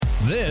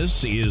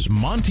This is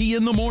Monty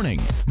in the Morning,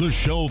 the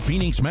show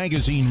Phoenix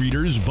Magazine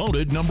readers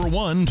voted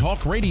 #1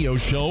 talk radio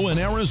show in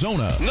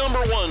Arizona.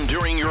 #1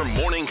 during your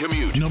morning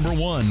commute.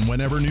 #1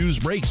 whenever news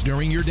breaks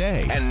during your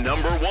day. And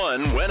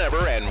 #1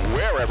 whenever and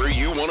wherever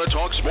you want to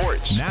talk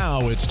sports.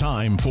 Now it's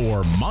time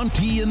for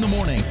Monty in the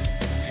Morning.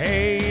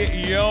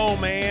 Hey, yo,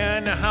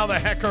 man. How the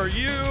heck are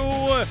you?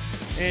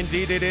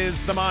 Indeed, it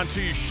is the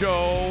Monty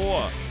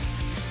Show.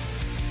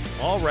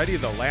 Already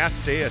the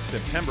last day of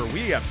September.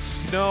 We have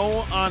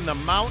snow on the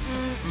mountains.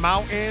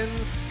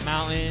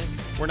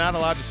 We're not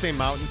allowed to say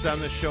mountains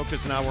on this show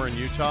because now we're in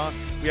Utah.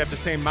 We have to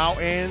say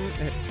mountain.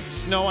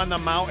 Snow on the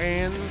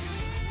mountains.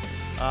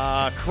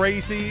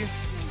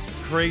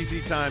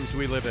 Crazy times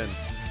we live in.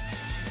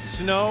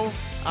 Snow,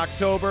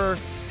 October.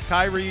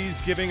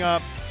 Kyrie's giving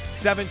up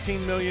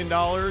 $17 million.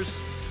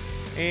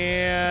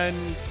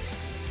 And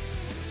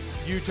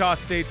Utah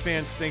State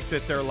fans think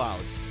that they're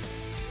loud.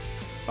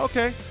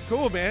 Okay,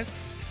 cool, man.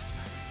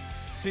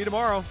 See you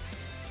tomorrow.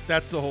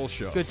 That's the whole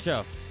show. Good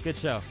show.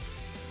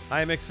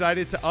 I am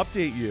excited to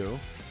update you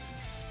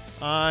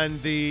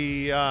on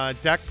the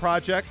deck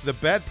project, the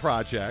bed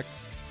project.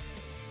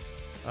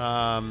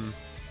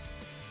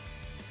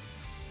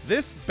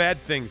 This bed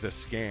thing's a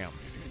scam.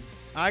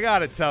 I got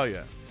to tell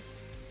you.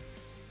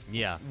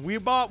 Yeah. We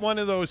bought one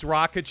of those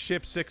rocket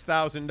ship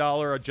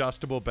 $6,000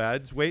 adjustable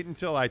beds. Wait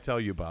until I tell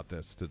you about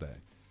this today.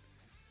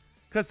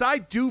 Because I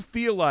do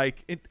feel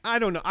like, I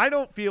don't know, I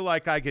don't feel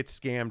like I get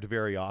scammed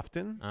very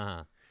often.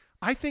 Uh-huh.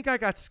 I think I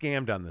got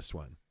scammed on this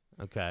one.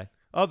 Okay.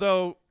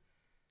 Although,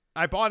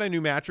 I bought a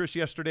new mattress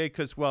yesterday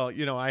because, well,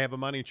 you know, I have a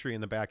money tree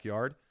in the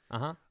backyard.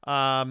 Uh-huh.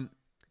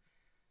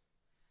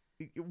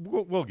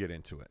 We'll get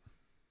into it.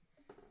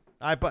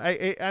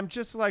 I'm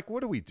just like,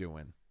 what are we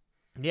doing?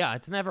 Yeah,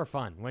 it's never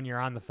fun when you're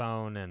on the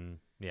phone and,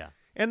 yeah.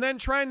 And then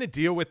trying to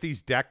deal with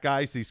these deck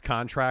guys, these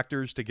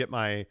contractors to get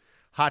my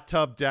hot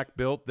tub deck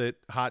built, that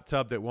hot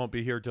tub that won't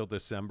be here till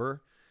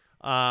December.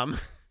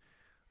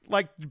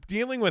 Like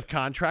dealing with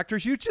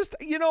contractors, you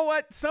know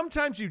what?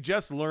 Sometimes you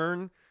just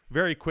learn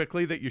very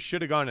quickly that you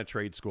should have gone to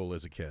trade school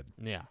as a kid.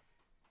 Yeah.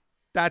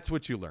 That's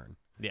what you learn.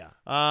 Yeah.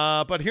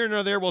 But here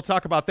nor there, we'll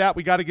talk about that.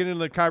 We got to get into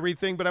the Kyrie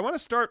thing, but I want to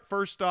start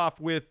first off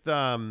with,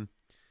 do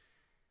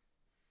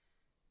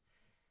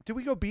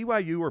we go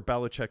BYU or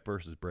Belichick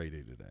versus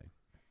Brady today?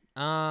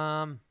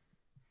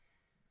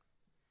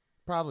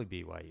 Probably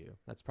BYU.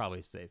 That's probably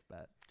a safe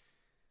bet.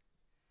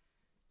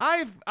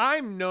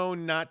 I'm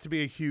known not to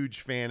be a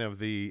huge fan of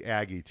the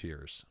Aggie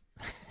tears.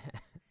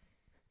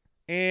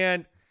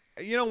 And,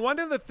 you know, one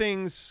of the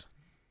things,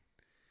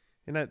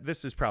 and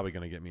this is probably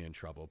going to get me in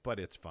trouble, but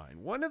it's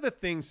fine. One of the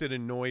things that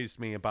annoys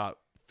me about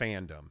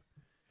fandom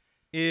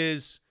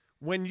is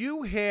when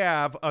you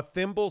have a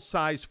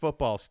thimble-sized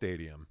football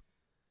stadium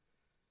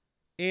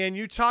and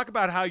you talk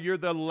about how you're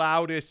the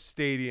loudest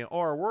stadium,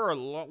 or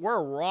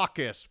we're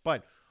raucous,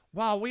 but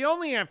wow, we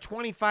only have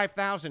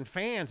 25,000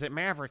 fans at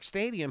Maverick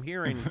Stadium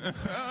here in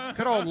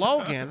good old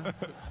Logan,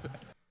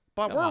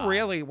 but we're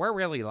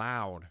really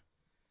loud.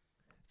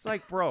 It's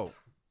like, bro,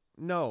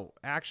 no,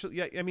 actually,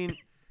 yeah, I mean,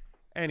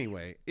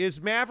 anyway,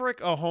 is Maverick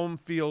a home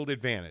field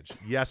advantage?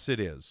 Yes, it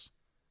is.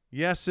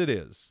 Yes, it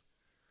is.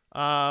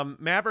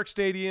 Maverick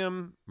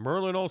Stadium,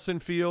 Merlin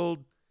Olsen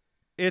Field,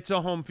 it's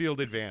a home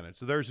field advantage.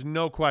 So there's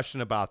no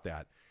question about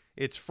that.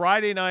 It's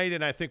Friday night,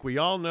 and I think we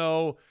all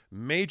know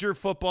major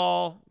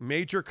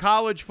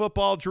college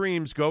football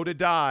dreams go to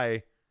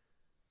die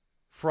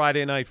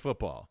Friday night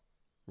football,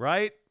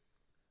 right?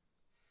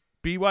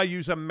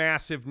 BYU's a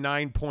massive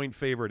 9-point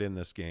favorite in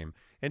this game.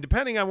 And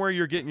depending on where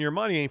you're getting your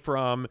money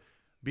from,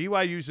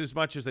 BYU's as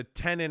much as a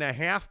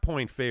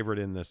 10.5-point favorite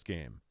in this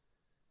game.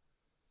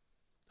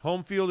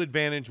 Home field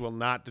advantage will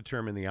not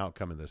determine the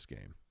outcome of this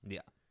game.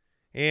 Yeah.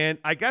 And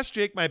I guess,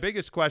 Jake, my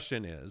biggest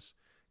question is,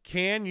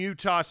 can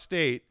Utah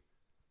State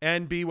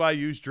end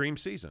BYU's dream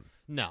season?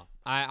 No.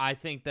 I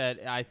think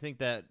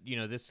that you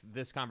know,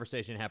 this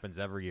conversation happens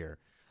every year.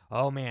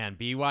 Oh man,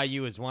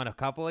 BYU has won a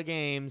couple of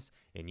games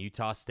and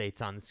Utah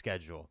State's on the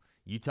schedule.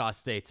 Utah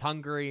State's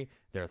hungry.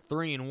 They're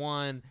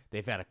 3-1.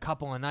 They've had a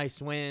couple of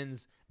nice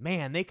wins.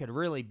 Man, they could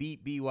really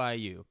beat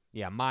BYU.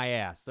 Yeah, my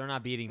ass. They're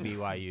not beating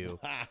BYU.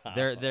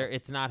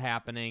 It's not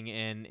happening.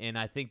 And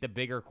I think the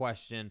bigger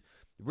question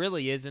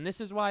really is, and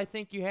this is why I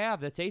think you have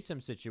the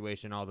Taysom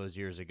situation all those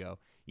years ago.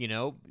 You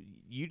know,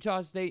 Utah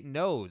State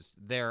knows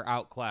they're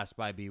outclassed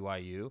by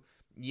BYU,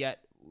 yet,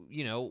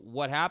 you know,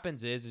 what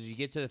happens is you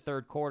get to the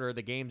third quarter,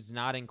 the game's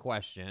not in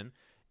question,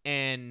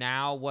 and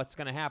now what's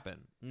going to happen?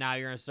 Now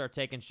you're going to start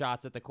taking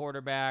shots at the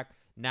quarterback.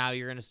 Now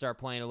you're going to start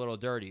playing a little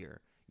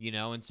dirtier, you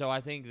know, and so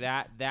I think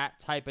that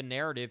type of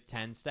narrative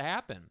tends to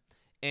happen.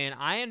 And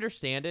I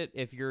understand it.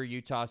 If you're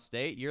Utah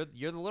State, you're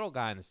the little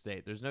guy in the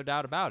state. There's no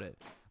doubt about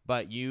it.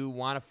 But you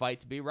want to fight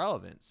to be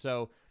relevant.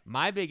 So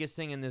my biggest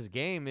thing in this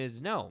game is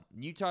no,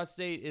 Utah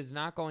State is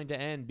not going to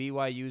end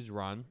BYU's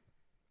run.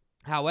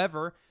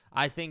 However,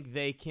 I think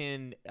they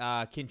can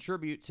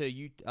contribute to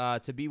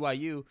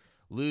BYU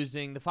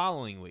losing the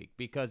following week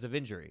because of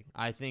injury.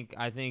 I think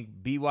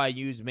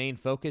BYU's main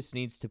focus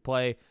needs to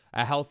play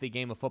a healthy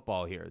game of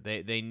football here.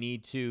 They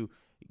need to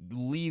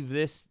leave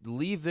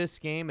this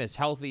game as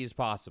healthy as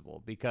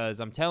possible, because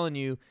I'm telling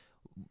you,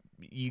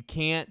 you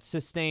can't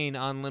sustain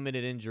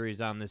unlimited injuries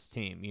on this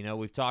team. You know,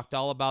 we've talked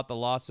all about the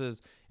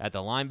losses at the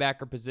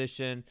linebacker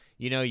position.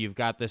 You know, you've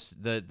got the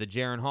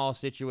Jaron Hall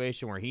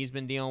situation where he's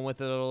been dealing with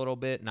it a little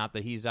bit. Not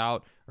that he's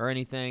out or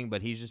anything,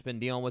 but he's just been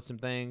dealing with some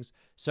things.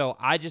 So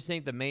I just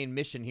think the main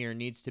mission here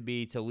needs to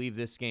be to leave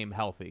this game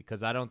healthy,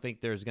 because I don't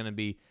think there's going to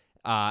be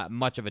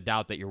much of a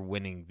doubt that you're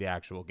winning the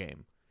actual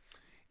game.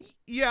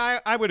 Yeah,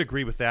 I would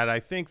agree with that. I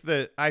think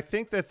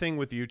the thing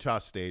with Utah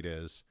State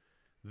is,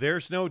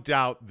 there's no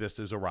doubt this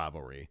is a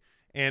rivalry.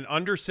 And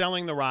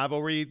underselling the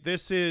rivalry,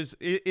 is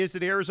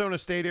it Arizona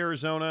State,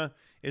 Arizona?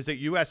 Is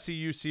it USC,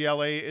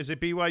 UCLA? Is it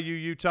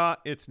BYU, Utah?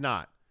 It's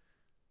not.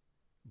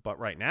 But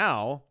right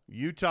now,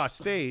 Utah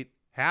State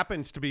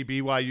happens to be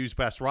BYU's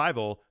best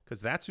rival,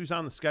 because that's who's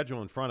on the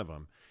schedule in front of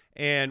them.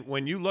 And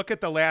when you look at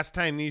the last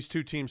time these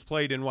two teams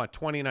played in,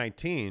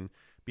 2019,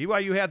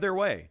 BYU had their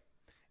way.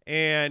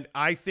 And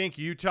I think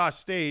Utah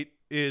State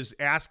is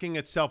asking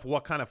itself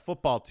what kind of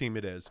football team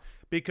it is,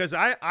 because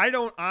I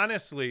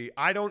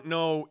don't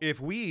know if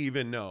we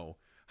even know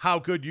how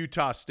good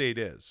Utah State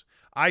is.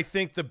 I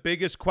think the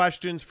biggest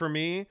questions for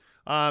me,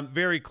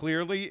 very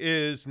clearly,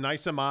 is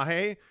Nisa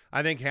Mahe.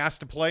 I think has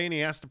to play, and he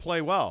has to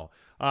play well.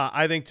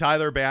 I think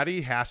Tyler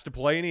Batty has to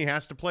play, and he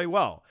has to play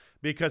well,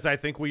 because I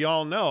think we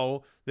all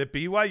know that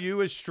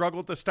BYU has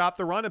struggled to stop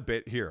the run a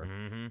bit here.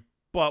 Mm-hmm.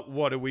 But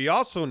what do we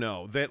also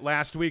know? That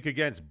last week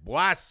against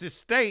Boise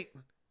State,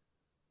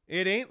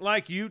 it ain't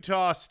like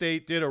Utah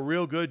State did a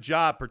real good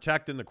job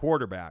protecting the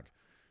quarterback.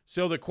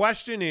 So the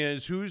question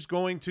is, who's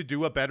going to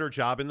do a better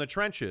job in the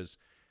trenches?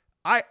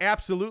 I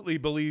absolutely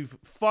believe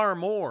far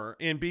more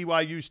in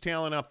BYU's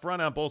talent up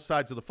front on both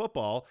sides of the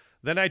football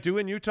than I do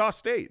in Utah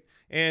State.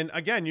 And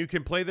again, you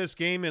can play this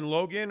game in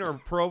Logan or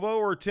Provo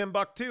or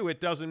Timbuktu.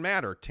 It doesn't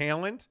matter.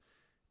 Talent,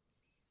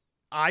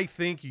 I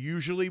think,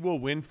 usually will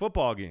win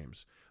football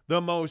games. The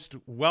most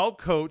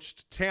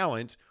well-coached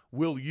talent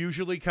will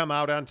usually come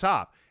out on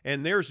top.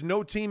 And there's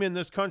no team in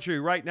this country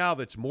right now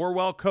that's more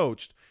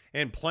well-coached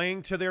and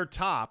playing to their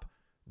top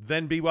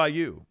than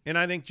BYU. And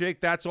I think,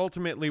 Jake, that's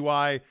ultimately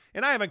why,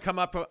 and I haven't come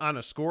up on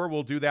a score.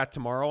 We'll do that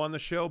tomorrow on the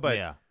show. But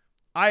yeah,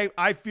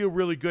 I feel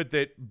really good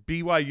that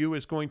BYU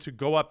is going to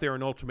go up there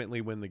and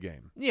ultimately win the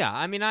game. Yeah,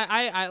 I mean,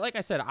 I like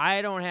I said,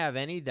 I don't have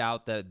any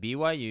doubt that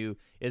BYU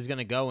is going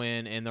to go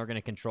in and they're going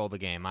to control the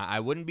game. I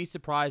wouldn't be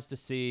surprised to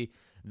see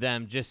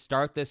them just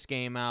start this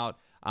game out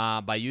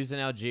by using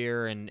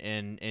Algier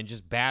and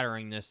just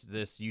battering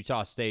this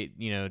Utah State,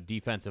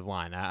 defensive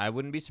line. I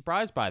wouldn't be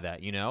surprised by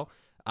that,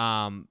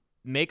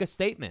 make a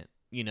statement,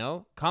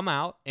 come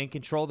out and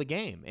control the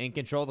game and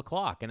control the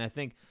clock. And I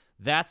think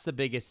that's the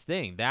biggest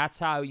thing. That's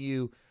how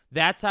you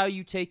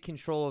take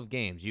control of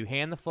games. You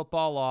hand the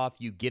football off,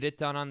 you get it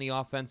done on the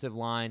offensive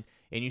line,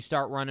 and you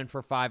start running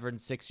for 5 or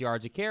 6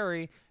 yards a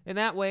carry. And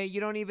that way you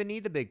don't even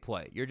need the big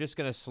play. You're just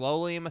going to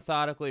slowly and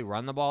methodically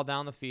run the ball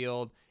down the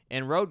field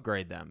and road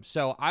grade them.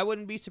 So I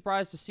wouldn't be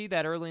surprised to see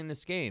that early in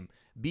this game.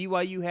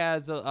 BYU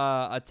has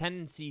a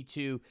tendency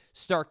to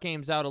start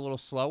games out a little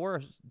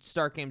slower,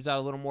 start games out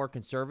a little more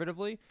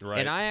conservatively. Right.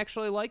 And I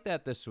actually like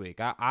that this week.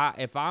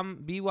 If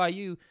I'm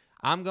BYU,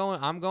 I'm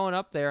going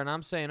up there and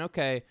I'm saying,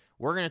 okay,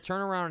 we're going to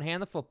turn around and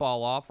hand the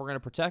football off. We're going to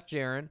protect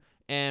Jaron,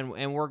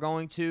 and we're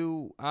going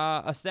to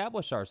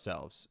establish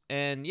ourselves.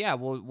 And yeah,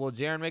 will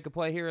Jaron make a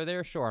play here or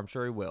there? Sure, I'm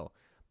sure he will.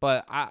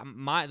 But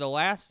the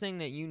last thing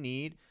that you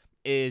need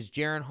is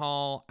Jaron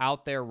Hall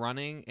out there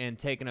running and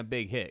taking a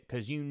big hit,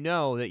 because you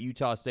know that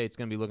Utah State's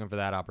going to be looking for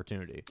that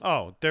opportunity.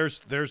 Oh,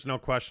 there's no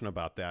question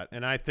about that.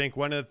 And I think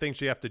one of the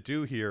things you have to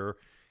do here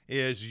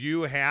is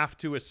you have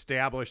to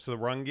establish the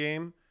run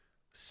game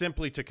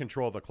simply to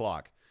control the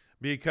clock,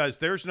 because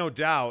there's no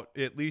doubt,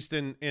 at least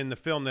in the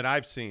film that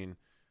I've seen,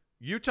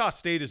 Utah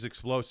State is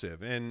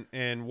explosive.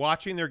 And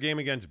watching their game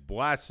against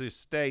Boise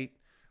State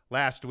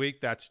last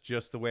week, that's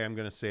just the way I'm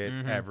going to say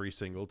it every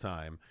single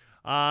time.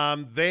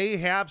 They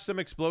have some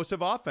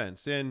explosive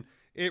offense, and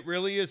it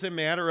really is a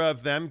matter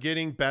of them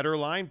getting better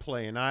line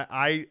play. And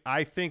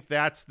I think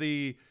that's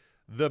the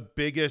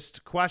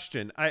biggest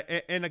question.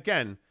 And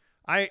again,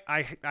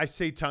 I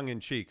say tongue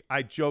in cheek,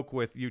 I joke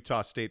with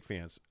Utah State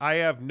fans. I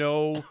have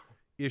no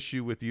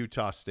issue with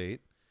Utah State.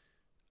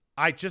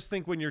 I just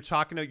think when you're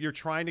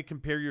trying to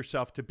compare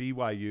yourself to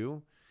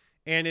BYU,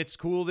 and it's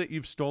cool that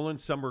you've stolen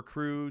some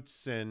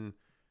recruits, and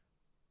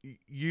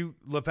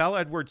LaVell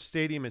Edwards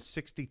Stadium is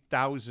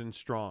 60,000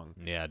 strong.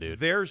 Yeah, dude.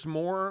 There's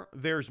more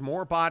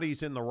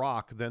bodies in the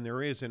Rock than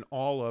there is in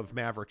all of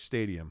Maverick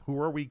Stadium. Who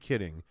are we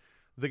kidding?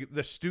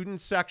 The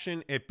student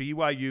section at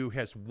BYU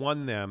has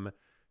won them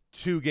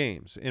 2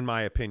 games, in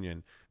my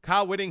opinion.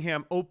 Kyle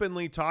Whittingham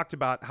openly talked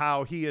about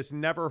how he has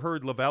never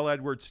heard LaVell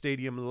Edwards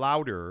Stadium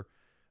louder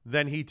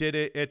than he did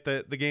it at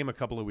the game a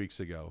couple of weeks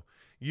ago.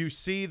 You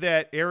see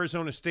that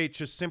Arizona State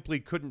just simply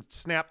couldn't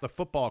snap the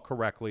football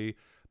correctly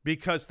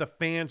because the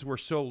fans were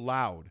so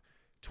loud.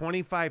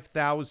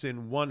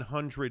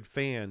 25,100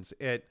 fans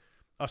at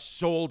a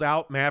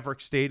sold-out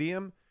Maverick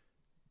Stadium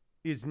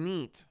is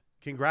neat.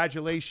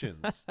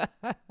 Congratulations.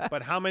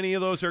 But how many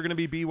of those are going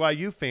to be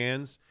BYU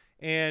fans?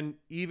 And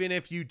even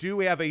if you do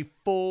have a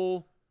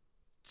full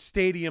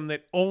stadium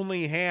that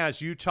only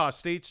has Utah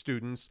State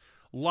students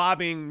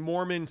lobbing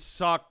Mormons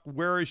suck,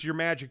 where is your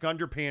magic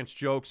underpants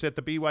jokes at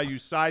the BYU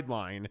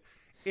sideline,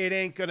 it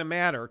ain't going to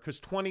matter because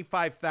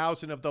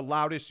 25,000 of the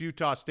loudest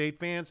Utah State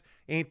fans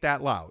ain't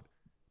that loud.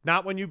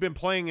 Not when you've been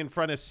playing in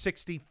front of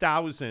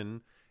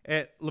 60,000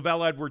 at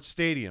Lavelle Edwards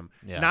Stadium.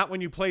 Yeah. Not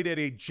when you played at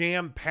a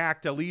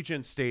jam-packed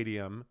Allegiant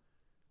Stadium.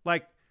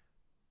 Like,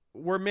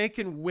 we're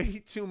making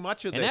way too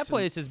much of this. And that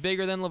place is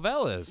bigger than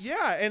Lavelle is.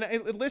 Yeah,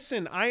 and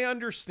listen, I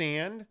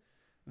understand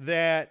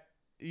that,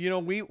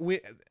 we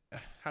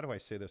how do I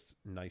say this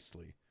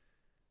nicely?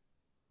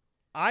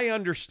 I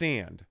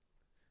understand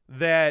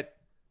that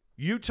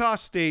Utah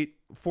State,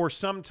 for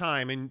some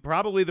time, and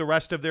probably the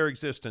rest of their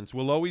existence,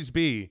 will always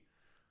be,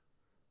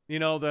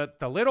 the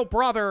little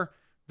brother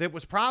that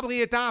was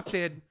probably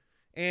adopted,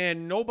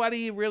 and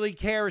nobody really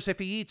cares if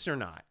he eats or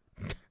not.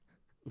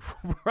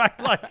 Right?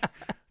 Like,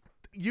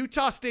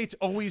 Utah State's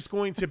always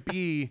going to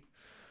be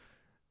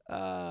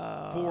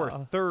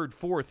fourth, third,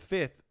 fourth,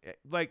 fifth.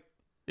 Like,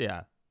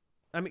 yeah.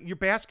 I mean, your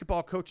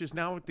basketball coach is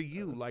now at the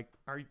U. Like,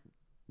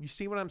 you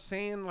see what I'm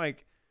saying?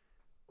 Like,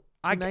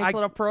 Nice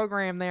little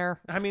program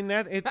there. I mean,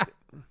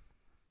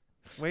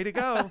 way to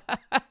go.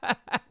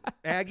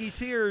 Aggie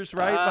tears,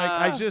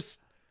 right?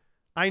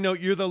 I know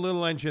you're the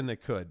little engine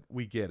that could.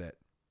 We get it.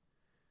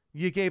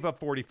 You gave up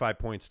 45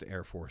 points to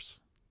Air Force.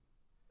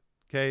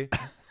 Okay?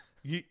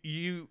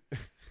 you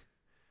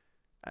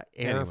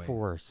Air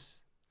Force.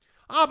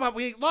 Oh, but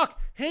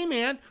hey,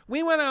 man,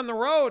 we went on the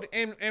road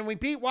and we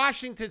beat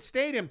Washington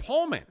State in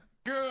Pullman.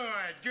 Good.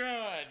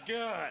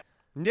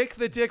 Nick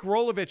the Dick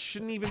Rolovich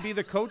shouldn't even be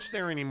the coach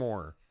there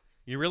anymore.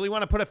 You really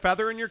want to put a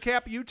feather in your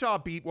cap? Utah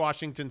beat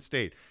Washington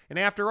State. And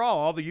after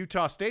all the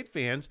Utah State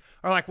fans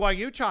are like, well,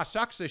 Utah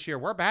sucks this year.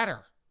 We're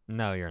better.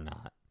 No, you're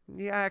not.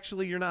 Yeah,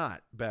 actually, you're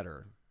not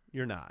better.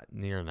 You're not.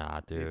 You're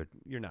not, dude.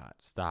 You're not.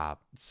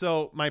 Stop.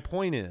 So my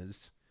point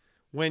is,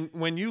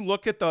 when you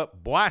look at the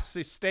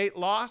Boise State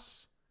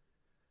loss,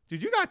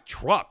 dude, you got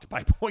trucked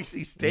by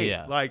Boise State.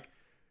 Yeah. Like,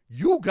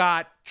 you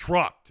got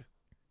trucked,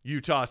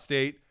 Utah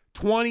State,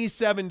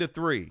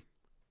 27-3.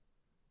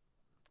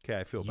 Okay,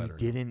 I feel better.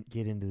 You didn't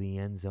get into the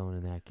end zone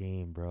in that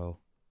game, bro.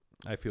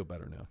 I feel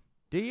better now.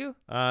 Do you?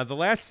 The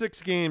last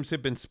 6 games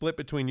have been split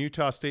between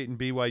Utah State and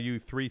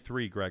BYU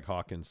 3-3, Greg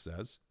Hawkins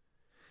says.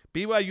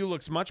 BYU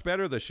looks much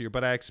better this year,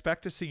 but I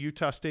expect to see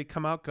Utah State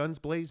come out guns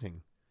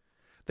blazing.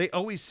 They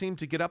always seem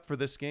to get up for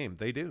this game.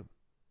 They do.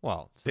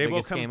 Well, it's the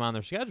biggest game on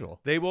their schedule.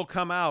 They will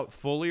come out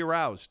fully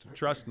aroused.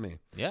 Trust me.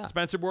 Yeah.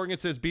 Spencer Morgan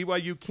says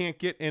BYU can't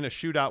get in a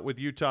shootout with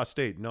Utah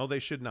State. No, they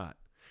should not.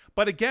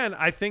 But again,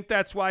 I think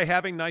that's why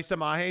having Nisa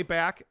Mahe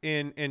back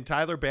in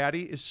Tyler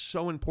Batty is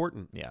so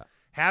important. Yeah.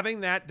 Having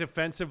that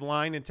defensive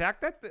line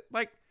intact,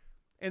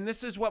 and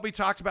this is what we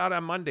talked about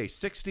on Monday,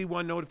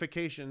 61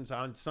 notifications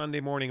on Sunday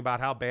morning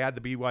about how bad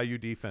the BYU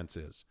defense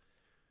is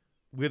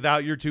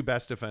without your 2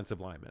 best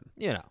defensive linemen.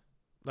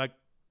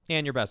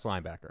 And your best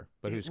linebacker,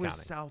 but who's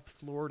counting? South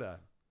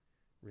Florida.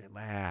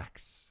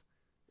 Relax.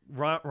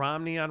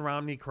 Romney on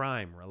Romney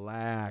crime.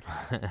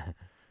 Relax. It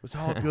was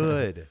all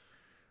good.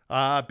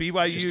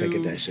 BYU. Just take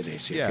it nice and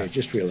easy. Yeah. Okay,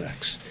 just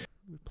relax.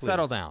 Please.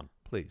 Settle down.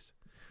 Please.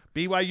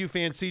 BYU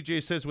fan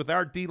CJ says, with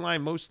our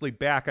D-line mostly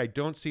back, I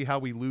don't see how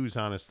we lose,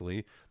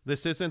 honestly.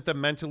 This isn't the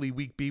mentally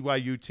weak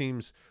BYU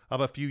teams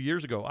of a few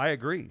years ago. I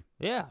agree.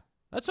 Yeah.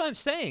 That's what I'm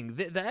saying.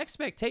 The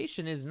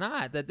expectation is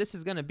not that this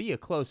is going to be a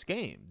close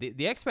game.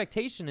 The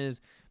expectation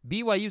is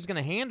BYU is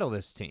going to handle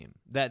this team.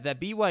 That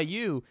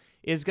BYU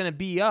is going to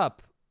be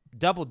up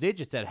double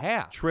digits at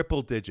half.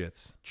 Triple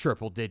digits.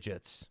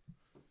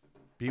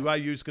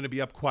 BYU is going to be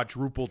up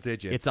quadruple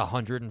digits. It's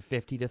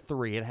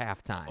 150-3 at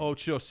halftime.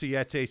 Ocho,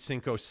 siete,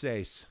 cinco,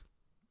 seis.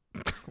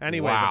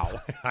 Anyway.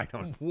 Wow. I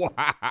don't.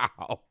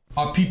 Wow.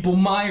 Are people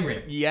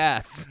Myron?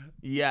 Yes.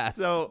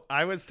 So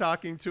I was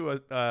talking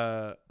to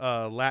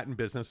a Latin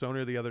business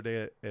owner the other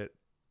day at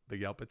the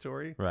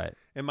Yelpatory. Right.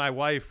 And my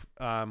wife,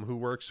 who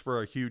works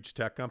for a huge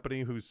tech company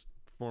whose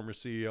former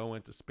CEO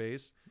went to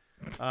space,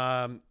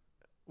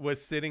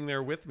 was sitting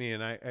there with me,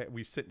 and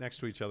we sit next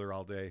to each other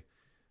all day.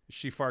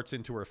 She farts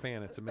into her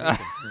fan. It's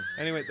amazing.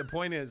 Anyway, the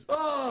point is,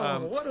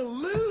 what a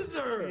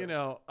loser!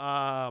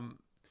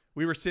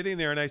 we were sitting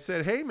there, and I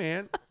said, "Hey,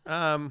 man,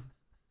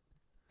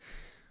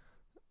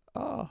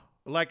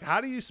 like, how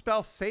do you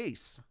spell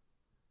Sace?"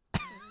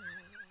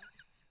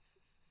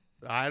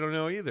 I don't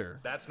know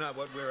either. That's not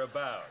what we're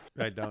about.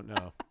 I don't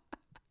know.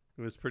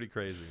 It was pretty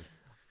crazy.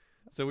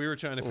 So we were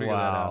trying to figure that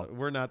Wow. out.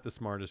 We're not the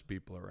smartest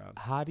people around.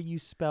 How do you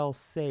spell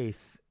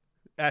Sace?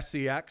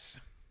 SEX.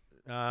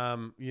 I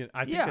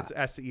think it's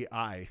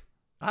SEI.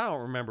 I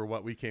don't remember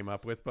what we came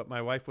up with, but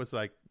my wife was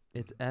like,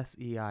 It's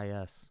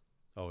SEIS.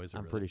 "Oh, is it?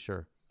 I'm really? pretty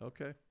sure.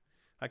 Okay.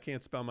 I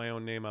can't spell my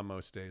own name on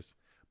most days.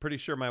 Pretty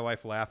sure my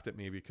wife laughed at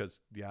me because,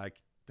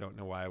 Don't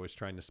know why I was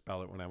trying to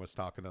spell it when I was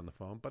talking on the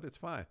phone, but it's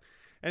fine.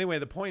 Anyway,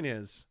 the point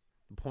is,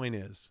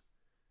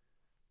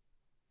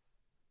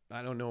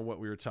 I don't know what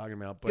we were talking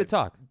about, but Good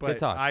talk. But Good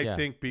talk. I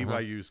think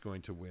BYU is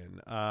going to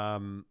win.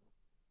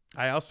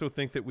 I also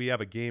think that we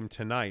have a game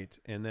tonight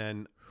and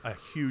then a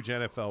huge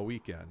NFL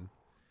weekend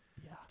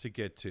to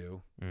get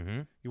to.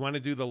 Mm-hmm. You want to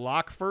do the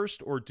lock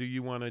first, or do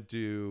you want to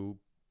do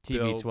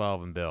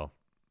TB12 and Bill?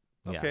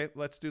 Okay,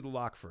 let's do the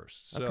lock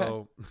first.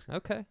 So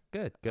Okay.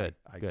 Good.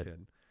 I Good.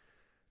 kid.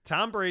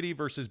 Tom Brady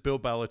versus Bill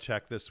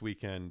Belichick this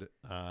weekend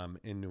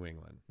in New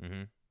England.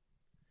 Mm-hmm.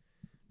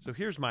 So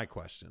here's my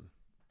question.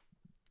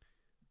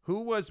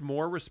 Who was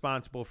more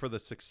responsible for the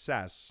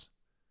success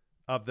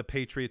of the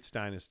Patriots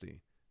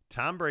dynasty,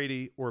 Tom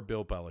Brady or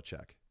Bill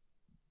Belichick?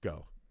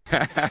 Go.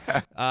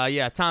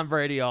 Tom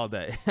Brady all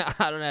day.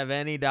 I don't have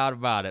any doubt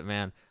about it,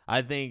 man.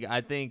 I think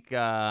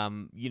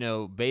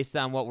based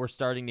on what we're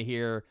starting to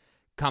hear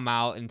come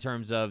out in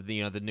terms of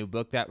the new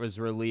book that was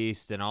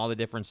released and all the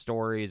different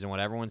stories and what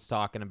everyone's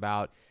talking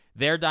about,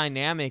 their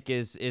dynamic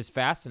is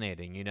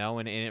fascinating,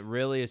 and it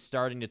really is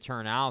starting to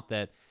turn out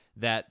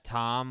that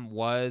Tom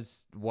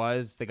was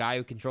the guy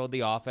who controlled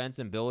the offense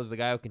and Bill was the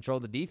guy who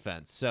controlled the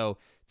defense. So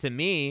to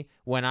me,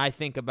 when I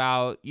think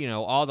about,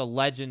 all the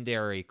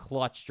legendary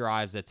clutch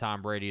drives that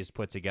Tom Brady has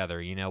put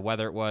together,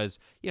 whether it was,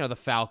 the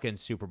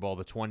Falcons Super Bowl,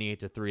 the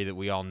 28-3 that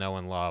we all know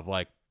and love,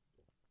 like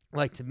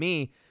to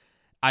me,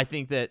 I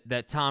think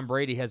that Tom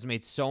Brady has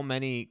made so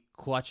many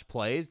clutch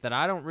plays that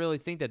I don't really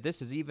think that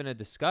this is even a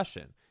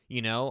discussion.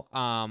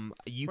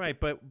 Right,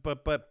 but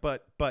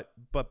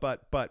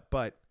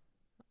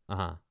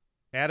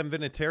Adam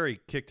Vinatieri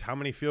kicked how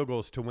many field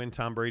goals to win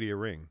Tom Brady a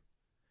ring?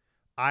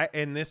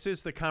 And this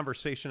is the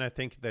conversation I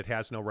think that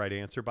has no right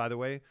answer, by the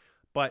way.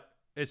 But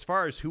as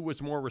far as who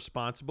was more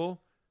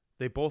responsible,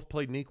 they both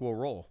played an equal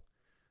role.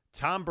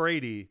 Tom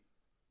Brady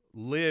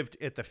lived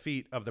at the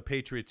feet of the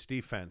Patriots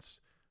defense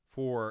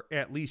for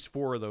at least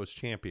 4 of those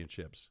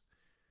championships.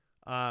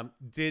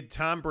 Did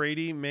Tom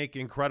Brady make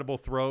incredible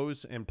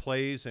throws and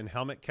plays and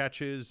helmet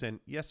catches? And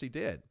yes, he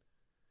did.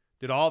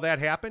 Did all that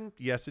happen?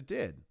 Yes, it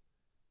did.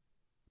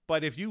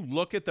 But if you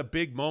look at the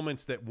big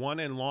moments that won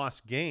and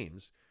lost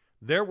games,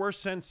 there were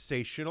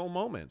sensational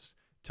moments.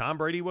 Tom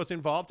Brady was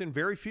involved in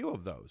very few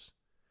of those.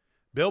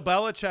 Bill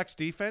Belichick's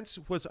defense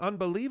was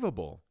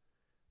unbelievable.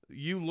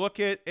 You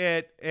look at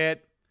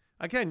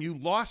again, you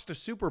lost a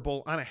Super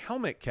Bowl on a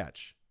helmet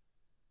catch.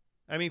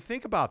 I mean,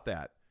 think about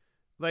that.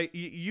 Like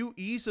you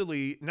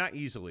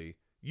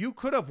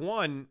could have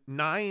won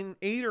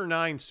 8 or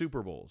 9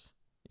 Super Bowls.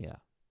 Yeah.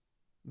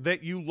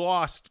 That you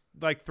lost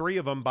like 3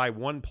 of them by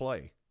one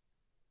play.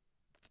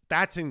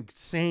 That's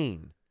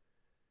insane.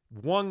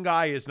 One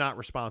guy is not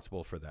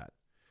responsible for that.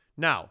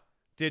 Now,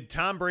 did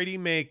Tom Brady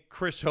make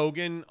Chris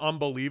Hogan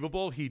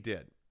unbelievable? He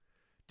did.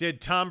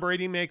 Did Tom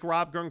Brady make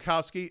Rob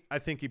Gronkowski? I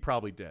think he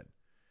probably did.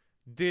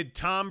 Did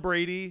Tom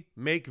Brady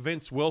make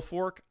Vince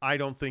Wilfork? I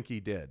don't think he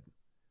did.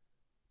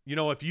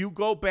 If you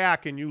go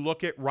back and you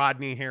look at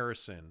Rodney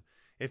Harrison,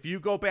 if you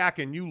go back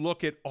and you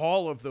look at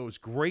all of those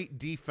great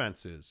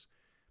defenses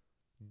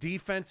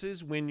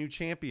win you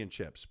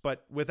championships.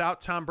 But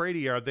without Tom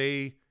Brady, are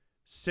they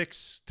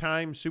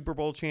 6-time Super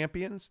Bowl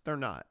champions? They're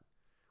not.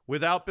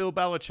 Without Bill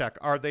Belichick,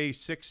 are they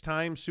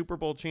 6-time Super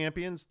Bowl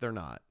champions? They're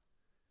not.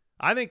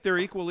 I think they're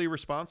equally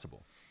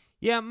responsible.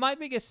 Yeah, my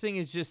biggest thing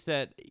is just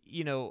that,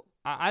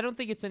 I don't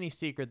think it's any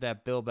secret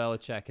that Bill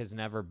Belichick has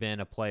never been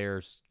a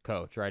player's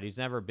coach, right? He's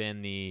never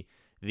been the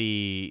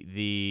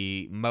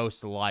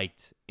most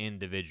liked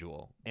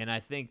individual. And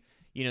I think,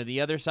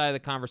 the other side of the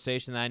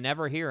conversation that I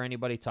never hear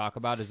anybody talk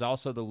about is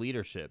also the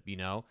leadership,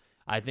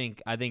 I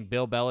think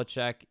Bill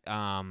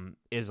Belichick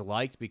is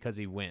liked because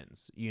he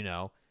wins,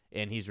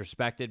 and he's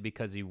respected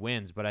because he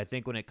wins. But I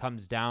think when it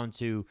comes down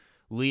to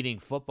leading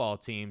football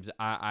teams,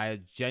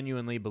 I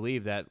genuinely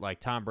believe that like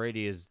Tom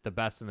Brady is the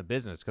best in the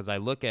business because I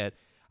look at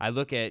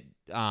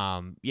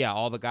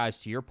all the guys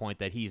to your point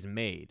that he's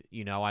made.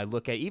 I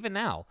look at even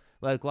now,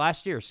 like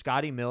last year,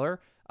 Scotty Miller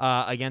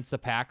against the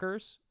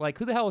Packers. Like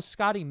who the hell is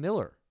Scotty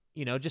Miller?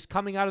 Just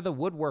coming out of the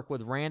woodwork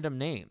with random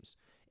names.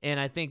 And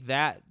I think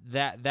that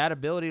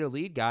ability to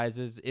lead guys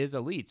is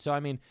elite. So,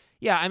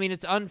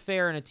 it's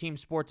unfair in a team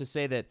sport to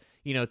say that,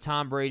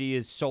 Tom Brady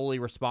is solely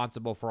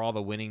responsible for all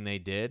the winning they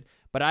did.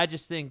 But I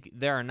just think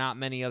there are not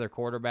many other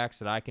quarterbacks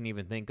that I can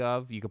even think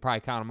of. You could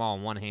probably count them all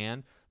on one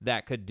hand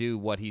that could do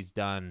what he's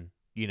done,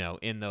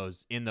 in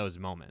those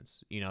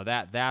moments.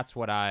 That's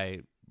what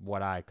I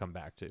come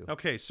back to.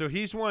 Okay, so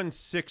he's won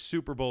 6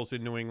 Super Bowls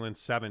in New England,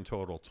 7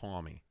 total,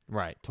 Tommy.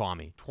 Right,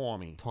 Tommy.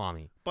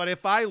 But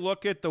if I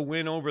look at the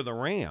win over the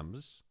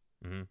Rams,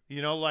 mm-hmm.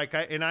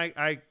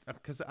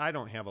 Because I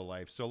don't have a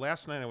life. So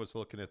last night I was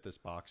looking at this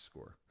box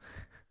score,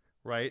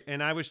 right?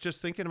 And I was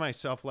just thinking to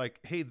myself, like,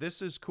 hey,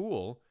 this is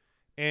cool.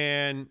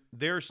 And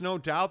there's no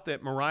doubt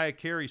that Mariah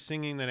Carey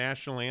singing the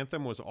national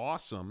anthem was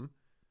awesome.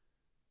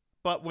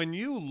 But when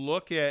you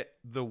look at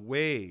the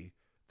way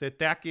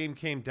that game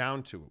came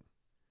down to,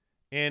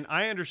 and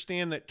I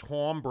understand that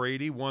Tom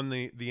Brady won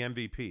the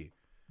MVP.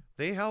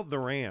 They held the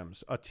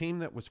Rams, a team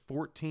that was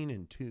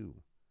 14-2.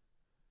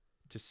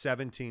 to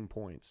 17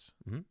 points.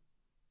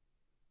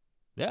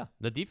 Yeah,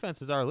 the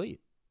defenses are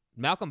elite.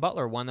 Malcolm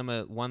Butler won them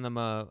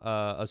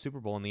a Super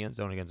Bowl in the end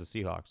zone against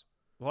the Seahawks.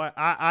 Well,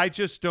 I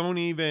just don't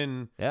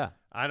even. Yeah.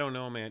 I don't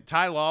know, man.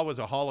 Ty Law was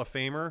a Hall of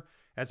Famer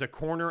as a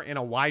corner and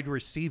a wide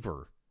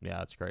receiver. Yeah,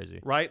 that's crazy.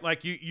 Right?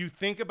 Like you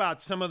think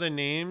about some of the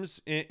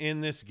names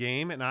in this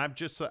game, and I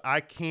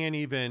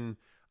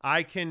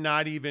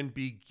cannot even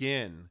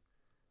begin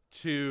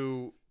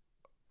to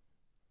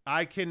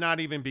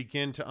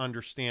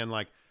understand,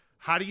 like,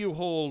 how do you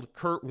hold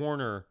Kurt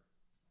Warner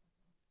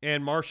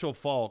and Marshall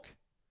Faulk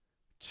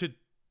to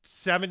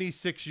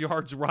 76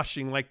 yards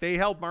rushing? Like, they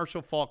held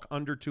Marshall Faulk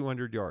under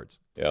 200 yards.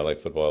 Yeah, I like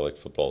football. I like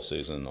football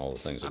season, all the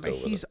things that go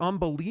with it. He's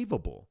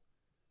unbelievable,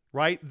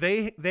 right?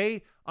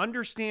 They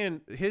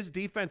understand his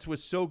defense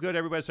was so good.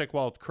 Everybody's like,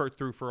 well, Kurt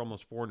threw for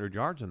almost 400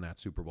 yards in that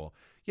Super Bowl.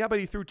 Yeah, but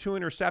he threw 2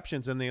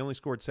 interceptions, and they only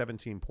scored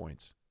 17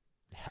 points.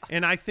 Yeah.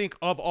 And I think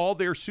of all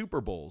their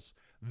Super Bowls,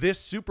 this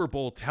Super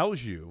Bowl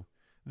tells you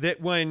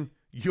that when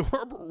your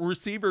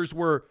receivers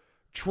were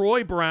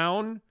Troy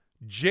Brown,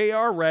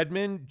 J.R.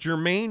 Redmond,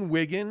 Jermaine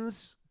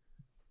Wiggins,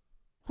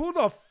 who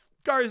the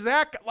is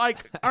that?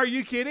 Like, are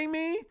you kidding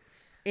me?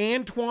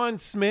 Antoine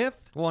Smith.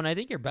 Well, and I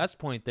think your best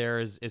point there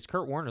is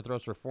Kurt Warner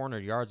throws for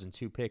 400 yards and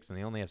 2 picks, and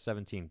they only have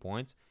 17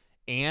 points.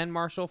 And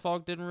Marshall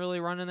Faulk didn't really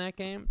run in that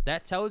game.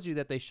 That tells you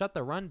that they shut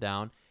the run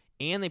down,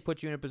 and they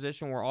put you in a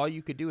position where all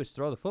you could do is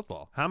throw the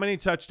football. How many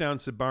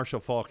touchdowns did Marshall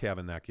Faulk have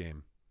in that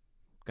game?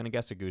 Gonna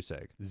guess a goose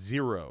egg.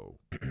 0.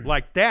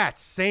 Like,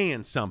 that's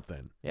saying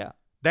something. Yeah.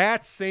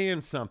 That's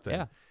saying something.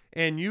 Yeah.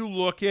 And you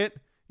look at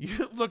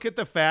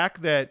the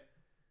fact that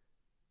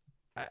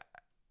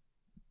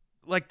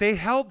like, they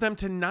held them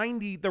to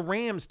 90, the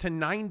Rams to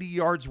 90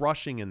 yards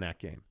rushing in that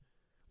game.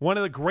 One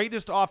of the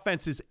greatest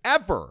offenses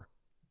ever.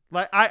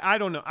 Like, I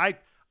don't know.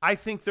 I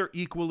think they're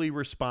equally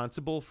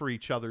responsible for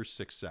each other's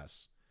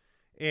success.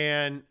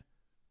 And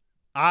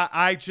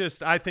I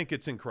think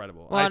it's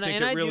incredible. Well, I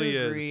think it really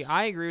is.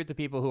 I agree with the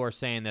people who are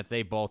saying that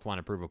they both want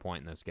to prove a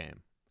point in this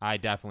game. I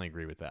definitely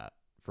agree with that,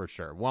 for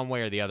sure. One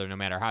way or the other, no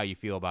matter how you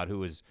feel about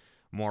who is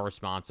more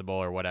responsible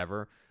or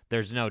whatever,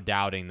 there's no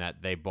doubting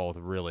that they both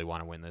really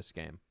want to win this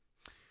game.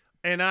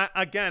 And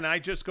I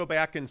just go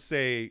back and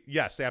say,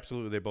 yes,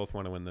 absolutely, they both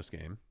want to win this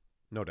game,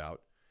 no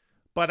doubt.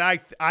 But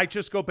I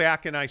just go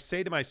back and I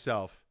say to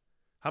myself,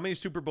 how many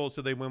Super Bowls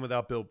did they win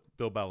without Bill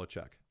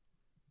Belichick?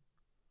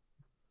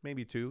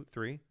 Maybe 2,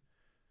 3.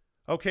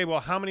 Okay,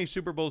 well, how many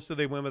Super Bowls did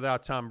they win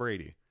without Tom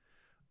Brady?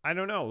 I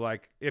don't know.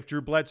 Like, if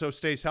Drew Bledsoe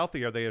stays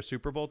healthy, are they a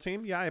Super Bowl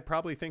team? Yeah, I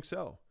probably think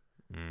so.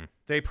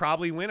 They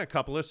probably win a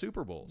couple of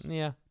Super Bowls.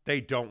 Yeah. They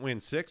don't win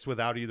 6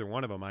 without either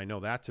one of them. I know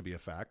that to be a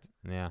fact.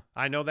 Yeah.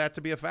 I know that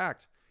to be a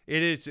fact.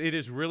 It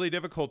is really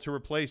difficult to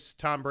replace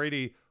Tom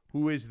Brady,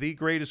 who is the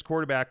greatest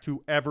quarterback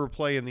to ever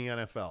play in the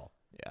NFL.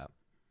 Yeah.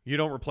 You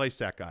don't replace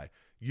that guy.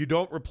 You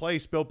don't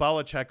replace Bill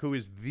Belichick, who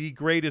is the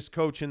greatest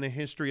coach in the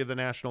history of the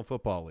National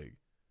Football League.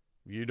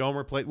 You don't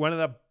replace one of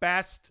the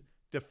best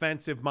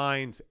defensive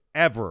minds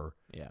ever.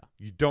 Yeah.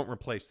 You don't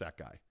replace that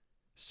guy.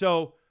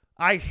 So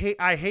I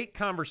hate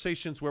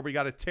conversations where we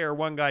got to tear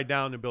one guy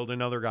down and build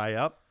another guy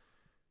up.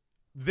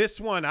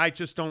 This one, I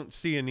just don't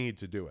see a need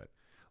to do it.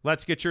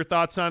 Let's get your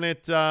thoughts on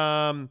it.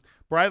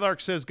 Brylark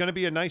says, going to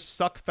be a nice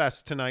suck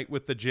fest tonight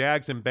with the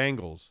Jags and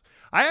Bengals.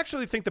 I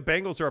actually think the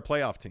Bengals are a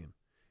playoff team.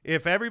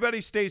 If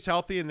everybody stays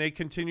healthy and they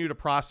continue to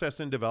process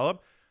and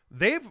develop,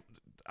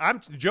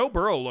 Joe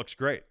Burrow looks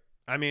great.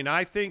 I mean,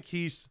 I think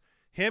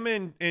him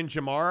and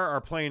Jamar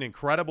are playing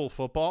incredible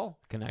football.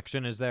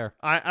 Connection is there.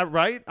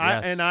 Right?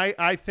 Yes.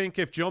 I think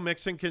if Joe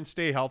Mixon can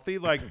stay healthy,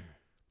 like,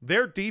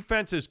 their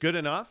defense is good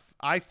enough.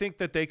 I think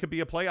that they could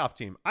be a playoff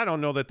team. I don't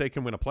know that they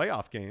can win a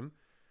playoff game,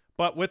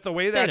 but with the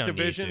way that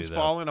division's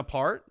falling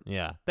apart.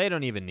 Yeah, they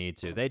don't even need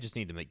to. They just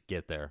need to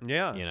get there.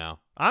 Yeah. You know.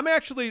 I'm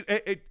actually,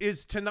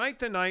 is tonight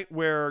the night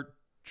where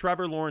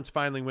Trevor Lawrence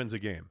finally wins a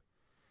game?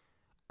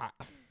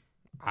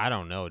 I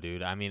don't know,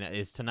 dude. I mean,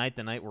 is tonight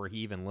the night where he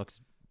even looks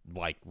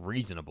like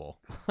reasonable?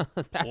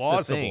 That's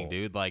plausible. The thing,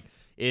 dude. Like,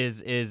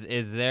 is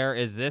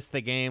this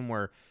the game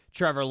where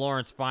Trevor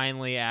Lawrence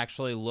finally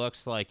actually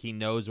looks like he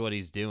knows what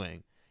he's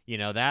doing? You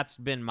know, that's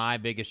been my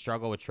biggest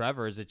struggle with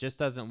Trevor, is it just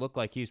doesn't look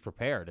like he's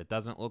prepared. It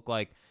doesn't look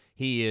like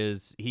he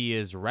is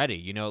ready.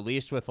 You know, at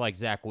least with like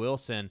Zach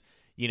Wilson,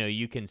 you know,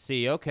 you can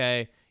see,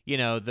 okay, you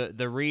know,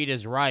 the read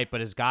is right, but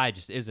his guy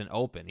just isn't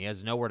open. He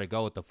has nowhere to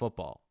go with the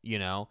football, you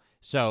know?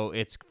 So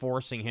it's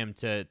forcing him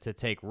to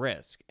take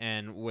risk.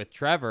 And with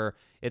Trevor,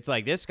 it's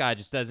like this guy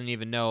just doesn't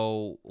even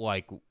know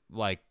like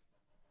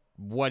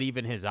what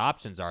even his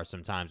options are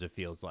sometimes, it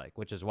feels like,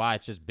 which is why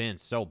it's just been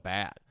so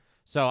bad.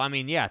 So, I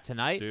mean, yeah,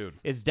 tonight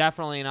is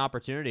definitely an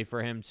opportunity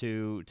for him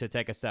to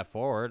take a step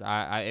forward.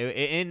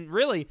 And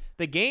really,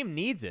 the game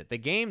needs it. The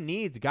game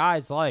needs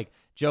guys like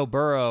Joe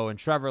Burrow and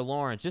Trevor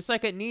Lawrence, just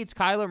like it needs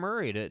Kyler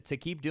Murray to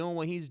keep doing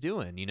what he's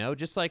doing, you know,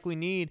 just like we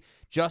need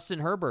Justin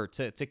Herbert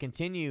to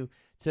continue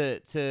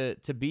to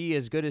be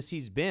as good as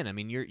he's been. I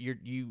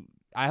mean,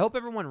 I hope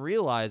everyone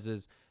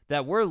realizes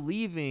that we're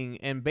leaving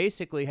and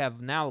basically have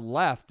now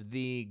left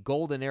the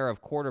golden era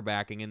of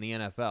quarterbacking in the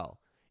NFL.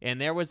 And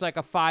there was like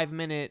a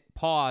 5-minute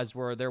pause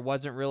where there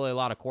wasn't really a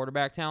lot of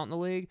quarterback talent in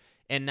the league,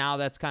 and now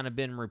that's kind of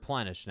been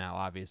replenished now,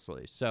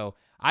 obviously. So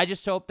I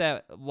just hope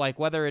that, like,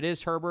 whether it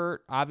is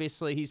Herbert,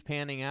 obviously he's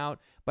panning out,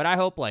 but I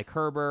hope, like,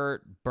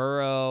 Herbert,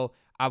 Burrow,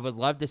 I would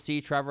love to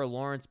see Trevor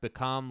Lawrence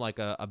become, like,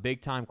 a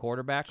big-time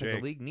quarterback because the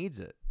league needs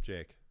it.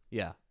 Jake.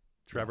 Yeah.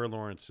 Trevor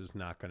Lawrence is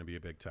not going to be a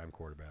big-time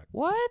quarterback.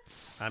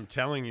 What? I'm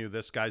telling you,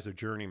 this guy's a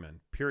journeyman,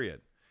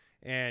 period.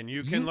 And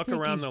you can look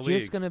around the league.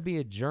 He's just going to be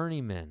a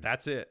journeyman.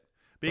 That's it.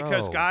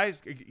 Because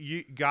Bro.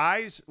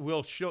 guys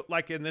will show,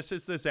 like, and this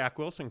is the Zach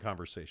Wilson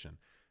conversation.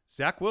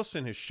 Zach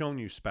Wilson has shown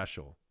you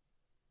special.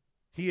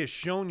 He has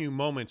shown you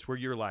moments where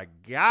you're like,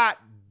 God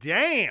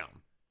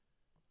damn.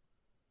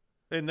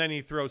 And then he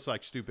throws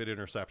like stupid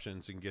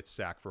interceptions and gets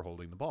sacked for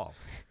holding the ball.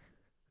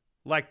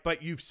 Like,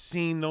 but you've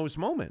seen those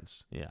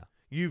moments. Yeah.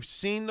 You've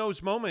seen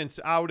those moments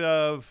out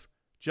of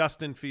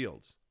Justin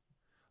Fields.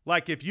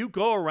 Like, if you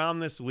go around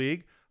this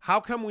league, how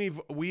come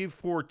we've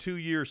for 2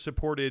 years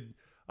supported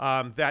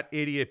that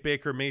idiot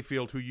Baker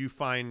Mayfield who you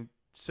find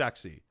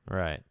sexy?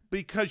 Right.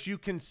 Because you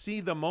can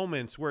see the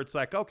moments where it's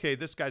like, okay,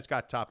 this guy's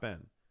got top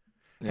end.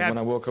 Yeah, when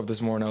I woke up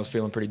this morning, I was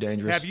feeling pretty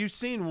dangerous. Have you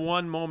seen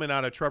one moment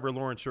out of Trevor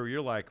Lawrence where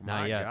you're like,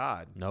 my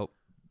God. Nope.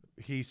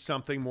 He's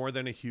something more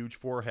than a huge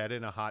forehead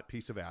and a hot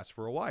piece of ass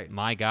for a wife.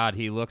 My God,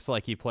 he looks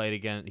like he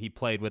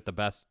played with the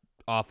best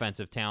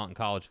offensive talent in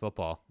college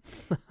football.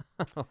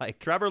 Like,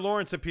 Trevor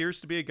Lawrence appears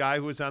to be a guy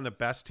who is on the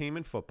best team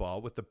in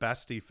football with the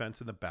best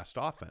defense and the best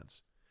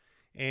offense.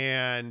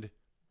 And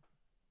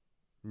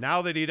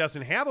now that he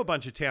doesn't have a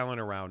bunch of talent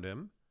around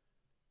him,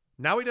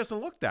 now he doesn't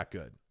look that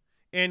good.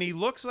 And he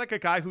looks like a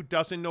guy who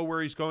doesn't know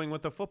where he's going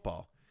with the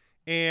football.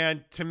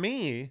 And to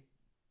me,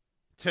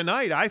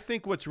 tonight, I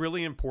think what's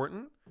really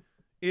important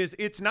is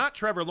it's not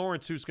Trevor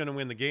Lawrence who's going to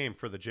win the game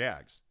for the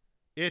Jags.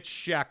 It's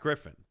Shaq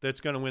Griffin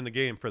that's going to win the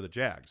game for the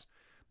Jags.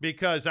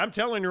 Because I'm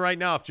telling you right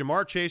now, if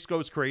Jamar Chase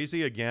goes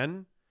crazy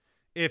again,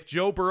 if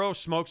Joe Burrow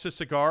smokes a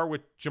cigar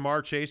with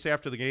Jamar Chase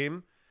after the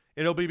game,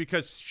 it'll be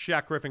because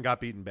Shaq Griffin got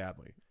beaten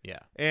badly. yeah.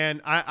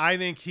 And I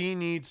think he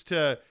needs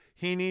to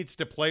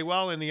play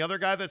well. And the other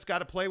guy that's got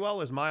to play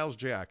well is Miles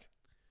Jack.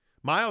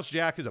 Miles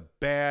Jack is a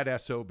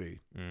bad SOB.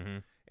 Mm-hmm.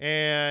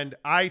 And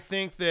I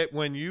think that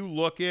when you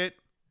look at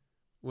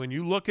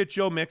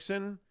Joe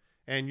Mixon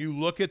and you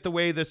look at the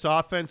way this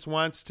offense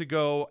wants to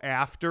go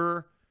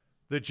after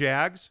the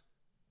Jags,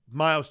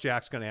 Miles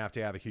Jack's going to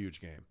have a huge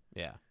game.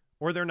 Yeah.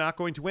 Or they're not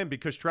going to win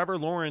because Trevor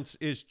Lawrence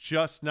is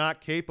just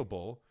not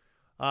capable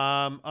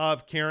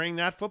of carrying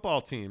that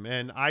football team.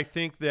 And I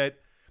think that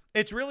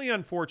it's really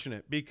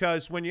unfortunate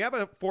because when you have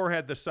a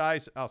forehead the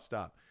size – I'll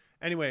stop.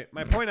 Anyway,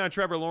 my point on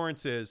Trevor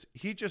Lawrence is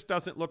he just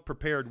doesn't look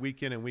prepared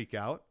week in and week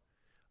out.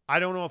 I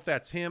don't know if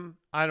that's him.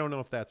 I don't know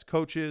if that's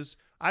coaches.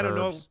 I don't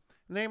know.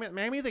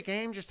 Maybe the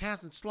game just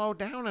hasn't slowed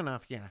down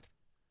enough yet.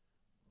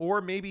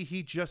 Or maybe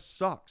he just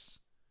sucks.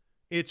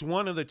 It's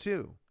one of the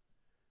two.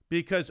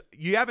 Because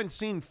you haven't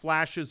seen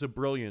flashes of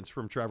brilliance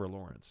from Trevor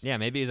Lawrence. Yeah,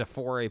 maybe he's a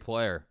 4A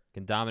player,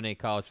 can dominate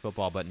college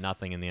football, but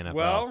nothing in the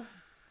NFL.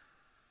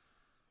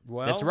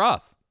 Well, it's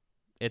rough.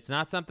 It's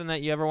not something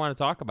that you ever want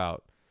to talk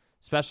about,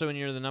 especially when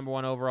you're the number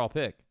 1 overall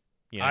pick.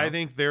 You know? I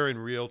think they're in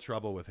real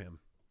trouble with him.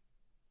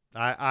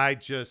 I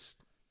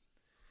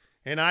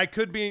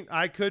could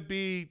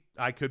be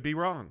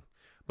wrong.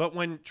 But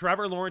when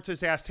Trevor Lawrence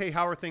is asked, "Hey,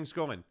 how are things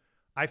going?"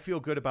 I feel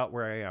good about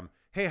where I am.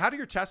 "Hey, how do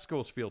your test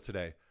scores feel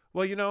today?"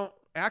 "Well,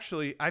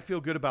 actually, I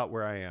feel good about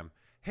where I am."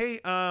 "Hey,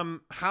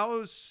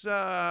 how's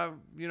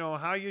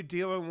how you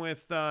dealing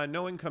with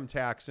no income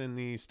tax in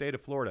the state of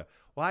Florida?"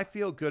 "Well, I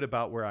feel good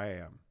about where I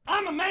am."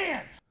 I'm a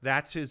man.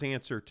 That's his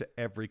answer to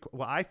every.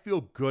 Well, I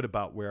feel good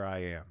about where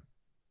I am.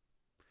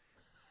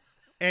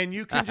 And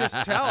you can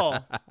just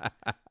tell.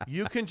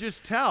 You can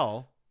just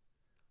tell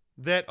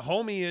that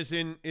homie is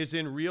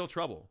in real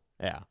trouble.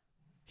 Yeah.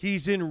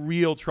 He's in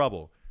real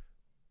trouble.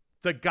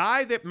 The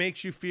guy that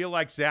makes you feel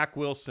like Zach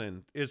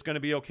Wilson is going to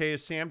be okay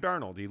is Sam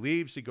Darnold. He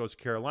leaves. He goes to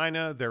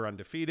Carolina. They're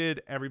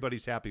undefeated.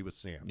 Everybody's happy with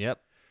Sam. Yep.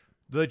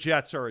 The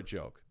Jets are a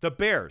joke. The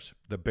Bears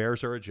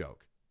are a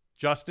joke.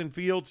 Justin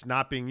Fields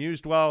not being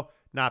used well,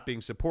 not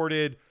being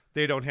supported.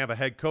 They don't have a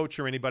head coach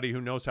or anybody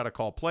who knows how to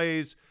call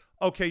plays.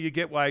 Okay, you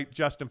get why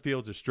Justin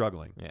Fields is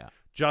struggling. Yeah.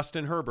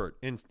 Justin Herbert.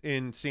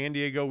 In San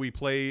Diego, we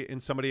play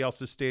in somebody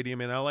else's stadium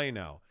in L.A.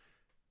 now.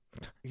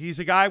 He's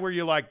a guy where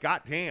you're like,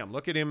 God damn,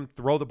 look at him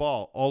throw the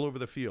ball all over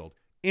the field.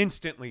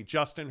 Instantly,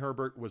 Justin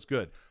Herbert was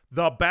good.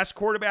 The best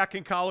quarterback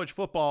in college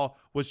football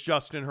was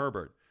Justin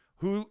Herbert.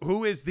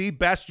 Who is the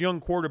best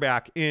young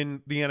quarterback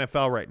in the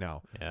NFL right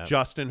now? Yep.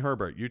 Justin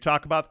Herbert. You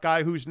talk about the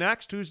guy who's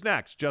next. Who's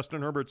next?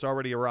 Justin Herbert's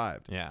already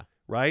arrived. Yeah.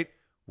 Right?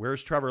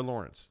 Where's Trevor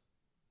Lawrence?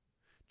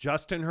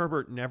 Justin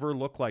Herbert never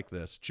looked like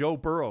this. Joe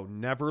Burrow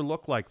never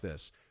looked like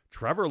this.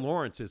 Trevor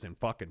Lawrence is in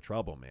fucking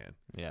trouble, man.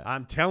 Yeah.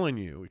 I'm telling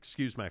you,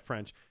 excuse my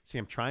French. See,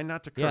 I'm trying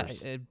not to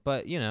curse. Yeah,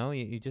 but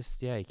you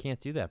just, you can't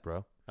do that,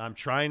 bro. I'm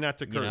trying not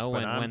to curse. You know,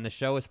 when the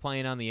show is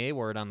playing on the A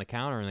word on the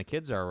counter and the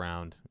kids are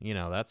around, you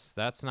know, that's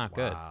not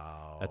good.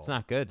 That's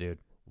not good, dude.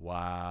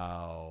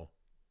 Wow.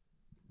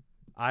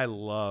 I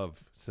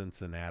love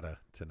Cincinnati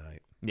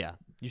tonight. Yeah,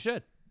 you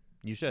should.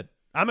 You should.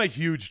 I'm a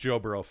huge Joe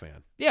Burrow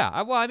fan.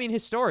 Yeah, well, I mean,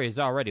 his story is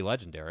already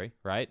legendary,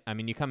 right? I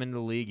mean, you come into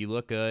the league, you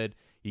look good,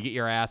 you get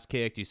your ass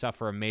kicked, you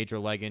suffer a major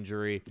leg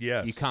injury.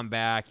 Yes. You come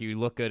back, you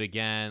look good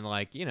again.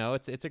 Like, you know,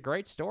 it's a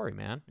great story,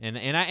 man.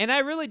 And I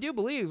really do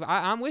believe,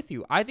 I'm with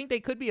you. I think they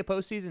could be a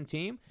postseason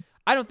team.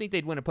 I don't think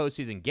they'd win a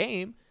postseason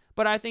game,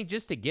 but I think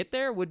just to get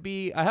there would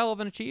be a hell of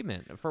an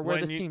achievement for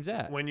where this team's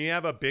at. When you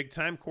have a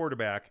big-time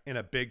quarterback and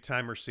a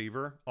big-time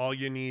receiver, all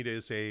you need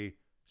is a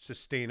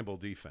sustainable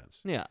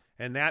defense. Yeah.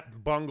 And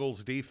that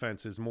Bungles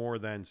defense is more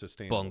than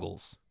sustainable.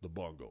 Bungles. The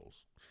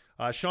Bungles.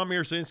 Sean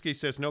Mierzinski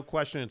says, no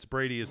question it's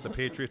Brady as the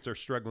Patriots are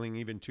struggling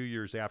even 2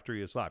 years after he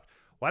has left.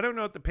 Well, I don't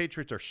know if the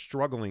Patriots are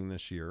struggling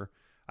this year.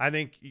 I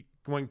think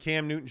when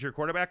Cam Newton's your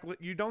quarterback,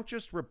 you don't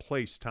just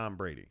replace Tom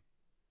Brady,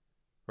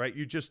 right?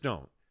 You just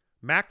don't.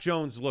 Mac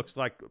Jones looks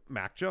like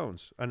Mac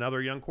Jones,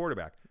 another young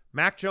quarterback.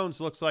 Mac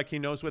Jones looks like he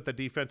knows what the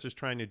defense is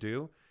trying to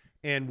do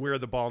and where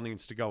the ball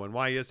needs to go. And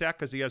why is that?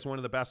 Because he has one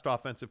of the best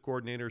offensive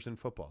coordinators in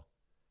football.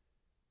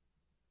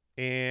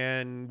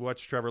 And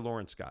what's Trevor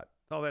Lawrence got?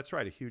 Oh, that's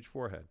right, a huge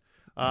forehead.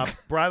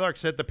 Brylark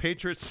said the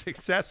Patriots'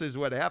 success is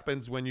what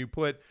happens when you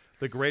put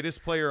the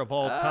greatest player of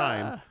all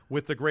time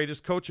with the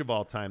greatest coach of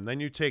all time. Then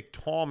you take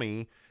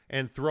Tommy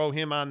and throw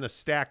him on the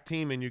stacked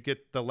team and you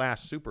get the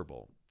last Super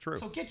Bowl. True.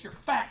 So get your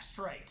facts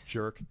straight.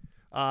 Jerk.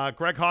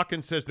 Greg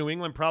Hawkins says New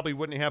England probably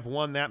wouldn't have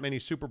won that many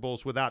Super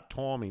Bowls without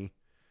Tommy.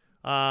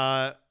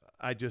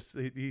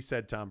 He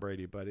said Tom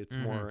Brady, but it's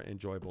more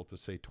enjoyable to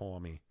say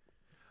Tommy.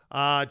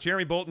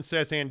 Jerry Bolton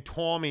says, and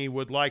Tommy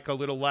would like a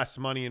little less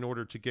money in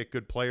order to get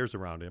good players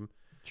around him.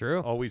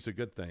 True. Always a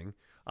good thing.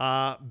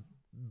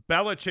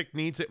 Belichick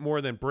needs it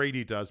more than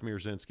Brady does,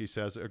 Mierzinski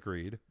says.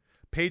 Agreed.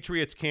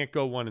 Patriots can't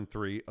go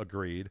 1-3.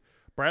 Agreed.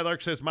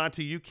 Brylark says,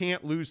 Monty, you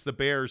can't lose the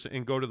Bears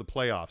and go to the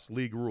playoffs.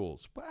 League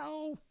rules.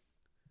 Well,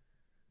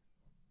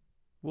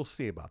 we'll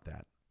see about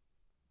that.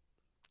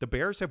 The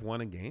Bears have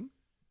won a game?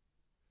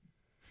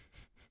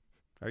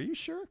 Are you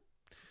sure?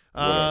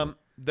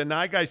 The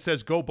Nye Guy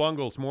says, go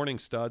Bungles, morning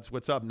studs.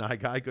 What's up, Nye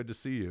Guy? Good to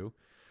see you.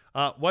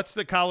 What's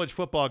the college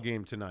football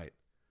game tonight?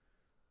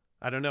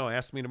 I don't know.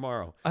 Ask me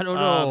tomorrow. I don't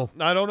know.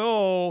 I don't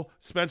know.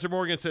 Spencer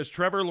Morgan says,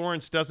 Trevor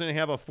Lawrence doesn't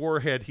have a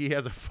 4-head. He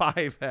has a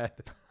 5-head.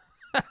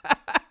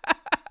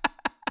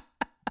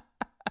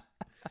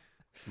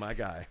 It's my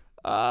guy.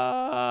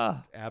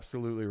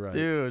 Absolutely right.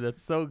 Dude,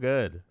 that's so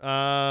good.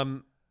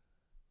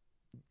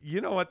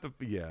 You know what?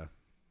 Yeah,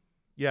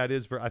 it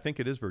is. I think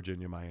it is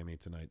Virginia, Miami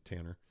tonight,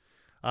 Tanner.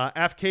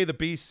 FK the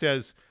Beast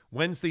says,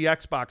 when's the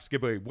Xbox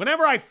giveaway?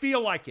 Whenever I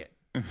feel like it.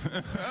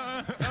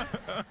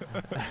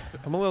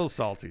 I'm a little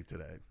salty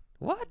today.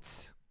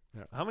 What?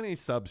 How many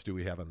subs do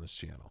we have on this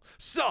channel?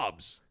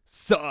 Subs.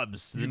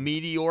 The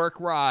meteoric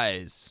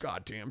rise.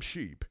 Goddamn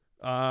sheep.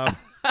 How's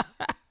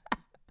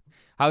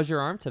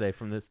your arm today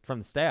from the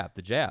stab,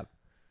 the jab?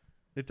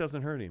 It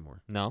doesn't hurt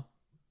anymore. No?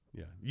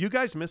 Yeah. You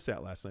guys missed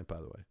that last night,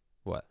 by the way.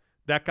 What?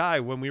 That guy,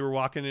 when we were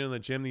walking into the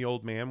gym, the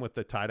old man with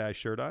the tie-dye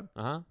shirt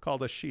on,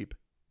 called us sheep.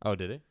 Oh,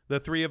 did he?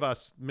 The three of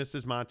us,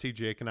 Mrs. Monty,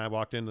 Jake, and I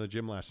walked into the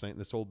gym last night, and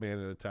this old man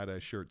in a tie-dye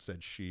shirt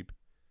said sheep.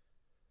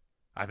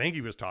 I think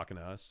he was talking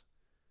to us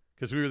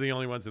because we were the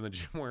only ones in the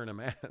gym wearing a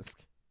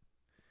mask.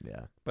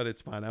 Yeah. But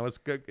it's fine. I was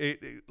good.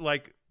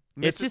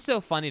 It's just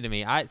so funny to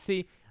me. I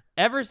see.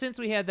 Ever since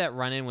we had that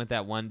run-in with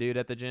that one dude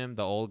at the gym,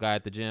 the old guy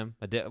at the gym.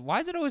 Why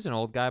is it always an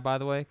old guy, by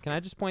the way? Can I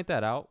just point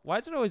that out? Why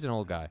is it always an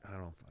old guy? I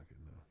don't fucking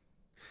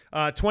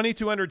know.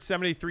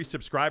 2,273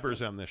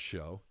 subscribers on this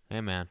show. Hey,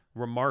 man.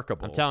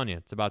 Remarkable. I'm telling you,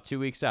 it's about 2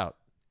 weeks out.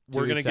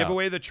 We're going to give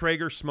away the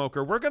Traeger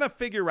smoker. We're going to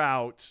figure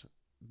out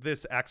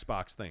this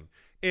Xbox thing.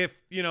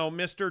 If,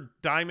 Mr.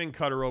 Diamond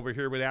Cutter over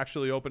here would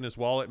actually open his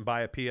wallet and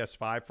buy a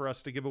PS5 for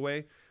us to give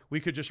away, we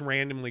could just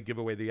randomly give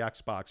away the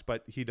Xbox,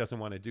 but he doesn't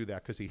want to do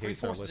that because he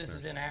hates our listeners. This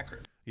is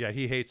inaccurate. Yeah,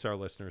 he hates our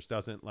listeners,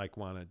 doesn't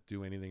want to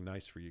do anything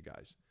nice for you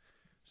guys.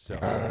 So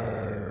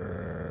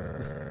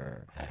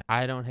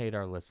I don't hate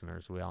our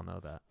listeners. We all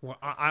know that. Well,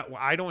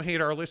 I don't hate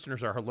our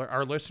listeners.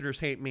 Our listeners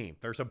hate me.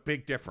 There's a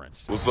big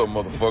difference. What's up,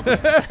 motherfuckers?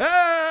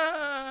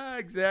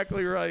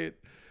 Exactly right.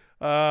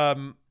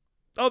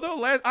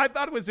 Although I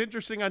thought it was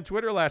interesting on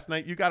Twitter last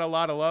night, you got a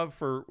lot of love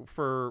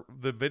for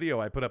the video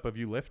I put up of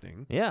you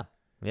lifting. Yeah.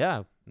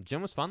 The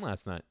gym was fun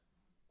last night.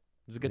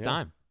 It was a good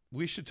time.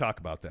 We should talk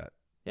about that.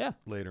 Yeah.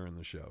 Later in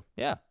the show.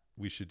 Yeah.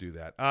 We should do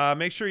that.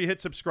 Make sure you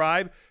hit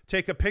subscribe.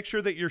 Take a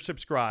picture that you're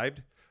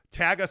subscribed.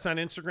 Tag us on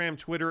Instagram,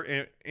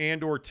 Twitter,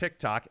 and or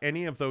TikTok,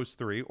 any of those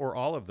three or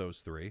all of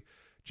those three.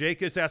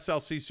 Jake is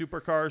SLC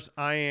Supercars.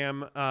 I am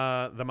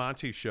The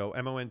Monty Show,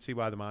 Monty,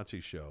 The Monty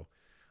Show.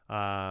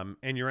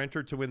 And you're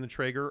entered to win the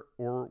Traeger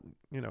or,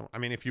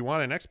 if you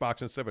want an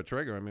Xbox instead of a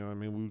Traeger,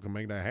 we can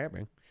make that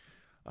happen.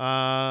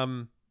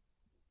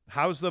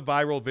 How's the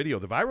viral video?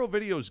 The viral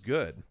video is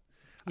good.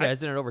 Yeah,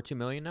 isn't it over 2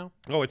 million now?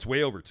 Oh, it's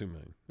way over 2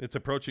 million. It's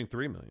approaching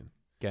 3 million.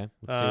 Okay.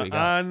 Let's see what you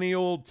got. On the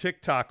old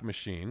TikTok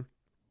machine.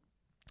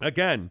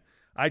 Again,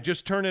 I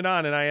just turn it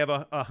on and I have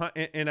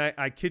and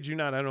I kid you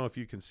not, I don't know if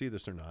you can see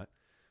this or not.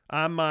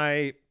 On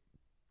my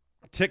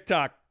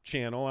TikTok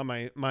channel, on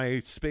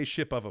my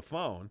spaceship of a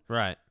phone,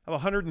 Right. I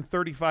have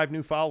 135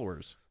 new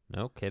followers.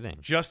 No kidding.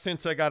 Just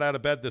since I got out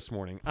of bed this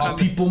morning.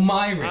 People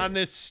Myron. On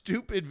this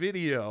stupid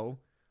video,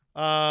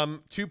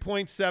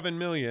 2.7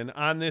 million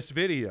on this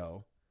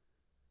video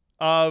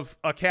of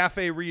a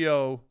Cafe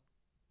Rio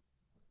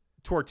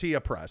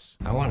tortilla press.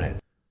 I want it.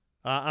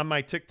 On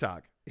my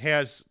TikTok.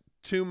 Has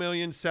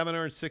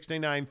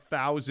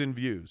 2,769,000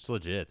 views. It's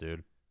legit,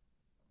 dude.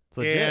 It's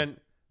legit. And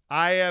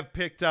I have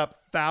picked up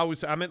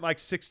I'm at like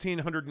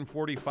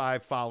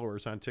 1,645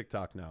 followers on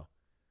TikTok now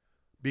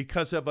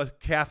because of a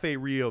Cafe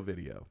Rio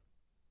video.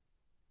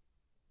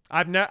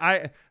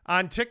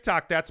 On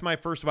TikTok, that's my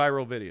first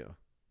viral video.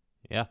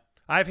 Yeah.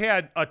 I've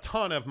had a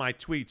ton of my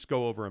tweets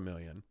go over 1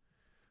 million,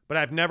 but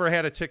I've never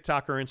had a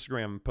TikTok or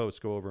Instagram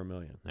post go over 1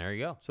 million. There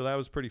you go. So that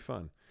was pretty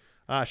fun.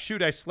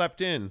 Shoot, I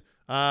slept in.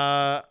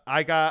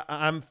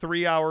 I'm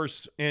 3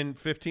 hours and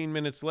 15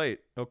 minutes late.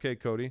 Okay,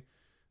 Cody.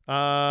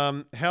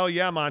 Hell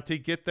yeah, Monty.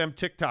 Get them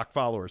TikTok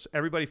followers.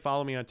 Everybody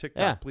follow me on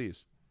TikTok,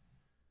 please.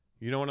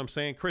 You know what I'm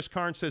saying? Chris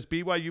Karn says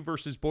BYU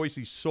versus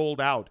Boise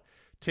sold out.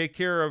 Take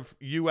care of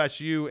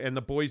USU, and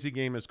the Boise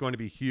game is going to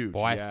be huge.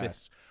 Boise.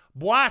 Yes.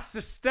 Boise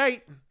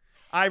State.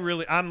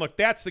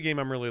 That's the game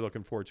I'm really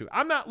looking forward to.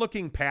 I'm not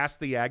looking past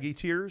the Aggie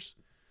tears.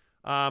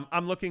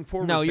 I'm looking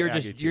forward to you're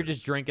Aggie you're tears.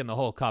 just drinking the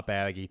whole cup of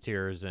Aggie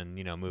tears and,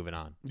 moving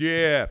on.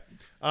 Yeah.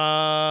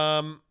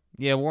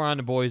 Yeah, we're on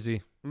to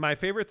Boise. My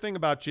favorite thing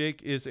about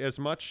Jake is as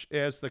much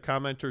as the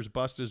commenters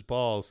bust his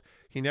balls,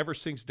 he never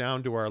sinks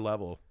down to our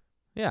level.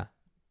 Yeah.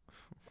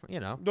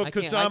 No, I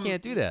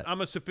can't do that. I'm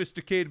a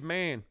sophisticated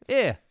man.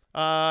 Yeah.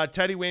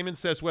 Teddy Wayman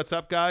says, "What's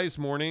up, guys?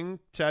 Morning,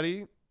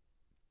 Teddy."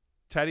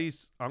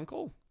 Teddy's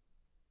uncle?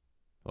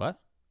 What?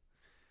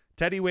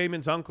 Teddy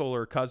Wayman's uncle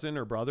or cousin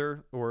or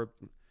brother or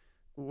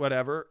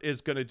whatever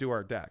is going to do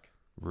our deck.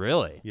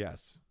 Really?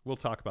 Yes. We'll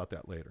talk about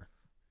that later.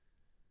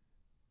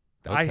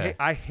 Okay.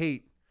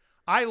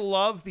 I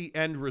love the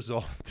end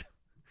result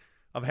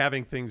of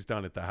having things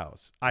done at the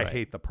house. I Right.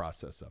 hate the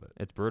process of it.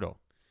 It's brutal.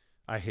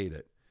 I hate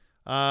it.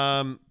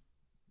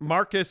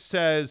 Marcus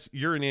says,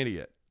 "You're an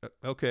idiot."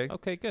 Okay.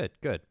 Okay, good.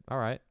 All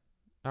right.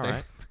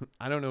 I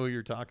don't know who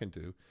you're talking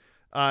to.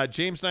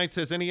 James Knight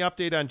says, "Any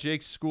update on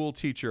Jake's school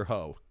teacher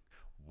hoe?"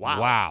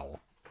 Wow.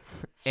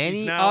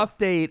 Any now-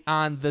 update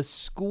on the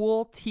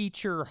school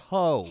teacher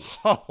hoe?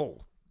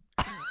 Hoe.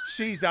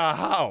 She's a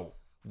hoe.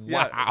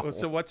 Wow. Yeah.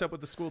 So what's up with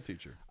the school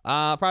teacher?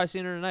 Probably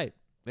seeing her tonight.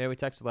 Yeah, we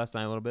texted last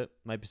night a little bit.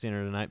 Might be seeing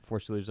her tonight before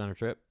she leaves on her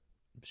trip.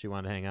 She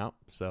wanted to hang out,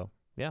 so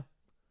yeah.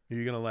 Are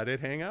you going to let it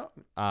hang out?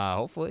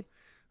 Hopefully.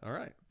 All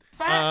right.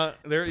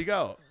 There you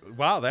go.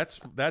 Wow,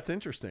 that's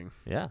interesting.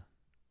 Yeah.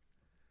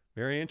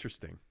 Very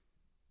interesting.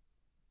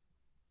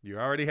 You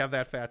already have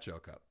that fat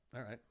joke up.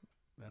 All right.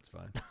 That's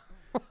fine.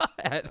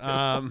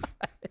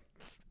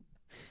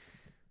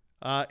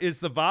 Is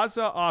the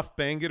Vaza off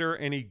Bangater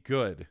any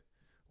good?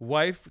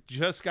 Wife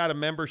just got a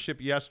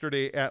membership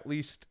yesterday, at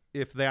least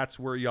if that's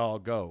where y'all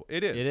go.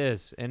 It is. It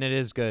is, and it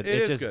is good. It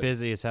It's is just good.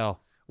 busy as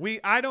hell.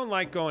 I don't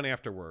like going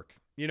after work.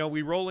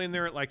 We roll in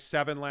there at like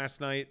 7 last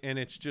night, and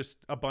it's just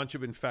a bunch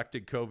of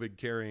infected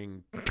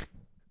COVID-carrying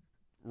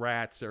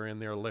rats are in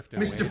there lifting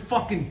Mr. weights.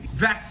 fucking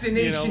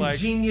vaccination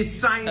genius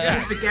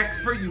scientific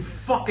expert, you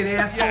fucking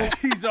asshole. Yeah,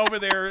 he's over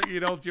there,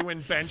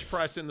 doing bench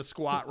press in the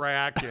squat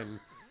rack, and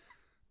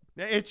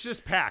it's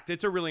just packed.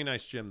 It's a really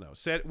nice gym, though.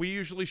 We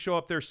usually show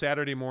up there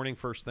Saturday morning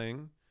first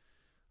thing.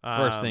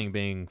 First thing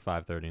being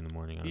 5:30 in the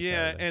morning on a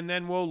Saturday. And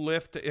then we'll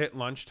lift at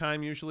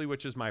lunchtime usually,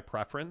 which is my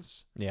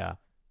preference. Yeah.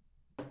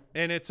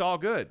 And it's all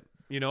good,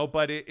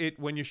 but it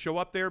when you show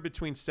up there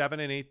between 7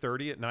 and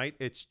 8:30 at night,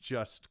 it's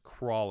just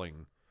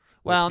crawling.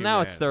 Well, now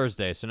it's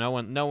Thursday, so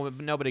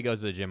nobody goes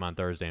to the gym on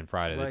Thursday and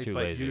Friday. They're too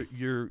lazy.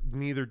 You're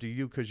neither do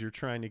you because you're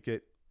trying to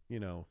get,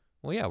 Well,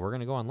 yeah, we're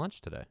gonna go on lunch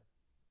today.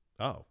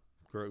 Oh,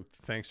 great!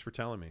 Thanks for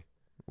telling me.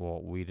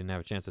 Well, we didn't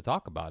have a chance to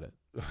talk about it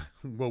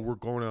Well, we're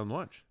going on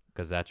lunch.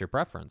 because that's your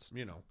preference.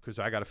 Because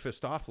I got a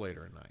fist off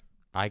later at night.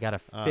 I got a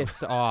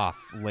fist off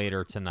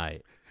later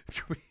tonight.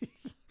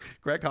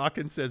 Greg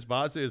Hawkins says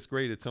Vaza is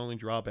great. Its only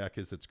drawback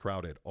is it's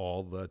crowded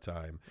all the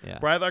time. Yeah.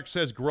 Bradlock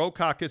says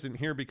Growcock isn't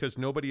here because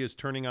nobody is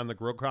turning on the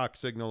Growcock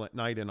signal at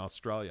night in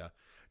Australia.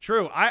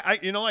 True.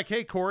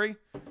 Hey, Corey.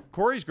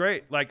 Corey's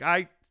great. Like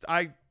I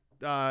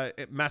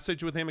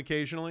message with him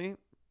occasionally.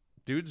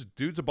 Dude's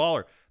a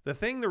baller.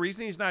 The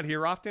reason he's not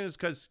here often is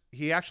because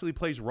he actually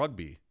plays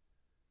rugby.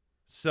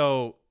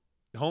 So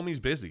homie's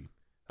busy.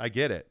 I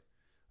get it.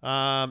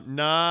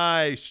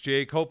 Nice,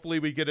 Jake. Hopefully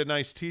we get a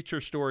nice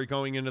teacher story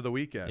going into the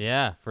weekend.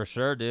 Yeah, for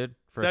sure, dude.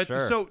 For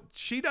sure. So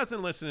she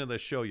doesn't listen to this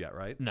show yet,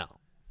 right? No.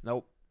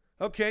 Nope.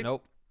 Okay.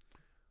 Nope.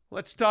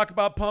 Let's talk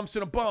about pumps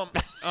and a bump.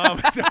 No,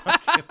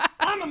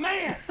 I'm a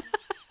man.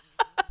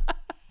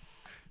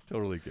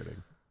 totally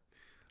kidding.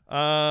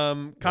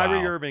 Kyrie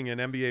Wow. Irving and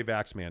NBA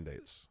vax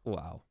mandates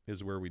Wow.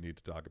 is where we need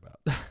to talk about.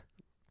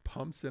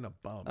 pumps in a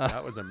bump.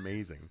 That was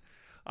amazing.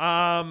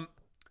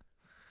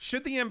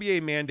 Should the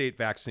NBA mandate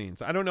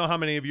vaccines? I don't know how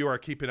many of you are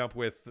keeping up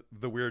with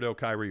the weirdo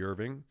Kyrie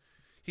Irving.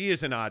 He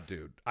is an odd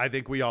dude. I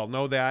think we all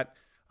know that.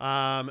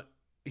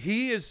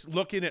 He is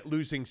looking at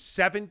losing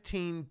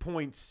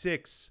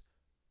 $17.6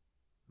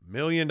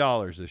 million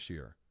this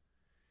year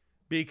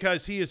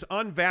because he is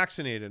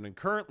unvaccinated. And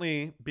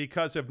currently,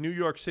 because of New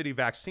York City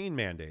vaccine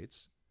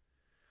mandates,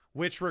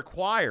 which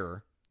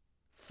require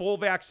full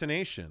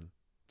vaccination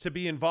to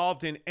be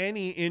involved in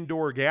any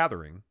indoor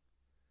gathering,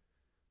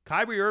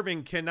 Kyrie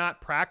Irving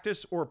cannot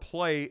practice or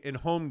play in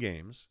home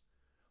games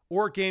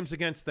or games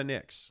against the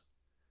Knicks.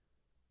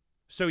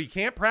 So you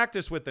can't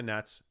practice with the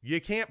Nets.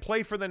 You can't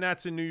play for the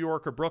Nets in New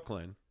York or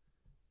Brooklyn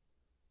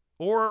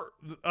or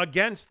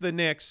against the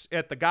Knicks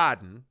at the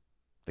Garden.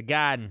 The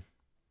Garden.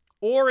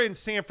 Or in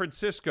San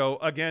Francisco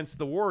against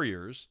the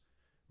Warriors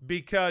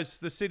because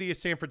the city of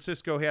San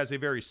Francisco has a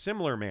very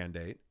similar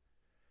mandate.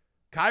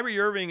 Kyrie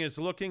Irving is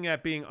looking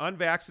at being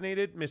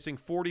unvaccinated, missing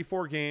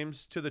 44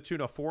 games to the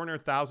tune of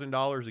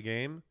 $400,000 a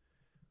game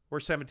or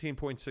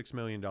 $17.6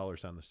 million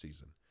on the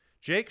season.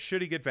 Jake,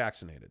 should he get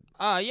vaccinated?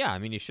 Yeah, I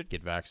mean, he should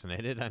get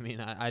vaccinated. I mean,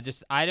 I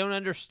don't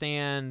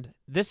understand.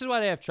 This is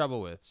what I have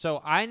trouble with.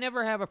 So I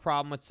never have a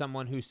problem with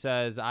someone who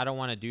says, I don't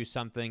want to do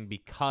something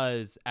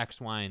because X,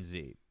 Y, and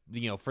Z.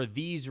 You know, for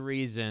these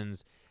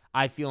reasons,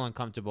 I feel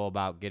uncomfortable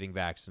about getting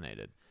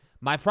vaccinated.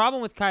 My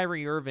problem with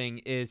Kyrie Irving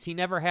is he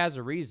never has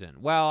a reason.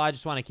 Well, I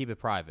just want to keep it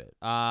private.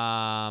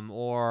 I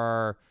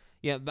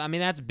mean,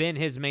 that's been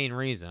his main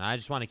reason. I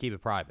just want to keep it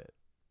private,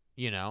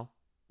 you know?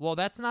 Well,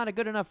 that's not a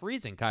good enough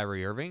reason,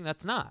 Kyrie Irving.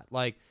 That's not.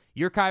 Like,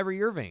 you're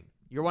Kyrie Irving.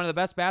 You're one of the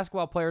best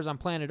basketball players on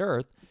planet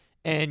Earth,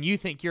 and you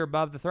think you're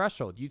above the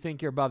threshold. You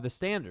think you're above the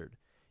standard.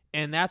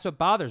 And that's what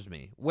bothers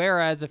me.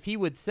 Whereas if he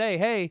would say,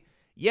 hey,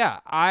 yeah,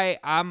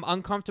 I'm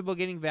uncomfortable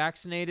getting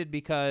vaccinated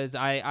because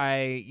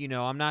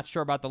I'm not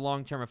sure about the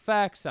long-term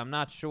effects. I'm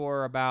not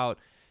sure about,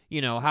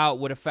 how it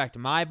would affect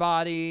my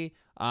body.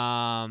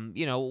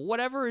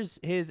 Whatever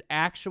his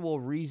actual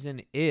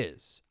reason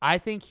is, I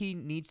think he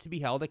needs to be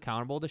held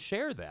accountable to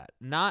share that.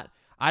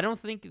 I don't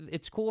think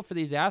it's cool for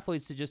these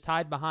athletes to just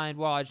hide behind,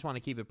 well, I just want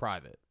to keep it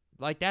private.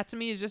 Like, that to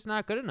me is just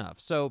not good enough.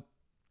 So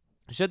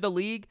should the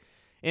league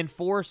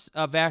enforce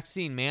a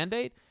vaccine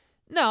mandate?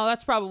 No,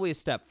 that's probably a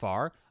step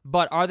far.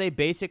 But are they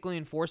basically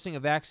enforcing a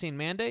vaccine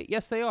mandate?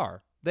 Yes, they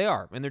are. They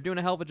are, and they're doing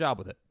a hell of a job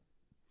with it.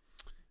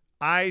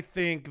 I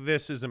think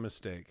this is a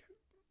mistake.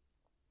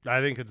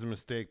 I think it's a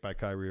mistake by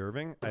Kyrie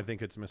Irving. I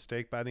think it's a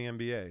mistake by the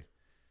NBA.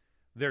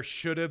 There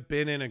should have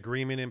been an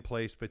agreement in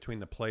place between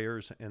the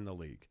players and the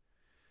league,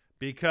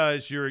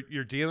 because you're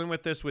dealing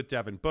with this with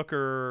Devin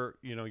Booker.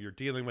 You're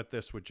dealing with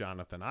this with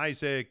Jonathan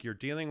Isaac. You're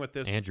dealing with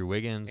this Andrew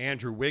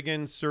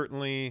Wiggins,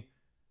 certainly.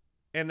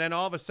 And then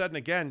all of a sudden,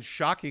 again,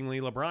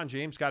 shockingly, LeBron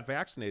James got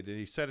vaccinated.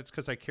 He said it's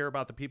because I care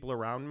about the people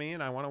around me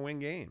and I want to win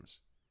games.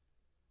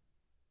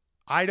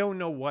 I don't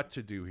know what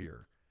to do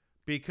here,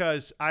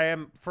 because I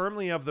am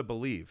firmly of the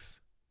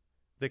belief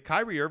that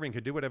Kyrie Irving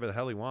could do whatever the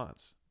hell he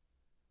wants.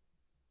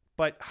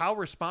 But how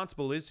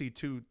responsible is he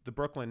to the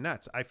Brooklyn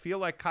Nets? I feel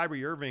like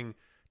Kyrie Irving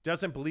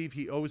doesn't believe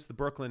he owes the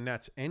Brooklyn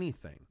Nets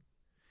anything.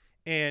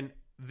 And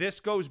this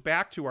goes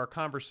back to our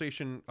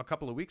conversation a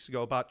couple of weeks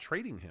ago about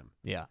trading him.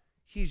 Yeah.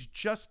 He's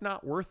just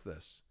not worth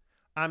this.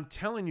 I'm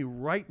telling you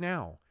right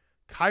now,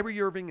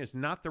 Kyrie Irving is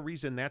not the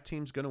reason that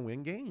team's going to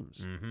win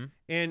games. Mm-hmm.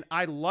 And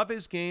I love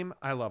his game.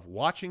 I love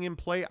watching him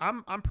play.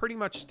 I'm pretty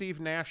much Steve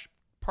Nash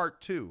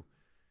part 2,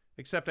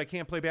 except I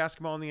can't play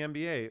basketball in the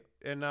NBA,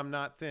 and I'm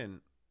not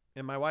thin,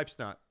 and my wife's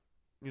not,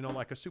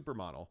 like a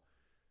supermodel,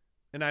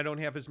 and I don't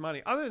have his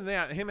money. Other than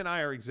that, him and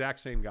I are exact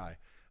same guy.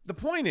 The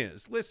point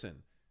is, listen,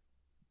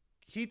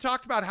 he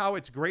talked about how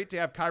it's great to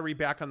have Kyrie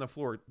back on the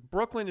floor.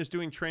 Brooklyn is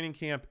doing training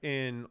camp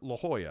in La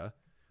Jolla,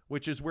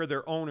 which is where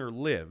their owner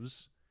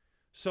lives.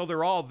 So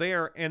they're all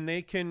there, and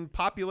they can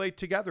populate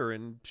together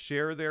and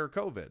share their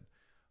COVID.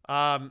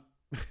 The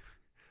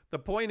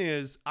point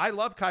is, I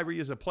love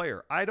Kyrie as a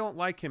player. I don't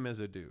like him as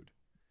a dude.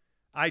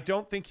 I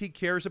don't think he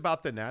cares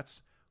about the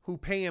Nets, who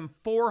pay him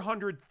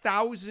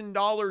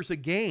 $400,000 a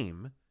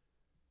game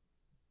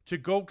to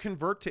go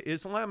convert to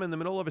Islam in the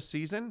middle of a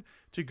season,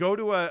 to go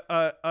to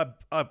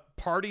a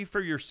party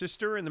for your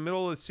sister in the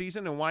middle of the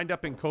season and wind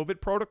up in COVID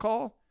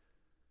protocol,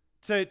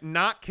 to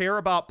not care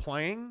about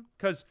playing.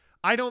 Because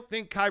I don't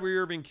think Kyrie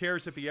Irving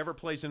cares if he ever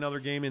plays another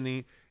game in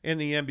the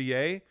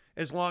NBA,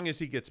 as long as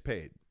he gets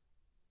paid.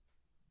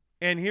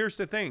 And here's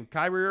the thing,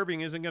 Kyrie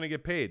Irving isn't going to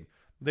get paid.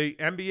 The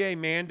NBA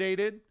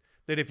mandated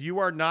that if you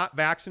are not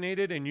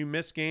vaccinated and you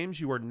miss games,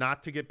 you are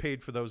not to get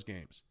paid for those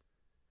games.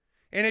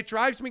 And it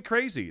drives me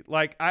crazy.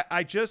 Like,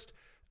 I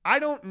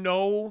don't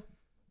know.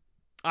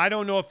 I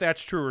don't know if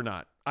that's true or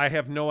not. I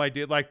have no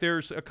idea. Like,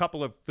 there's a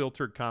couple of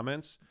filtered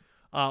comments.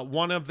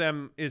 One of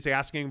them is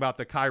asking about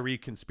the Kyrie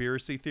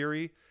conspiracy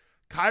theory.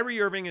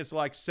 Kyrie Irving is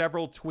like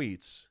several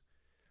tweets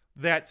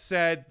that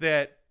said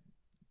that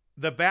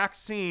the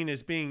vaccine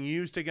is being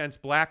used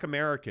against Black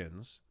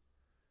Americans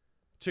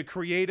to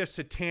create a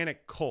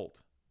satanic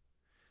cult,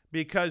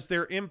 because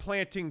they're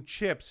implanting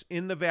chips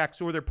in the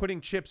vaccine, or they're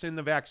putting chips in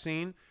the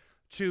vaccine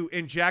to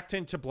inject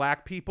into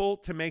black people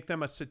to make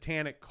them a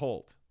satanic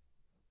cult.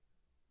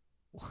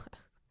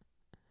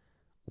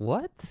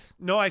 What?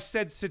 No, I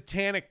said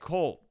satanic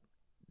cult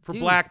for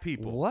Dude, black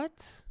people.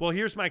 What? Well,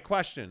 here's my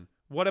question.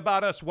 What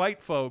about us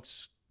white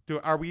folks?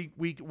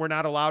 We're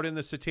not allowed in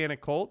the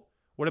satanic cult?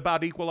 What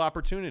about equal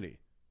opportunity?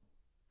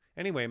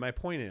 Anyway, my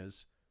point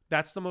is,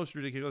 that's the most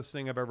ridiculous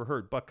thing I've ever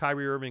heard. But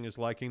Kyrie Irving is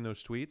liking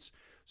those tweets.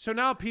 So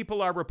now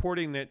people are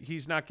reporting that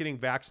he's not getting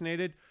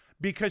vaccinated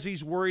because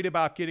he's worried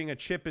about getting a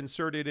chip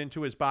inserted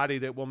into his body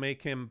that will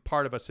make him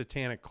part of a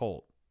satanic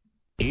cult.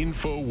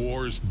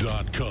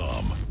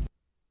 Infowars.com.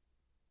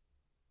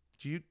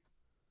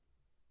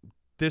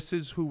 This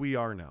is who we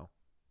are now.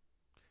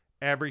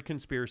 Every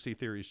conspiracy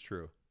theory is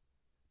true.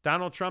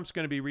 Donald Trump's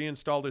going to be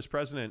reinstalled as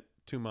president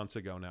 2 months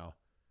ago now.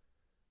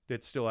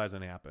 That still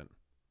hasn't happened.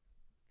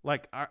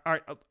 Like,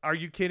 are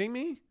you kidding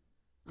me?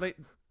 Like,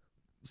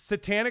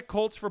 satanic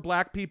cults for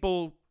black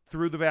people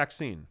through the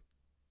vaccine.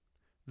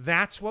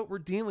 That's what we're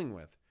dealing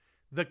with.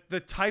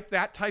 That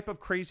type of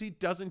crazy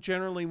doesn't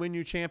generally win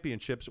you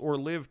championships or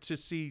live to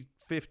see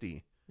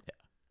 50. Yeah.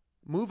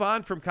 Move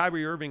on from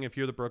Kyrie Irving if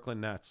you're the Brooklyn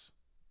Nets.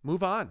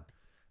 Move on.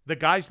 The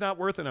guy's not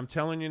worth it. I'm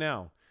telling you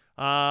now.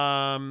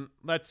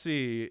 Let's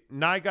see.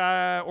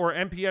 Nyga or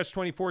MPS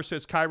 24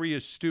 says Kyrie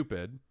is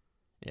stupid.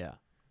 Yeah.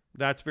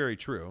 That's very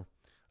true.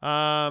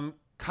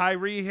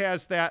 Kyrie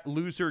has that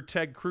loser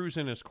Ted Cruz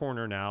in his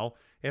corner now.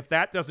 If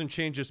that doesn't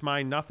change his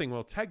mind, nothing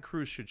will. Ted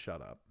Cruz should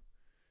shut up.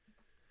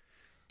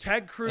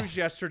 Ted Cruz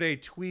yesterday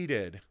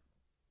tweeted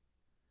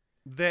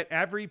that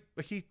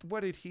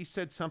he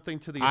said something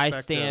to the effect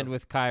I stand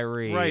with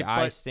Kyrie. Right,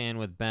 I stand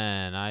with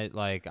Ben.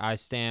 I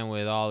stand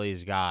with all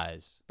these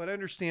guys. But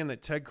understand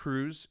that Ted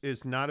Cruz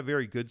is not a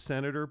very good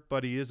senator,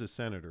 but he is a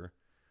senator.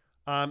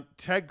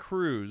 Ted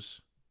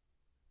Cruz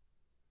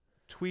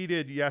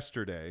tweeted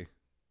yesterday.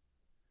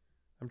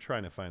 I'm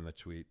trying to find the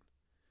tweet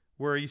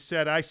where he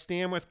said, I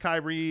stand with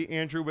Kyrie,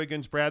 Andrew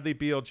Wiggins, Bradley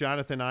Beal,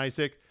 Jonathan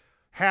Isaac.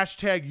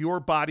 # your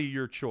body,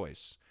 your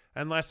choice,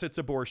 unless it's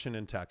abortion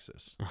in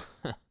Texas.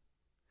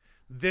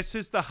 This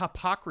is the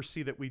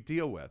hypocrisy that we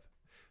deal with.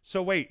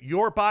 So wait,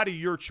 your body,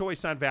 your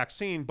choice on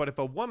vaccine, but if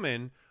a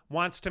woman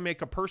wants to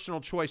make a personal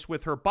choice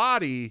with her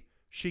body,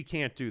 she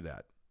can't do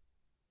that.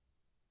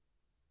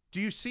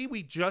 Do you see?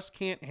 We just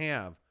can't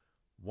have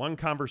one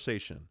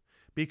conversation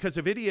because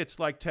of idiots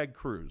like Ted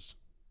Cruz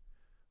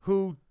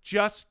who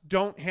just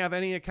don't have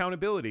any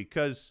accountability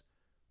because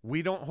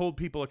we don't hold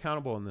people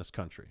accountable in this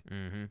country.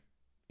 Mm-hmm.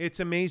 It's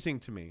amazing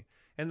to me.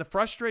 And the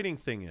frustrating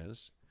thing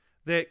is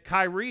that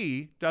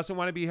Kyrie doesn't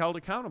want to be held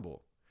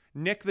accountable.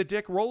 Nick the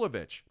Dick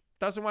Rolovich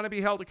doesn't want to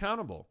be held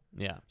accountable.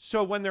 Yeah.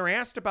 So when they're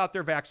asked about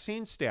their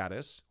vaccine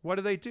status,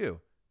 what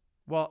do?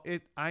 Well,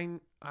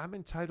 I'm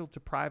entitled to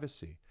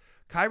privacy.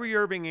 Kyrie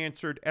Irving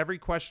answered every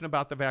question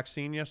about the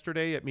vaccine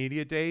yesterday at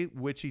Media Day,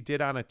 which he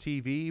did on a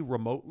TV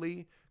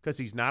remotely because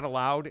he's not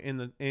allowed in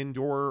the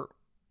indoor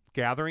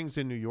gatherings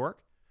in New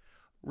York.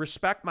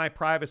 Respect my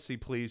privacy,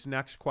 please.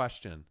 Next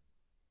question.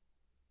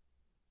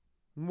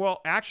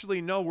 Well,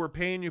 actually, no, we're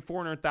paying you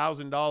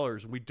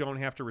 $400,000. We don't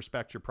have to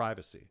respect your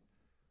privacy.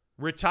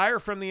 Retire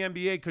from the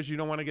NBA because you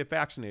don't want to get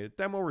vaccinated.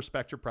 Then we'll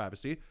respect your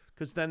privacy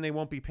because then they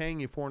won't be paying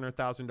you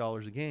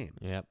 $400,000 a game.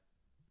 Yep.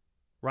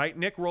 Right?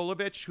 Nick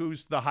Rolovich,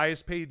 who's the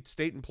highest paid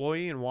state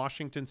employee in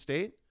Washington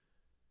State,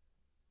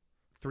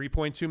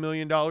 $3.2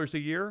 million a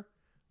year.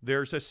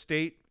 There's a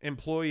state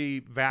employee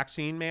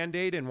vaccine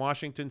mandate in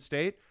Washington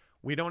State.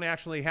 We don't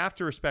actually have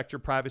to respect your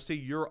privacy.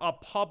 You're a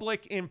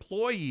public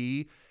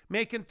employee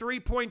making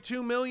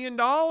 $3.2 million.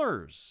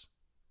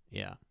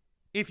 Yeah.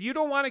 If you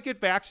don't want to get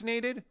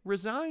vaccinated,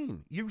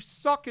 resign. You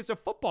suck as a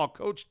football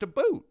coach to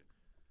boot.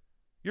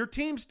 Your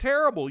team's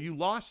terrible. You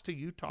lost to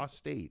Utah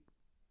State.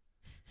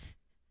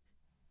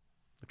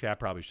 Okay, I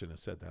probably shouldn't have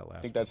said that last part.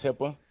 I think that's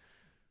HIPAA.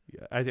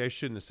 Yeah, I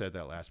shouldn't have said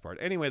that last part.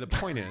 Anyway, the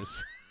point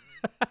is...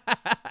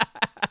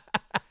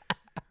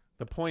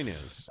 the point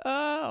is...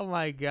 Oh,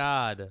 my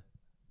God.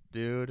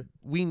 Dude,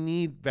 we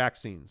need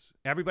vaccines.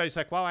 Everybody's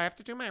like, well, I have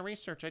to do my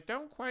research. I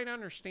don't quite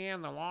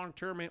understand the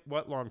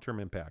what long-term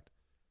impact.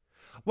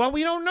 Well,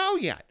 we don't know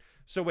yet.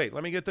 So wait,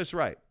 let me get this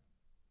right.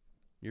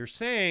 You're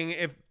saying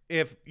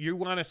if you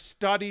want to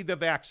study the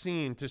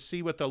vaccine to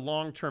see what the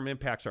long-term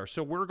impacts are.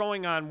 So we're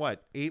going on,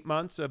 8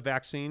 months of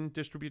vaccine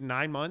distributed,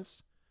 9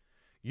 months?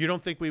 You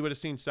don't think we would have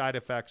seen side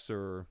effects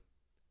or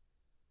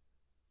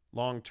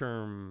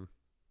long-term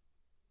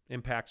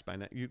impacts by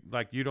now?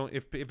 You don't,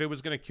 if it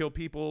was going to kill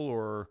people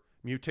or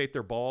mutate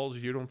their balls,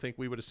 you don't think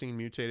we would have seen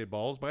mutated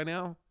balls by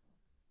now?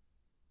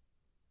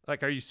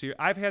 Like, are you serious?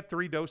 I've had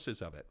 3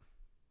 doses of it.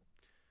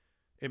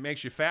 It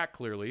makes you fat,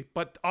 clearly,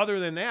 but other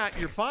than that,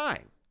 you're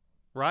fine,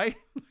 right?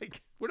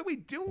 Like, what are we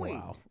doing?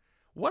 Wow.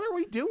 What are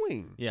we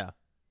doing? Yeah.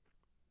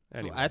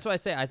 Anyway, That's why I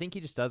say I think he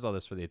just does all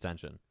this for the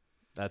attention.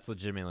 That's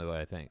legitimately what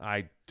I think.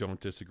 I don't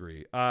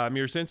disagree.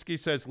 Mirzinski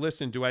says,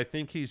 listen, do I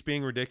think he's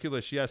being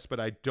ridiculous? Yes, but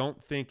I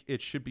don't think it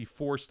should be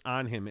forced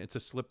on him. It's a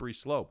slippery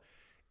slope.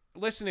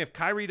 Listen, if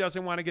Kyrie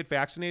doesn't want to get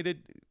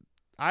vaccinated,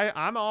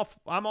 I'm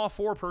all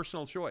for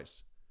personal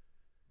choice.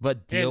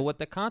 But deal with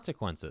the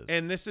consequences.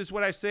 And this is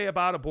what I say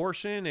about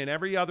abortion and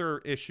every other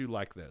issue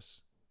like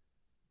this.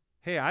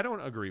 Hey, I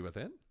don't agree with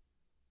it.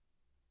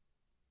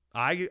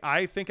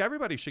 I think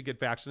everybody should get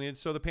vaccinated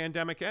so the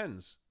pandemic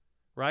ends,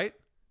 right?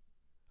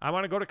 I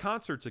want to go to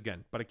concerts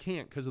again, but I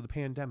can't because of the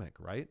pandemic,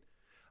 right?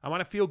 I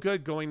want to feel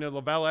good going to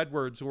Lavelle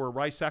Edwards or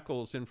Rice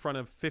Eccles in front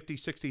of 50,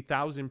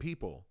 60,000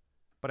 people,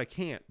 but I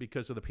can't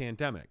because of the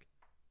pandemic.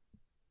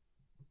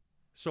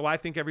 So I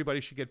think everybody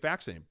should get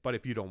vaccinated. But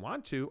if you don't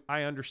want to,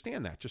 I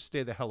understand that. Just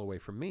stay the hell away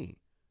from me,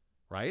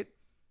 right?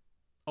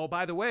 Oh,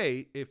 by the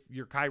way, if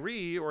you're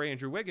Kyrie or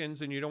Andrew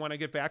Wiggins and you don't want to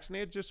get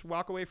vaccinated, just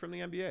walk away from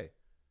the NBA.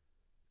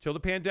 Till the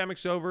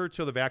pandemic's over,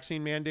 till the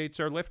vaccine mandates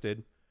are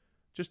lifted,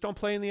 just don't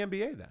play in the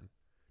NBA then.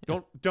 Yeah.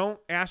 Don't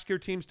ask your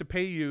teams to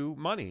pay you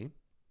money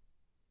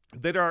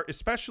that are,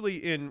 especially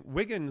in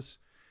Wiggins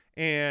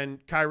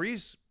and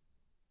Kyrie's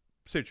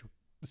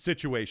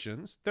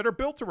situations, that are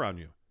built around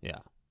you. Yeah.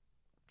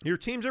 Your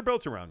teams are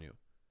built around you.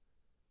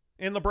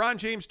 And LeBron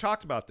James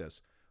talked about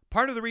this.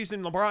 Part of the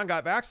reason LeBron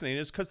got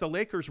vaccinated is because the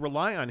Lakers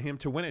rely on him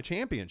to win a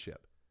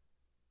championship,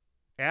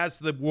 as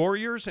the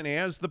Warriors and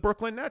as the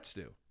Brooklyn Nets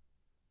do.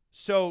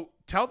 So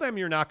tell them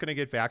you're not going to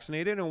get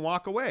vaccinated and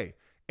walk away.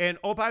 And,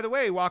 oh, by the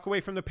way, walk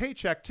away from the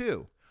paycheck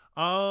too.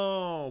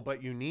 Oh,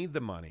 but you need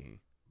the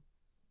money.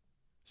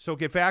 So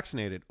get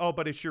vaccinated. Oh,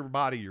 but it's your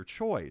body, your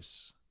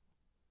choice.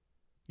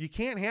 You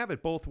can't have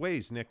it both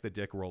ways, Nick the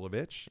Dick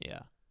Rolovich.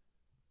 Yeah.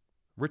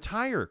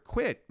 Retire.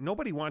 Quit.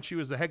 Nobody wants you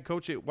as the head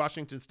coach at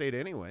Washington State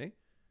anyway.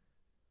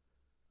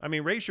 I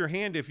mean, raise your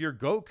hand if you're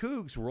go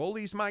Cougs.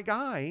 Rolly's my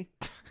guy.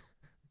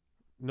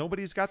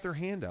 Nobody's got their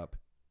hand up.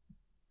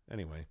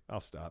 Anyway,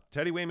 I'll stop.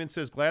 Teddy Wayman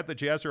says, glad the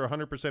Jazz are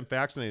 100%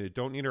 vaccinated.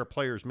 Don't need our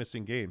players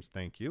missing games.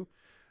 Thank you.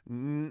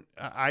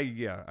 I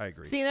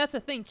agree. See, that's the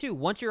thing, too.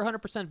 Once you're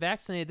 100%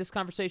 vaccinated, this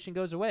conversation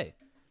goes away.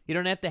 You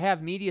don't have to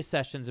have media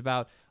sessions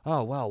about,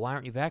 oh, well, why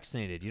aren't you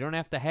vaccinated? You don't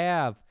have to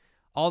have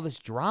all this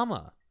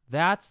drama.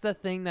 That's the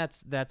thing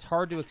that's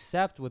hard to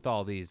accept with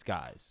all these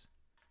guys.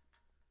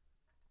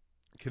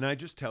 Can I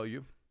just tell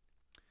you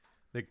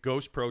that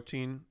Ghost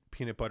Protein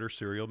peanut butter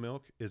cereal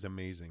milk is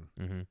amazing.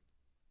 Mm-hmm.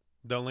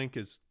 The link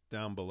is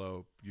down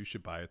below. You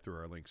should buy it through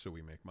our link so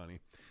we make money.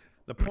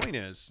 The point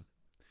is,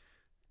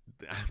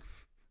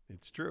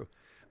 it's true.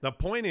 The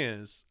point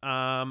is,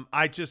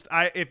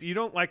 if you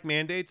don't like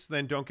mandates,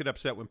 then don't get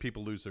upset when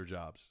people lose their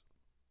jobs.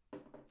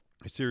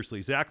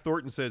 Seriously, Zach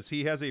Thornton says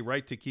he has a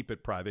right to keep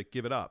it private.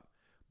 Give it up.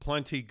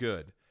 Plenty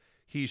good.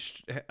 He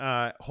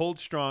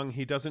holds strong.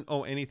 He doesn't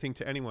owe anything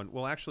to anyone.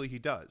 Well, actually, he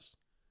does.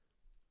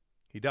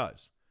 He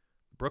does.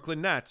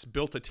 Brooklyn Nets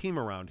built a team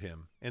around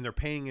him, and they're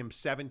paying him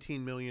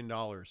 $17 million,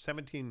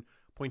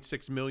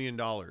 $17.6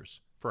 million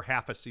for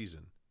half a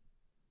season.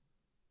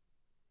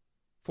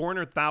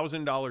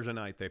 $400,000 a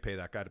night they pay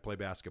that guy to play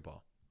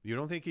basketball. You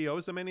don't think he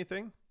owes them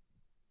anything?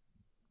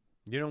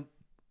 I mean,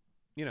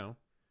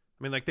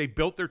 like, they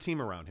built their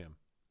team around him.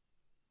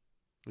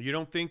 You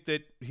don't think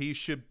that he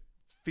should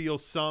feel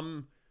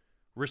some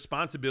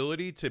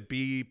responsibility to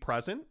be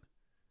present,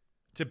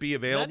 to be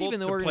available, not even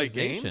the to play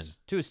organization, games?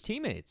 to his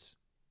teammates.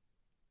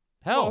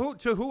 Hell, well,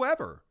 to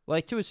whoever.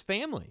 Like to his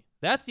family.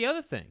 That's the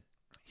other thing.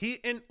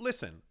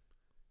 Listen,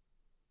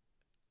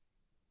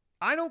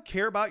 I don't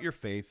care about your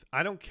faith.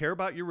 I don't care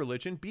about your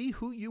religion. Be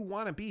who you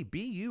want to be.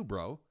 Be you,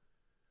 bro.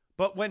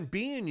 But when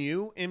being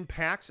you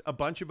impacts a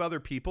bunch of other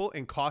people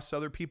and costs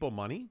other people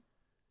money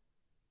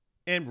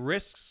and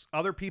risks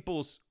other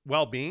people's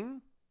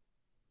well-being,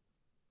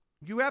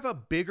 you have a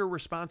bigger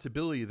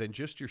responsibility than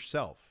just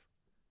yourself.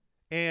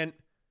 And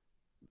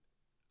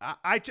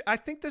I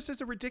think this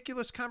is a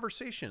ridiculous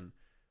conversation.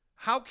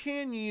 How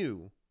can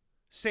you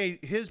say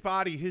his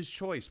body, his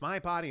choice, my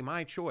body,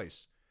 my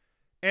choice,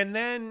 and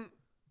then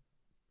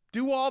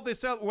do all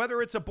this,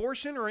 whether it's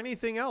abortion or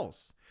anything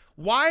else?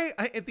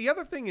 The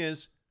other thing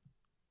is,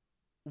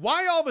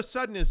 why all of a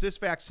sudden has this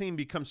vaccine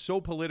become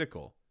so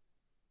political?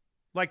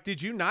 Like,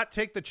 did you not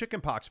take the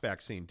chickenpox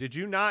vaccine?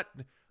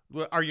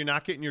 Are you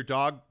not getting your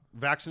dog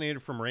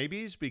vaccinated from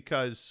rabies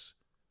because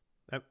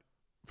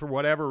for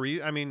whatever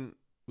reason? I mean,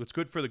 what's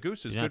good for the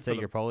goose is good for the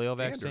your polio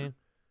vaccine.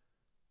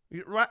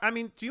 Right? I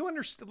mean, do you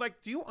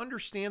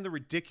understand the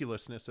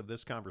ridiculousness of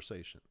this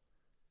conversation?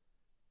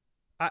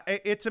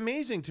 It's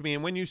amazing to me.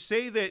 And when you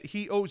say that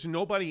he owes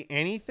nobody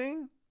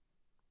anything,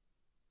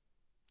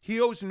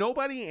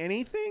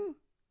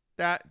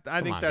 that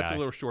I think that's a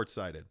little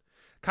short-sighted.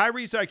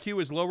 Kyrie's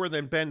IQ is lower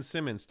than Ben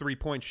Simmons'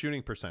 three-point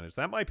shooting percentage.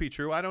 That might be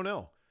true. I don't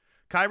know.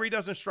 Kyrie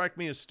doesn't strike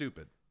me as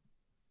stupid.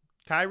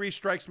 Kyrie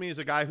strikes me as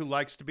a guy who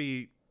likes to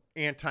be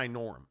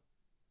anti-norm.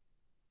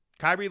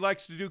 Kyrie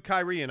likes to do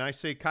Kyrie, and I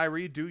say,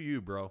 Kyrie, do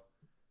you, bro.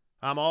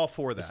 I'm all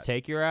for that. Just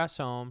take your ass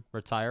home,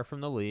 retire from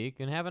the league,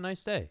 and have a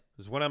nice day.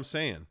 Is what I'm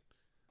saying.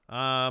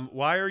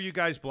 Why are you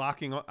guys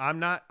blocking?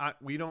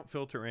 We don't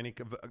filter any.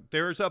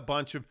 There's a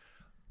bunch of.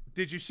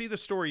 Did you see the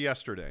story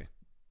yesterday?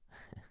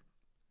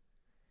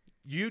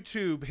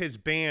 YouTube has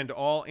banned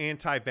all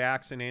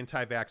anti-vax and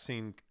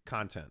anti-vaccine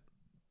content.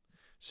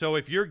 So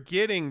if you're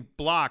getting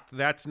blocked,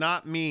 that's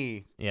not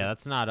me. Yeah,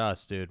 that's not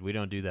us, dude. We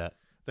don't do that.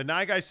 The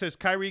Nye Guy says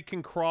Kyrie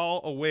can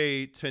crawl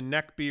away to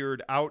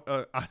neckbeard out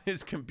on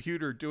his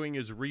computer doing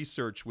his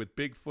research with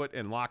Bigfoot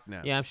and Loch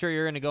Ness. Yeah, I'm sure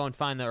you're going to go and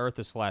find the earth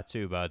is flat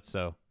too, bud.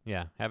 So,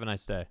 yeah, have a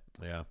nice day.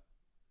 Yeah.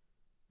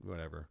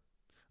 Whatever.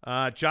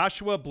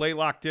 Joshua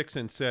Blaylock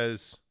Dixon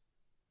says,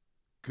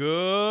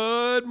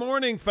 good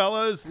morning,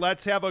 fellas.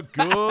 Let's have a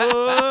good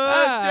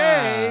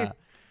day.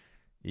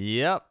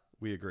 Yep.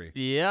 We agree.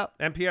 Yep.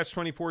 MPS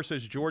 24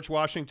 says George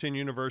Washington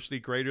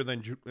University greater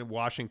than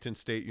Washington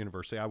State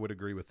University. I would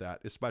agree with that,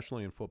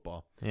 especially in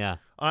football. Yeah.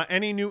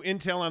 Any new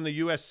intel on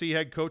the USC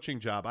head coaching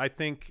job? I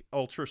think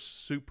Ultra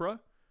Supra.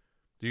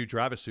 Do you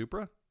drive a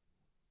Supra?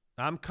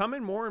 I'm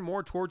coming more and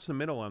more towards the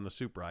middle on the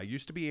Supra. I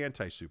used to be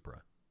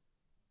anti-Supra.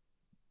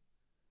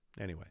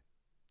 Anyway.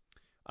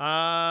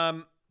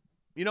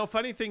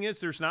 Funny thing is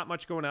there's not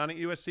much going on at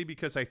USC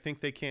because I think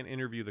they can't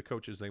interview the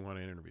coaches they want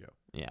to interview.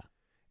 Yeah.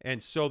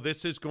 And so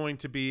this is going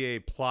to be a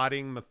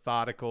plodding,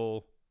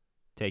 methodical,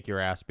 take your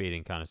ass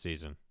beating kind of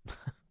season.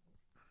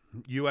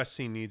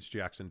 USC needs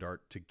Jackson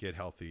Dart to get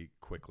healthy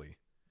quickly.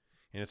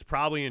 And it's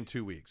probably in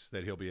 2 weeks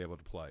that he'll be able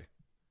to play.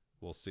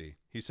 We'll see.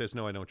 He says,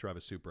 no, I don't drive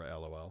a Supra,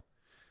 LOL.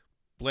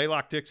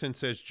 Blaylock Dixon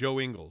says Joe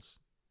Ingles.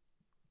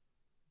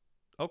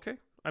 Okay.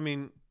 I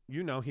mean,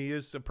 he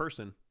is a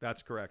person.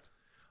 That's correct.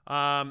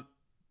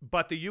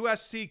 But the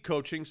USC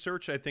coaching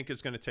search, I think,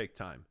 is going to take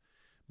time.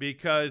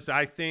 Because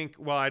I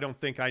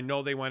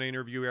know they want to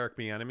interview Eric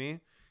Bieniemy.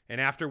 And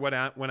after what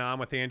went on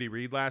with Andy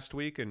Reid last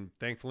week, and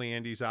thankfully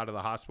Andy's out of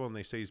the hospital and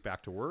they say he's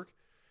back to work.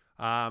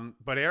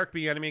 But Eric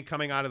Bieniemy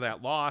coming out of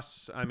that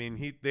loss, I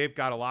mean, they've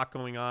got a lot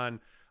going on.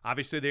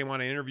 Obviously, they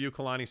want to interview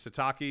Kalani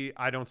Sitake.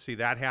 I don't see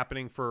that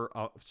happening for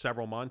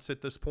several months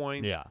at this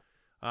point. Yeah.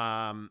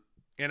 And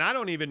I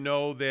don't even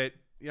know that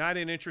 – I had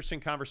an interesting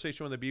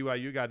conversation with the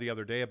BYU guy the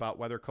other day about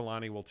whether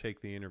Kalani will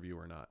take the interview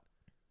or not.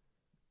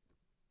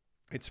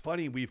 It's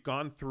funny, we've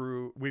gone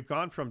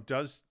from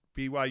does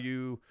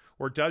BYU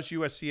or does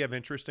USC have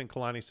interest in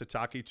Kalani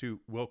Sitake to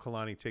will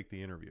Kalani take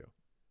the interview?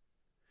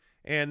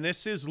 And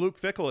this is Luke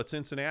Fickell at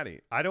Cincinnati.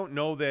 I don't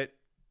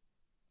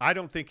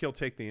think he'll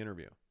take the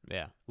interview.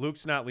 Yeah.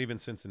 Luke's not leaving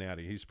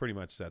Cincinnati. He's pretty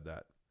much said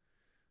that.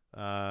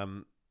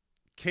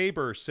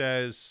 Kyber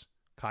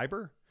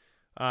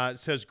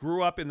says,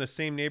 grew up in the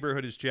same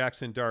neighborhood as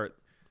Jackson Dart,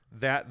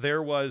 that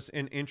there was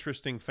an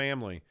interesting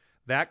family.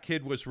 That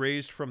kid was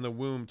raised from the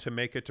womb to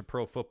make it to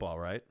pro football,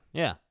 right?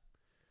 Yeah.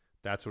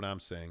 That's what I'm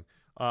saying.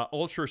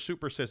 Ultra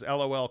Super says,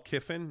 LOL,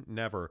 Kiffin,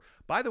 never.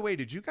 By the way,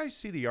 did you guys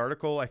see the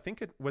article? I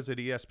think it was at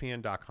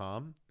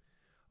ESPN.com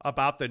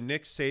about the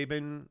Nick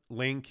Saban,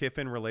 Lane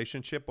Kiffin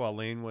relationship while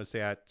Lane was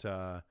at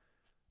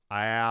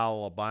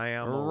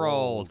Alabama.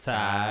 Roll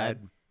Tide.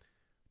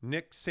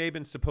 Nick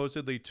Saban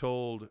supposedly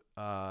told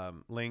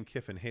Lane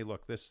Kiffin, hey,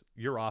 look,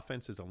 your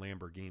offense is a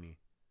Lamborghini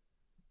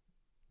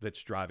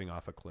that's driving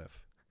off a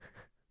cliff.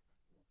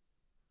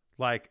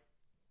 Like,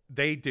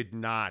 they did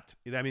not.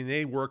 I mean,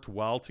 they worked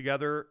well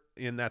together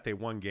in that they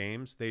won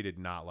games. They did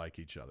not like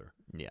each other.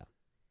 Yeah.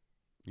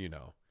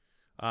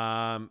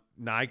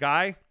 Nye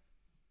Guy.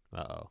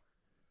 Uh-oh.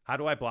 How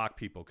do I block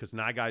people? Because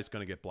Nye Guy's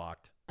going to get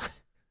blocked.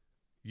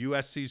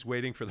 USC's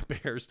waiting for the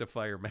Bears to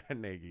fire Matt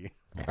Nagy.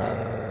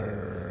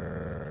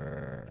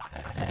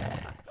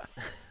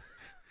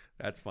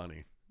 That's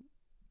funny.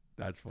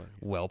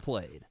 Well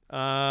played.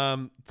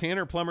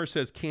 Tanner Plummer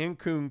says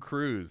Cancun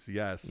cruise.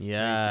 Yes.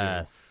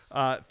 Yes.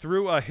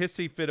 Threw a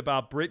hissy fit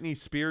about Britney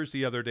Spears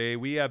the other day.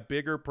 We have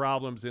bigger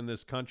problems in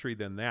this country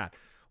than that.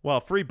 Well,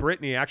 Free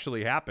Britney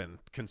actually happened.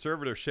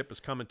 Conservatorship is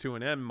coming to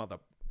an end, mother.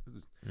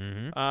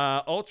 Mm-hmm.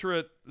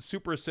 Ultra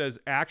Super says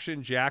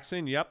Action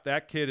Jackson. Yep,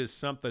 that kid is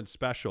something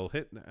special.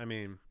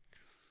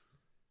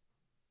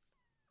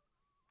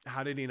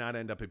 How did he not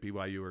end up at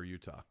BYU or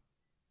Utah?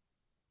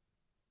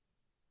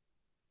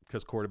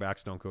 Because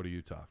quarterbacks don't go to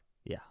Utah.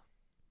 Yeah.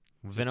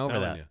 We've been over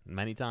that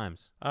many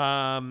times.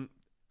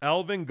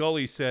 Elvin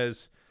Gully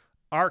says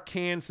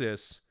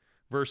Arkansas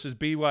versus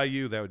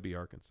BYU. That would be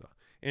Arkansas.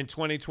 In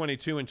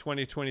 2022 and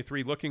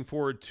 2023. Looking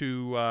forward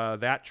to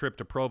that trip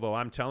to Provo.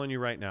 I'm telling you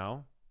right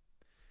now,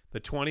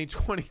 the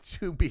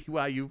 2022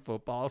 BYU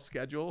football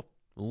schedule.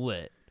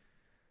 Lit.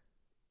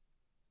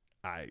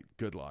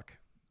 Good luck.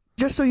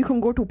 Just so you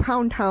can go to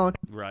Pound Town.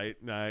 Right.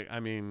 I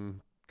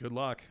mean, good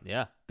luck.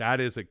 Yeah. That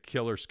is a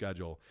killer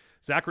schedule.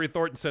 Zachary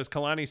Thornton says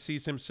Kalani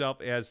sees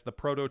himself as the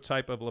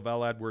prototype of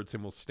Lavelle Edwards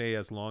and will stay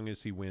as long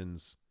as he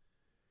wins.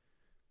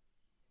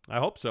 I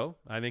hope so.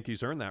 I think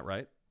he's earned that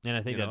right. And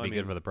I think that'd be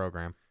good for the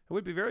program. It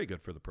would be very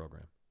good for the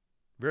program.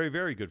 Very,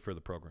 very good for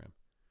the program.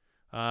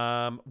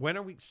 When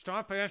are we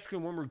stop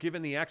asking when we're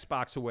giving the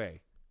Xbox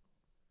away?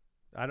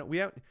 We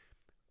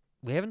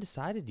haven't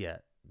decided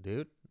yet,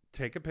 dude.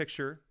 Take a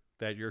picture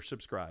that you're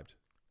subscribed.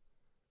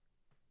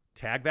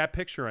 Tag that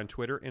picture on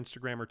Twitter,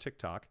 Instagram, or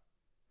TikTok.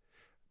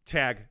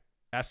 Tag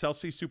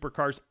SLC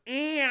Supercars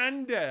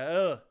and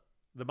the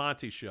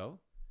Monty Show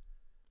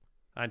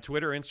on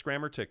Twitter,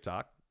 Instagram, or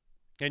TikTok.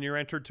 And you're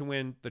entered to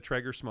win the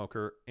Traeger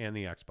smoker and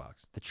the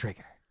Xbox. The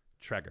Traeger.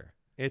 Traeger.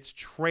 It's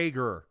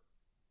Traeger.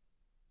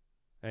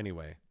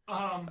 Anyway.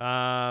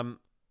 Brylark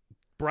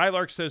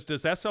says,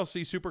 does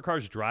SLC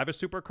Supercars drive a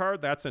supercar?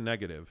 That's a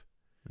negative.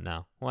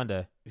 No. One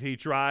day. He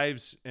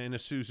drives in a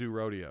Suzu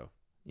Rodeo.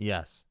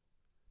 Yes.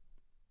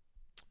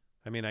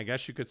 I mean, I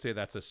guess you could say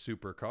that's a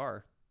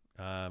supercar.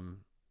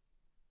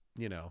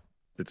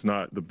 It's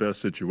not the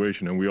best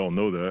situation, and we all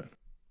know that.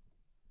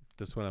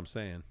 That's what I'm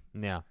saying.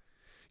 Yeah.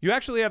 You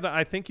actually have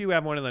I think you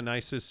have one of the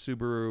nicest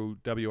Subaru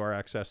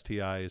WRX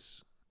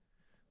STIs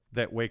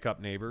that wake up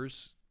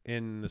neighbors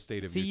in the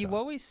state of Utah. See, you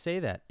always say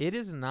that. It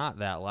is not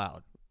that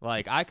loud.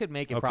 Like, I could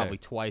make it probably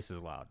twice as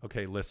loud.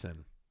 Okay,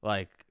 listen.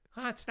 Like,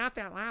 it's not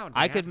that loud,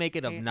 man. I could make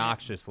it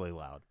obnoxiously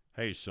loud.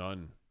 Hey,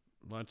 son,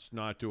 let's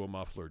not do a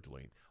muffler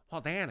delete. Well,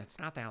 Dan, it's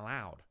not that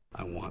loud.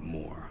 I want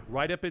more.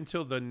 Right up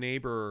until the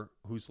neighbor,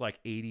 who's like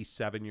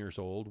 87 years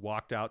old,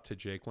 walked out to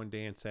Jake one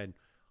day and said,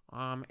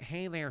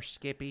 hey there,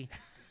 Skippy.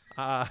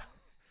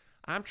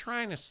 I'm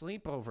trying to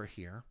sleep over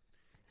here,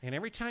 and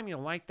every time you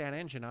light that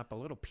engine up, a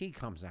little pee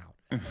comes out.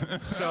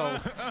 So,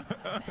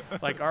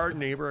 like our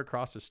neighbor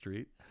across the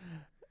street,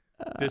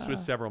 this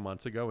was several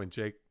months ago, and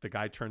Jake, the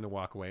guy turned to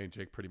walk away, and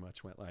Jake pretty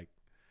much went like,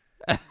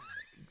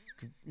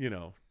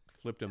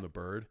 flipped him the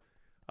bird.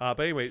 But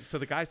anyway, so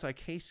the guy's like,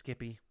 hey,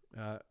 Skippy,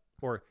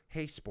 or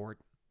hey, Sport,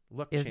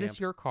 look, Is Champ. this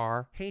your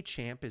car? Hey,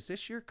 Champ, is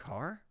this your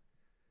car?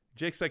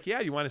 Jake's like, yeah,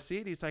 you want to see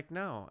it? He's like,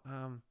 no.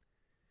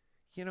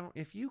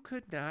 If you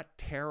could not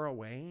tear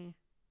away,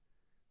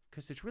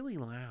 because it's really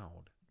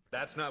loud.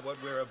 That's not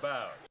what we're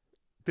about.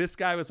 This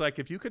guy was like,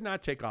 if you could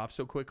not take off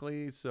so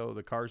quickly so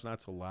the car's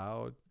not so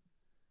loud.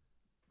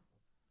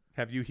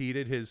 Have you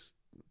heeded his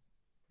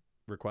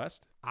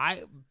request?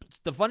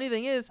 The funny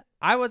thing is,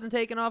 I wasn't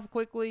taking off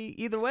quickly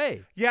either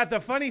way. Yeah, the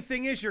funny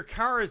thing is your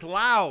car is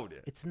loud.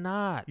 It's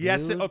not.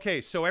 Yes. Dude. Okay,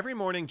 so every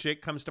morning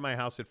Jake comes to my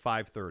house at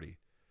 5:30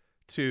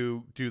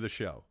 to do the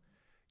show.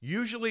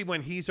 Usually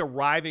when he's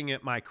arriving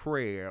at my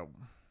crib,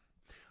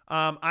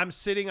 I'm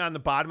sitting on the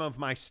bottom of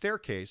my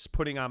staircase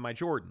putting on my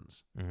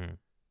Jordans. Mm-hmm.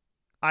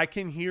 I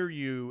can hear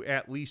you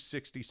at least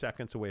 60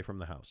 seconds away from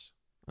the house.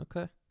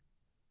 Okay.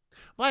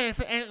 Well,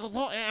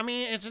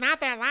 it's not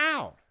that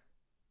loud.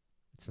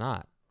 It's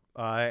not.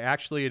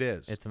 Actually, it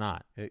is. It's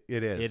not. It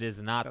is. It is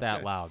not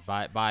that loud.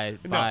 By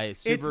Subaru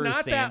it's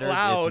not standards, that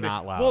loud. It's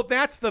not loud. Well,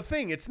 that's the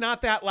thing. It's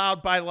not that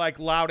loud by like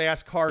loud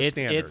ass car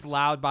standards. It's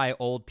loud by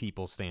old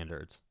people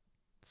standards.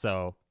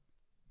 So,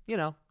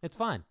 it's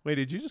fine. Wait,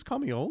 did you just call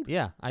me old?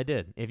 Yeah, I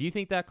did. If you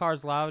think that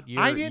car's loud,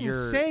 I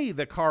didn't say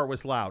the car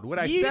was loud. What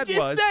I said was, you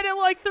just said it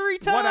like 3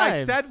 times. What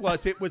I said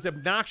was it was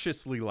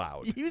obnoxiously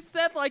loud. You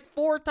said like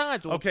 4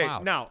 times. Well, okay, it's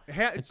loud. now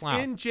it's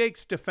loud. In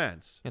Jake's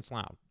defense, it's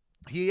loud.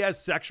 He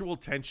has sexual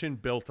tension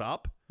built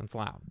up. It's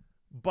loud.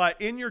 But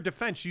in your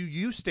defense, you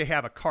used to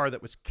have a car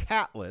that was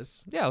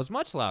catless. Yeah, it was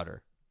much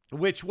louder.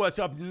 Which was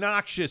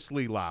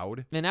obnoxiously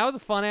loud. And that was a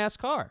fun-ass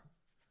car.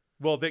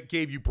 Well, that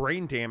gave you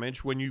brain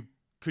damage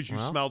because you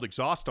smelled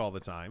exhaust all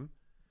the time.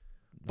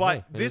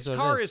 But this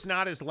car is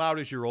not as loud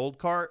as your old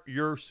car.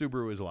 Your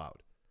Subaru is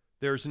loud.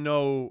 There's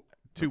no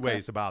two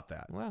ways about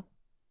that. Well,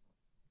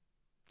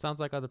 sounds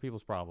like other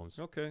people's problems.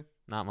 Okay.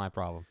 Not my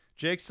problem.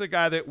 Jake's the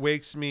guy that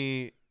wakes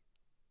me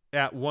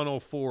at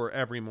 1:04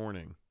 every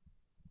morning.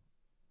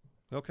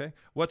 Okay.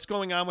 What's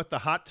going on with the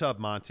hot tub,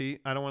 Monty?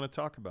 I don't want to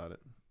talk about it.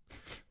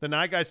 The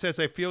night guy says,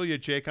 I feel you,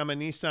 Jake. I'm a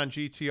Nissan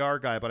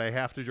GTR guy, but I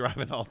have to drive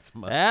an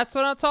Altima. That's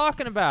what I'm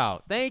talking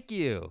about. Thank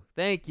you.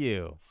 Thank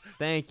you.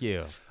 Thank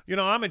you.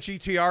 I'm a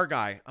GTR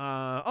guy.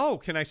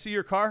 Can I see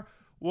your car?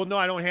 Well, no,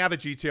 I don't have a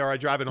GTR. I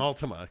drive an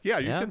Altima. Yeah,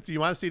 you want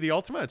to see the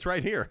Altima? It's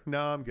right here. No,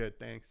 I'm good.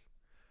 Thanks.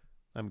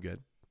 I'm good.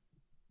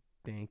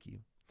 Thank you.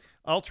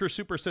 Ultra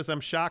Super says, I'm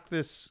shocked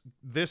this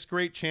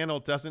great channel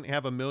doesn't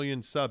have 1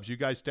 million subs. You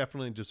guys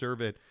definitely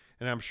deserve it,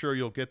 and I'm sure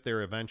you'll get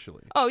there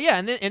eventually. Oh, yeah,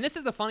 and this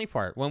is the funny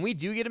part. When we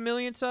do get 1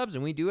 million subs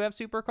and we do have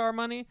supercar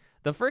money,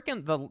 the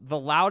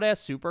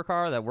loud-ass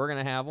supercar that we're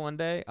going to have one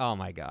day, oh,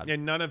 my God.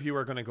 And none of you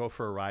are going to go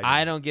for a ride.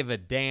 I don't give a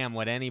damn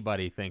what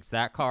anybody thinks.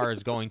 That car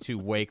is going to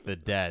wake the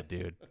dead,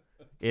 dude.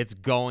 It's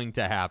going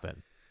to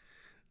happen.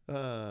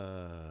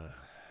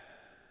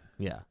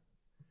 Yeah.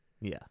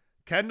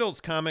 Kendall's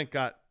comment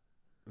got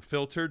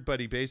filtered, but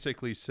he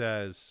basically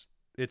says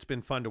it's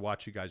been fun to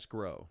watch you guys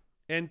grow,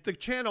 and the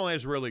channel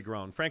has really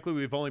grown. Frankly,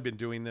 we've only been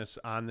doing this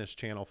on this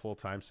channel full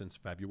time since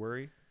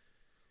February,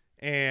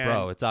 and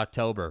bro, it's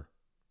October.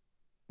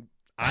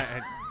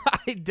 I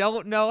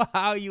don't know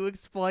how you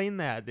explain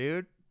that,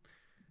 dude.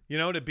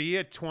 To be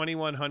at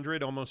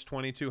 2,100, almost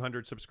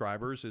 2,200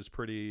 subscribers is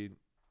pretty,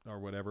 or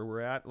whatever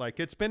we're at. Like,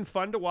 it's been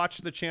fun to watch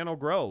the channel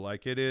grow.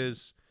 Like, it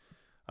is.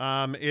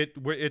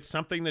 It's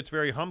something that's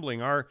very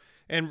humbling. Our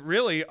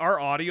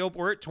audio,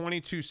 we're at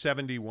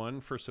 2271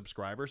 for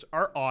subscribers.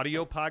 Our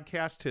audio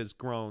podcast has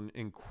grown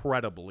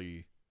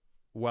incredibly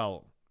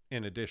well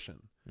in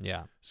addition.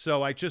 Yeah.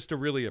 So I just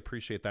really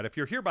appreciate that. If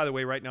you're here, by the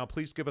way, right now,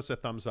 please give us a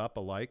thumbs up, a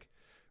like.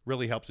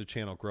 Really helps the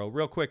channel grow.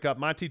 Real quick,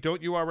 Monty,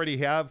 don't you already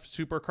have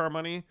supercar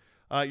money?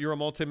 You're a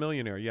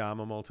multimillionaire. Yeah,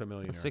 I'm a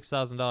multimillionaire. A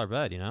 $6,000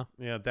 bed,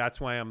 Yeah,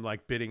 that's why I'm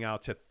like bidding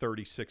out to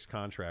 36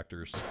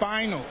 contractors.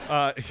 Spinal.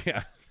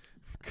 Yeah.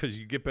 Because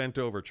you get bent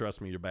over,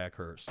 trust me, your back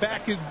hurts.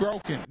 Back is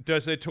broken.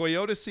 Does a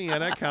Toyota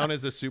Sienna count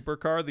as a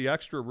supercar? The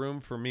extra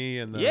room for me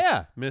and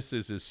the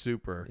missus is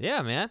super.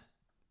 Yeah, man.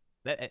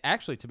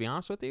 Actually, to be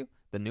honest with you,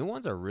 the new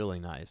ones are really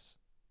nice.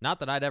 Not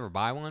that I'd ever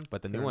buy one,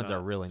 but the new ones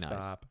are really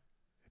nice.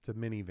 It's a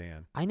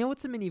minivan. I know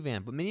it's a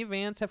minivan, but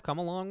minivans have come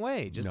a long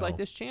way, just like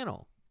this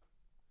channel.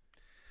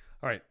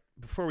 All right.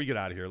 Before we get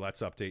out of here,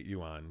 let's update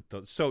you on.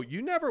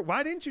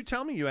 Why didn't you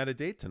tell me you had a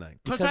date tonight?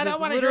 Because I don't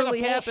want to hear the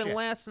bullshit. Happened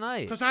last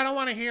night. Because I don't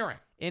want to hear it.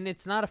 And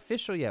it's not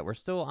official yet.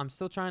 I'm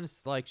still trying to,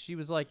 like, she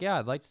was like, yeah,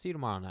 I'd like to see you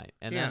tomorrow night.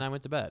 And then I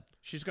went to bed.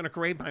 She's going to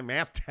grade my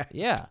math test.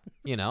 Yeah,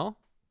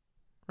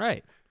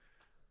 right.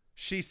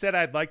 She said,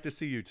 I'd like to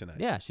see you tonight.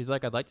 Yeah, she's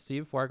like, I'd like to see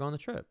you before I go on the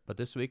trip. But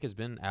this week has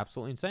been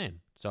absolutely insane.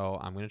 So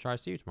I'm going to try to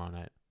see you tomorrow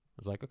night. I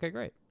was like, okay,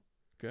 great.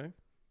 Okay.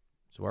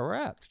 That's where we're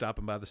at.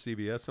 Stopping by the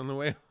CVS on the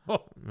way home.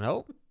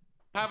 Nope.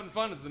 Having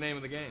fun is the name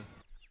of the game.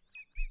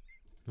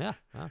 Yeah.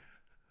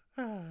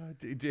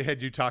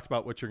 Had you talked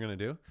about what you're going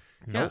to do?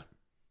 Nope.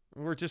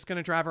 Yeah. We're just going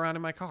to drive around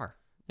in my car.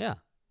 Yeah.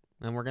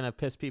 And we're going to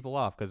piss people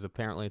off because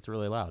apparently it's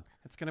really loud.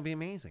 It's going to be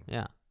amazing.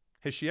 Yeah.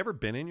 Has she ever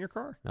been in your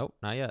car? Nope,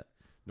 not yet.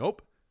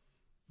 Nope.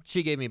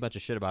 She gave me a bunch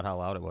of shit about how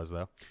loud it was,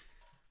 though.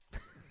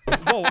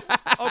 Well,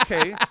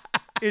 okay.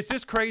 Is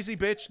this crazy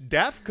bitch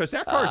deaf? Because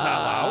that car's not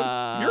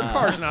loud. Your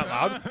car's not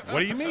loud. What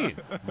do you mean?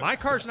 My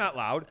car's not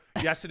loud.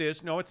 Yes, it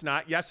is. No, it's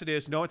not. Yes, it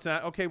is. No, it's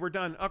not. Okay, we're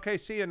done. Okay,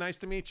 see you. Nice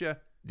to meet you.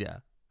 Yeah.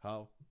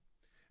 Ho.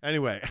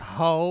 Anyway.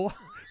 Ho.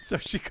 So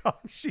she called.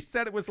 She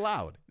said it was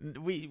loud.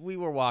 We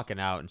were walking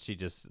out, and she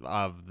just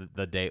of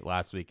the date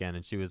last weekend,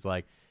 and she was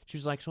like,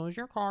 so is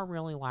your car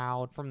really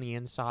loud from the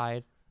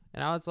inside?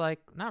 And I was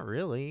like, not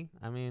really.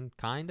 I mean,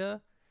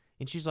 kinda.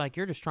 And she's like,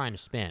 you're just trying to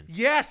spin.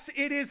 Yes,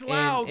 it is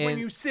loud when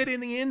you sit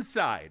in the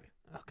inside.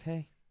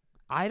 Okay.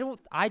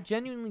 I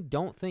genuinely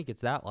don't think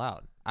it's that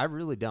loud. I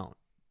really don't.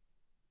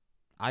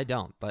 I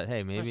don't, but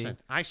hey, maybe. Listen,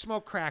 I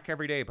smoke crack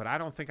every day, but I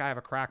don't think I have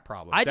a crack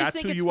problem. I just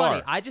think it's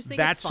funny. I just think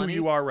it's funny. That's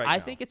who you are right now. I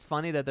think it's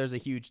funny that there's a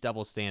huge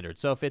double standard.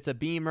 So if it's a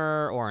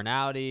Beamer or an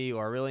Audi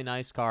or a really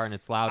nice car and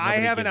it's loud, I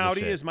have an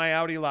Audi. Is my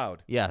Audi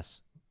loud?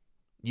 Yes.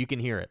 You can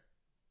hear it.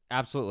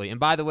 Absolutely. And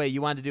by the way,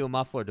 you wanted to do a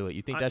muffler delete.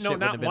 You think that shit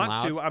wouldn't have been loud? No,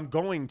 not want to. I'm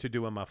going to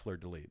do a muffler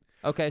delete.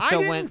 Okay,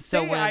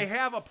 so I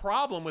have a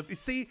problem with.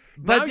 See,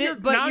 but you're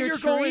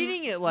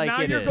treating it like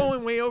it is. Now you're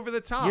going way over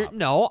the top.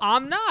 No,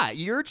 I'm not.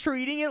 You're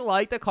treating it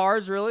like the car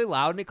is really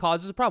loud and it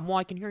causes a problem. Well,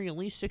 I can hear you at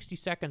least 60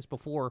 seconds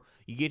before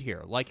you get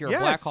here, like you're a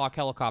Black Hawk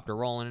helicopter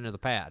rolling into the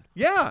pad.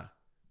 Yeah.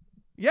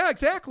 Yeah,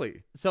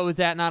 exactly. So is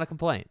that not a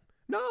complaint?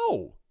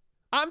 No.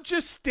 I'm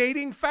just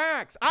stating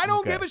facts. I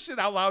don't give a shit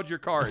how loud your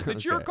car is.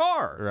 It's your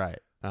car. Right.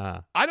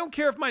 I don't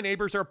care if my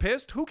neighbors are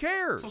pissed. Who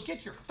cares? So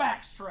get your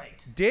facts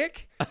straight.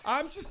 Dick,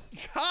 I'm just,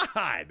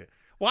 God.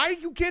 Why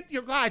you get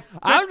your, God.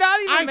 I'm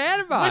not even mad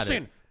about it.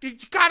 Listen, you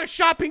got a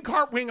shopping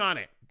cart wing on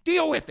it.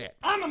 Deal with it.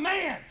 I'm a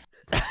man.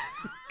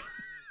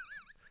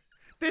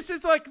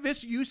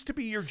 This used to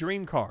be your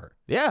dream car.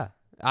 Yeah.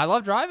 I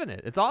love driving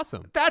it. It's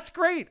awesome. That's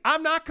great.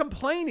 I'm not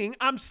complaining.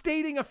 I'm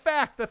stating a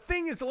fact. The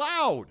thing is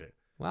loud.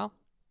 Well,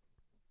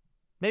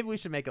 maybe we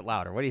should make it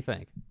louder. What do you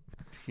think?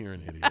 You're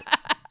an idiot.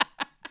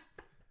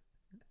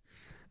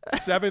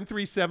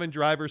 737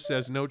 driver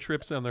says no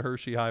trips on the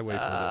Hershey Highway for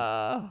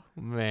her. Oh,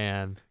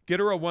 man. Get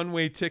her a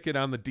one-way ticket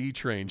on the D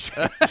train.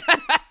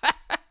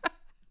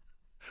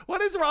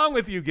 What is wrong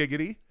with you,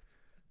 Giggity?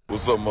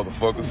 What's up,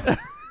 motherfuckers?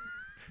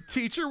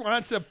 Teacher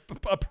wants a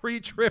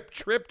pre-trip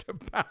trip to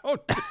Pound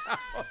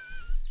Town.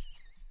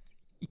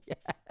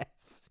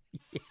 Yes.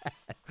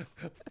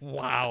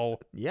 Wow.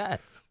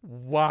 Yes.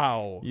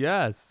 Wow.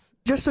 Yes.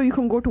 Just so you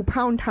can go to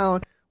Pound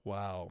Town.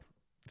 Wow.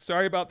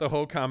 Sorry about the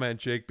whole comment,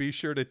 Jake. Be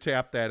sure to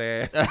tap that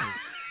ass.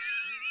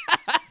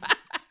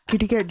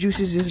 Kitty Cat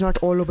Juices is not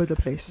all over the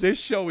place. This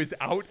show is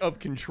out of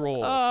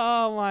control.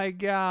 Oh, my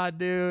God,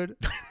 dude.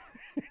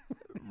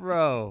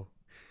 Bro.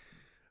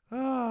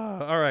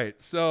 All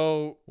right.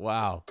 So,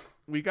 wow.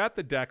 We got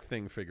the deck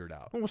thing figured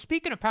out. Well,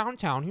 speaking of Pound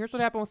Town, here's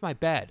what happened with my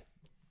bed.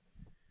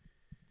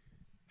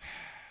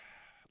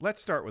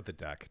 Let's start with the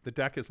deck. The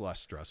deck is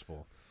less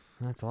stressful.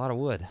 That's a lot of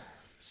wood.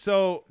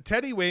 So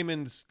Teddy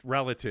Wayman's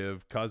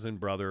relative, cousin,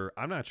 brother,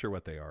 I'm not sure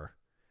what they are,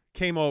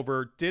 came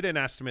over, did an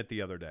estimate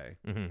the other day,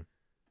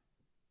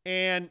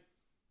 and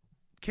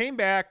came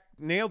back,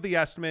 nailed the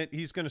estimate.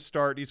 He's going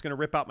to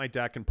rip out my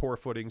deck and pour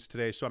footings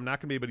today, so I'm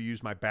not going to be able to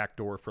use my back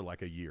door for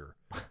like a year.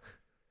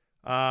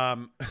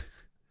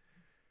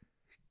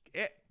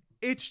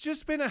 It's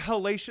just been a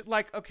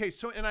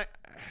hellacious,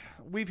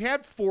 we've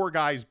had 4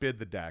 guys bid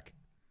the deck.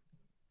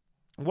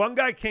 One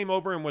guy came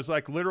over and was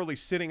like literally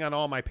sitting on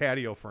all my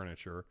patio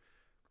furniture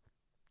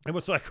and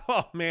was like,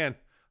 oh man,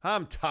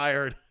 I'm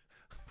tired.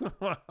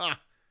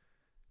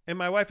 And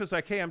my wife was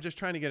like, hey, I'm just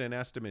trying to get an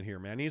estimate here,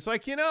 man. He's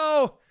like,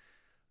 the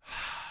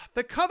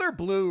color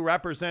blue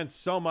represents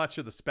so much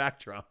of the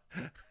spectrum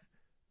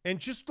and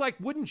just like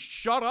wouldn't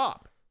shut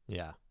up.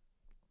 Yeah.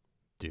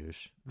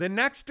 Douche. The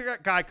next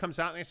guy comes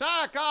out and he says,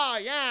 oh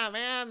God, yeah,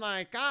 man.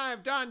 Like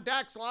I've done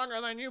decks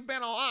longer than you've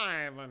been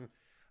alive. And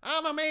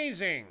I'm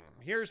amazing.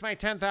 Here's my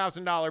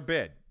 $10,000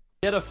 bid.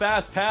 Get a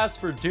fast pass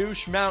for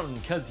Douche Mountain,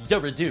 because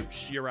you're a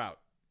douche. You're out.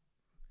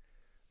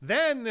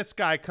 Then this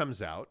guy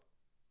comes out,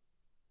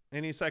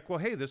 and he's like, well,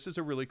 hey, this is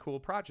a really cool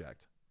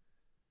project.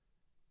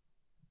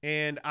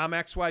 And I'm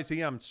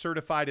XYZ. I'm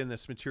certified in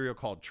this material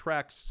called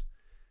Trex.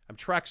 I'm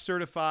Trex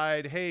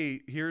certified.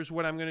 Hey, here's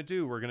what I'm going to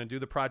do. We're going to do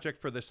the project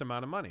for this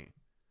amount of money.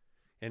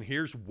 And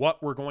here's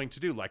what we're going to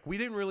do. Like, we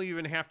didn't really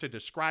even have to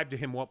describe to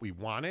him what we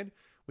wanted.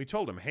 We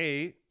told him,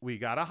 hey, we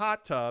got a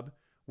hot tub.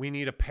 We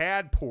need a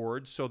pad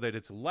poured so that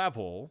it's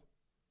level.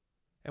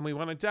 And we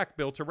want a deck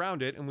built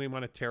around it. And we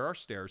want to tear our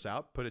stairs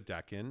out, put a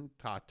deck in,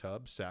 hot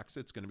tub, sex.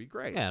 It's going to be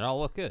great. Yeah, it all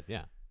look good.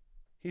 Yeah.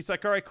 He's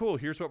like, all right, cool.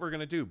 Here's what we're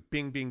going to do.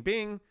 Bing, bing,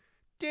 bing.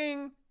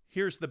 Ding.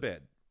 Here's the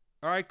bid.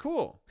 All right,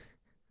 cool.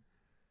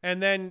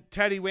 And then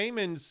Teddy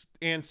Wayman's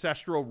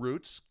ancestral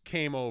roots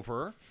came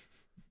over,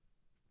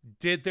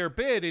 did their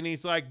bid, and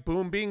he's like,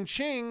 boom, bing,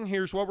 ching.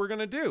 Here's what we're going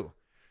to do.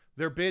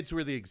 Their bids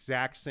were the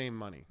exact same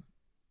money.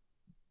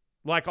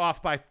 Like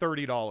off by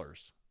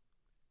 $30.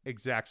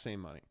 Exact same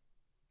money.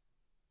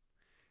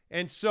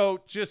 And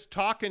so just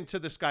talking to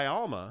this guy,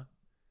 Alma,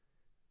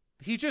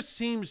 he just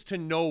seems to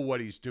know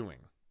what he's doing.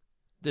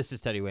 This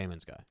is Teddy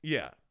Wayman's guy.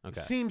 Yeah. Okay.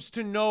 Seems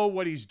to know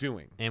what he's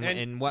doing.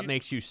 And what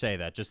makes you say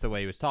that? Just the way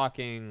he was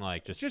talking?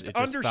 Like just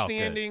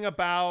understanding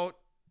about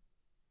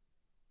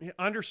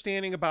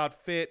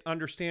fit,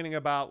 understanding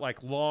about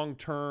like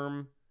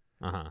long-term.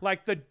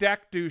 Like the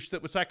deck douche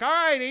that was like, all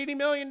right, $80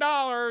 million.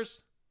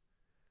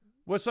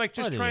 Was like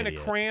just trying to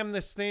cram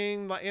this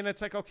thing. And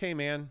it's like, okay,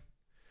 man.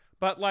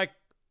 But like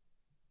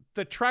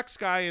the Trex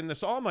guy and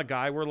this Alma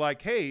guy were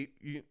like, hey,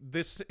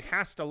 this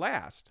has to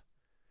last.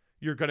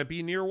 You're going to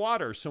be near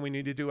water, so we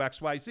need to do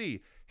X, Y,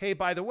 Z. Hey,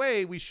 by the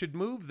way, we should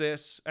move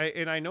this.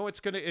 And I know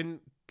it's going to, and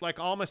like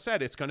Alma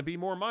said, it's going to be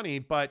more money,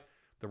 but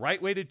the right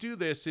way to do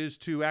this is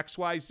to X,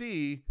 Y,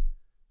 Z.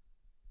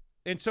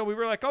 And so we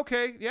were like,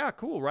 okay, yeah,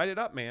 cool. Write it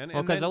up, man.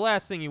 Well, because the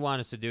last thing you want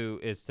us to do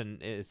is to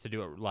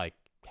do it like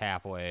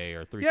halfway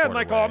or three-quarter way. Yeah,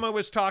 like way. Alma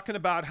was talking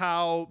about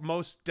how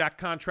most deck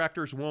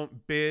contractors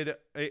won't bid.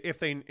 If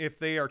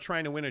they are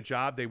trying to win a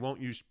job, they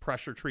won't use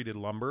pressure-treated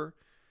lumber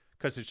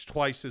because it's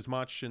twice as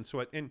much. And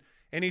so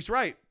and he's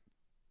right.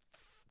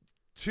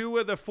 2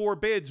 of the 4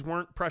 bids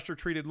weren't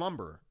pressure-treated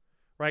lumber,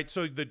 right?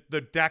 So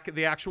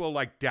the actual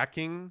like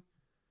decking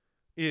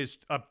is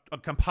a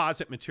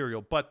composite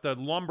material, but the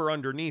lumber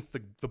underneath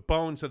the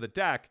bones of the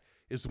deck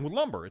is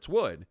lumber. It's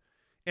wood,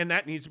 and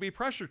that needs to be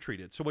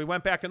pressure-treated. So we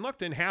went back and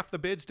looked, and half the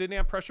bids didn't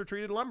have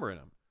pressure-treated lumber in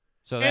them.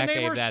 So that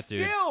gave that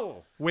dude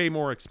still way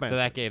more expensive.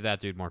 So that gave that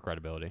dude more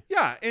credibility.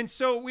 Yeah, and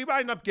so we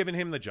ended up giving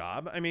him the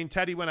job. I mean,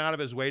 Teddy went out of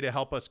his way to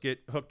help us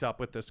get hooked up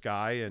with this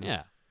guy, and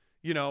yeah.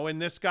 You know,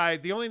 and this guy,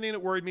 the only thing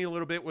that worried me a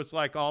little bit was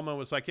like Alma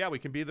was like, yeah, we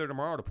can be there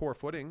tomorrow to pour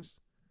footings.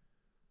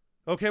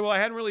 Okay, well, I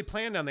hadn't really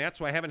planned on that,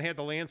 so I haven't had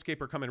the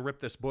landscaper come and rip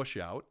this bush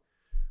out.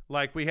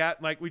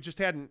 We just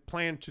hadn't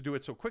planned to do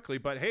it so quickly,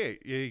 but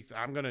hey,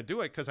 I'm going to do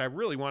it because I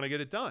really want to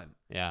get it done.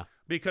 Yeah.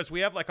 Because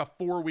we have like a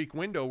 4-week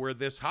window where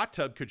this hot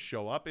tub could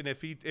show up, and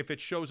if it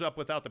shows up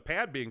without the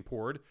pad being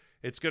poured,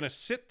 it's going to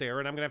sit there,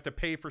 and I'm going to have to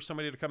pay for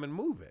somebody to come and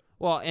move it.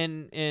 Well,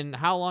 and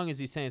how long is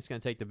he saying it's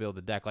going to take to build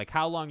the deck? Like,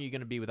 how long are you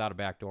going to be without a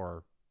back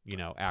door,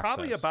 access?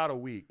 Probably about a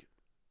week.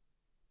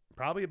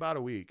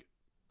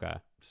 Okay.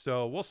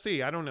 So we'll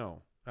see. I don't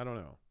know.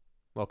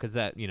 Well, because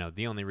that,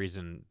 the only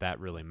reason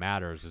that really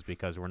matters is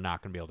because we're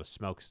not going to be able to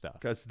smoke stuff.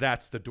 Because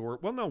that's the door.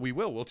 Well, no, we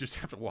will. We'll just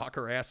have to walk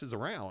our asses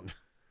around.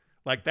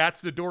 Like, that's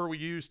the door we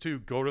use to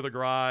go to the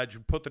garage,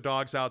 put the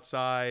dogs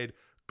outside,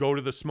 go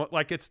to the smoke.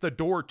 Like, it's the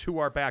door to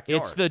our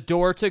backyard. It's the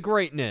door to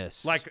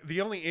greatness. Like, the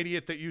only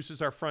idiot that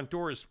uses our front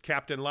door is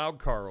Captain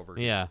Loudcar over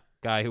here. Yeah,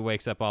 guy who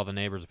wakes up all the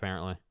neighbors,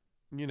 apparently.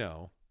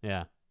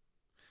 Yeah.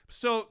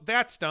 So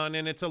that's done,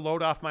 and it's a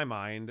load off my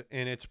mind,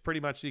 and it's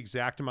pretty much the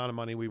exact amount of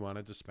money we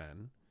wanted to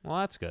spend. Well,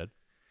 that's good.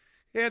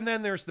 And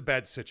then there's the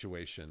bed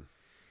situation.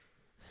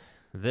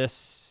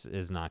 This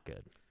is not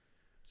good.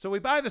 So we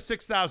buy the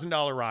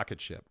 $6,000 rocket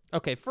ship.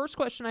 Okay, first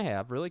question I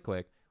have, really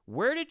quick.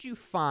 Where did you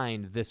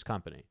find this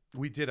company?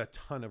 We did a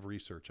ton of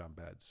research on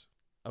beds.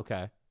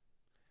 Okay.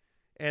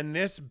 And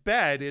this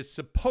bed is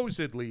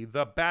supposedly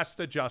the best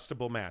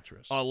adjustable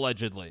mattress.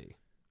 Allegedly.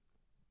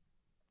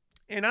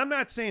 And I'm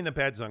not saying the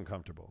bed's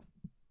uncomfortable.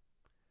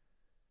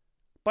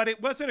 But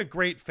it wasn't a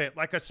great fit.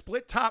 Like, a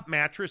split top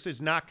mattress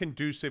is not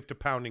conducive to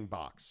pounding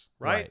box,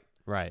 right?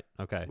 Right.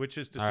 Okay. Which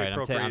is to all say right,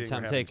 procreating.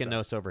 I'm taking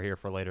notes over here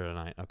for later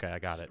tonight. Okay, I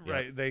got it.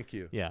 Right. Yep. Thank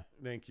you. Yeah.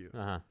 Thank you.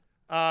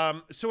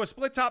 Uh-huh. So a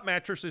split top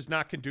mattress is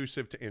not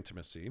conducive to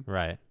intimacy.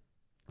 Right.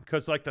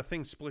 Because, like, the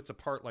thing splits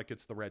apart like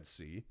it's the Red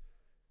Sea.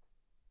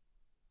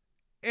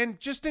 And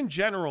just in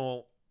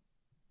general,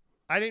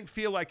 I didn't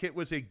feel like it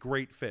was a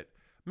great fit.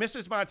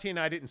 Mrs. Monty and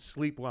I didn't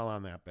sleep well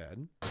on that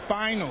bed.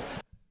 Spinal.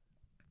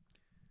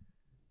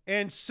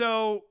 And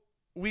so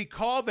we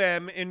call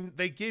them, and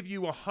they give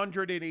you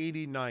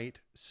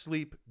 180-night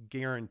sleep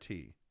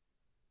guarantee.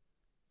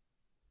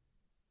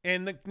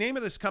 And the name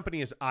of this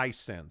company is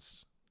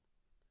iSense.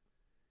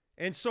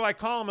 And so I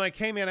call him like,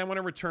 hey, man, I want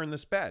to return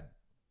this bed.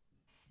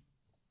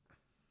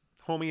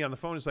 Homie on the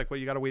phone is like, well,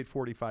 you got to wait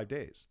 45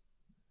 days.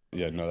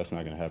 Yeah, no, that's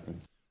not going to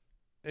happen.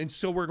 And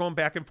so we're going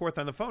back and forth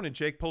on the phone, and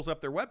Jake pulls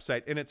up their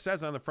website, and it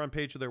says on the front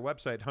page of their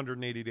website,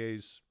 180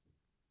 days,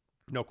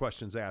 no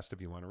questions asked if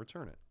you want to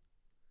return it.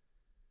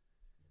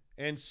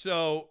 And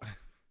so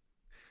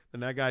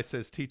then that guy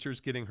says, teacher's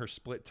getting her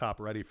split top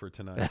ready for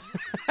tonight.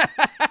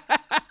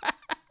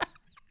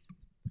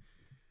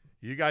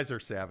 You guys are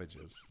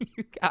savages.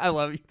 I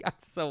love you guys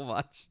so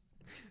much.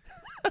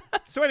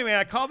 So anyway,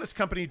 I call this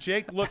company.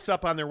 Jake looks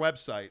up on their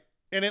website,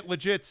 and it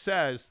legit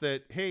says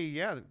that,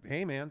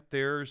 hey, man,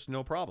 there's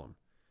no problem.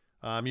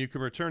 You can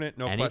return it,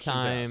 no questions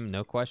asked. Anytime,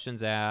 no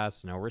questions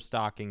asked, no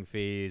restocking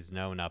fees,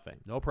 no nothing.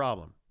 No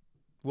problem.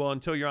 Well,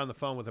 until you're on the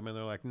phone with them, and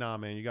they're like, nah,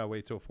 man, you got to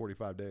wait till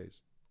 45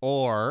 days.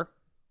 Or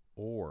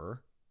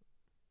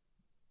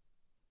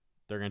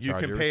they're going to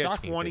charge you can pay a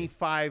restocking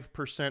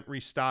 25%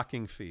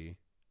 restocking fee,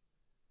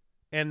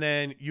 and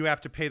then you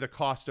have to pay the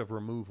cost of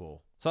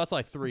removal. So that's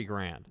like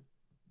 $3,000.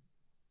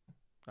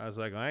 I was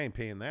like, I ain't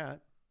paying that.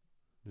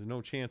 There's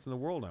no chance in the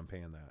world I'm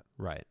paying that.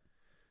 Right.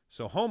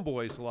 So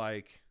homeboy's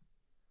like,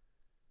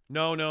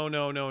 no.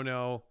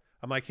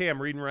 I'm like, hey,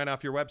 I'm reading right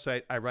off your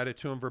website. I read it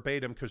to him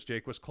verbatim because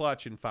Jake was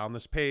clutch and found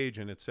this page,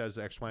 and it says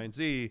X, Y, and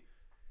Z.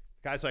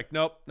 Guy's like,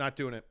 nope, not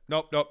doing it.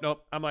 Nope.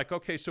 I'm like,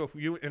 okay, so if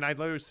you, and I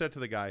literally said to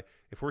the guy,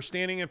 if we're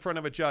standing in front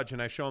of a judge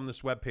and I show him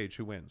this webpage,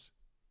 who wins?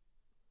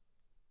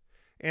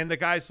 And the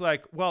guy's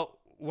like, well,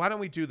 why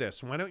don't we do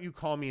this? Why don't you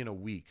call me in a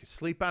week?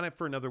 Sleep on it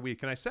for another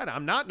week. And I said,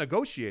 I'm not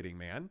negotiating,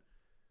 man.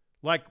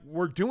 Like,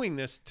 we're doing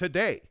this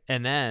today.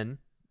 And then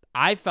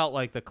I felt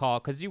like the call,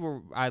 because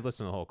I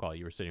listened to the whole call.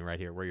 You were sitting right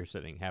here where you're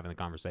sitting, having the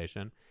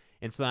conversation.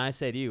 And so then I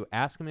say to you,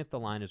 ask him if the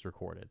line is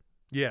recorded.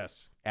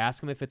 Yes.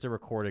 Ask him if it's a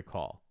recorded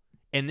call.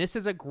 And this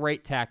is a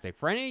great tactic.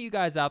 For any of you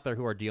guys out there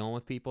who are dealing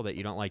with people that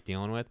you don't like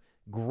dealing with,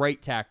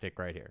 great tactic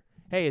right here.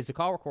 Hey, is the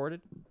call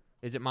recorded?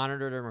 Is it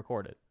monitored and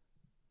recorded?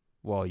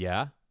 Well,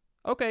 yeah.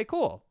 Okay,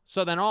 cool.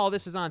 So then all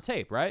this is on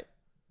tape, right?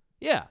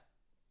 Yeah.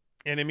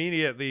 And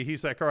immediately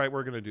he's like, all right,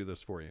 we're going to do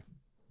this for you.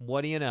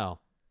 What do you know?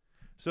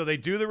 So they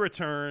do the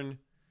return,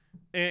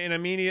 and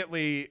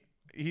immediately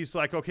he's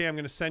like, okay, I'm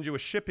going to send you a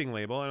shipping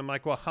label. And I'm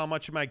like, well, how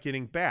much am I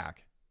getting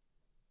back?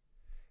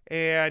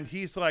 And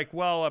he's like,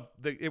 well,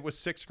 it was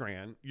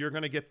 $6,000. You're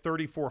going to get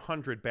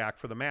 $3,400 back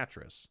for the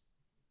mattress.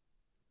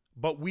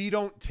 But we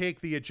don't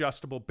take the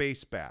adjustable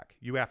base back.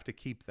 You have to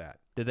keep that.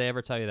 Did they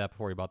ever tell you that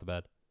before you bought the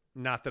bed?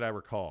 Not that I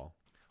recall.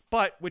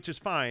 But, which is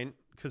fine,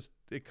 because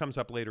it comes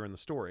up later in the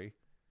story.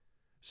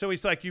 So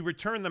he's like, you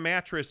return the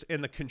mattress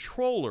and the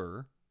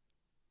controller,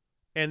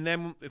 and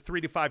then 3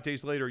 to 5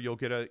 days later, you'll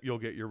get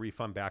your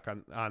refund back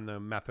on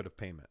the method of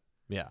payment.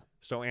 Yeah.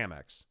 So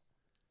Amex.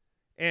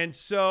 And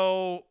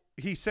so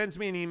he sends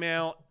me an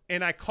email,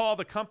 and I call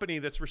the company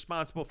that's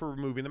responsible for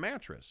removing the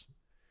mattress.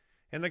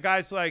 And the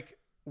guy's like,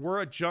 we're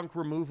a junk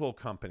removal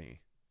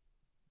company.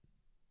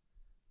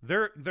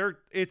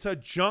 It's a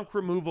junk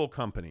removal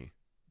company,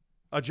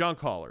 a junk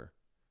hauler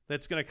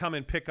that's going to come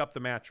and pick up the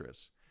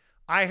mattress.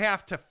 I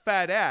have to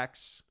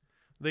FedEx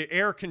the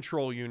air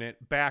control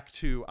unit back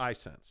to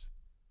iSense.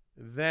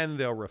 Then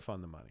they'll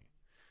refund the money.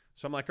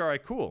 So I'm like, all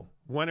right, cool.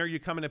 When are you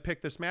coming to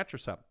pick this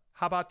mattress up?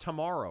 How about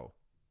tomorrow?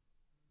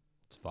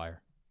 It's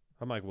fire.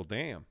 I'm like, well,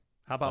 damn.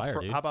 How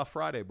about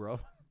Friday,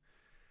 bro?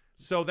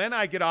 So then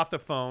I get off the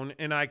phone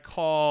and I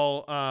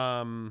call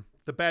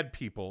the bed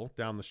people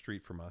down the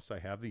street from us. I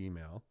have the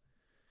email.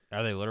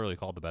 Are they literally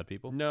called the bed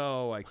people?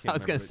 No, I can't. I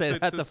was going to say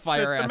that's a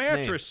fire-ass name. The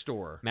mattress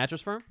store.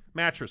 Mattress firm?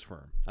 Mattress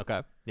firm.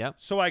 Okay, yeah.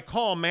 So I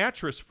call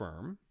mattress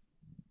firm,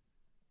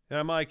 and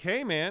I'm like,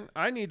 hey, man,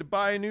 I need to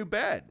buy a new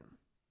bed.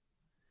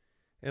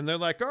 And they're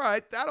like, all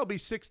right, that'll be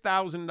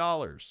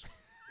 $6,000.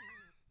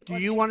 Do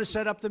you want to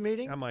set up the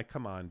meeting? I'm like,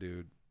 come on,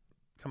 dude.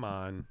 Come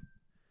on.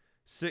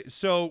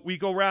 So we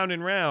go round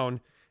and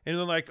round, and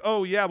they're like,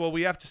 oh, yeah, well,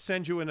 we have to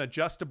send you an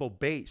adjustable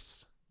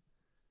base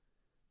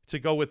to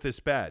go with this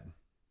bed.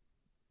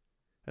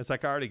 It's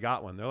like, I already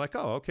got one. They're like,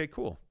 oh, okay,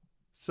 cool.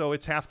 So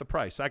it's half the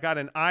price. I got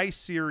an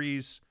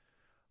I-Series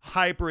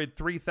hybrid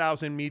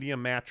 3,000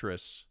 medium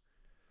mattress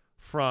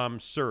from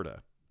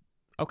Serta.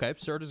 Okay,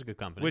 Serta's a good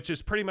company. Which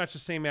is pretty much the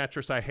same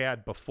mattress I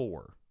had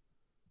before.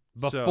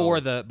 Before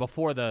the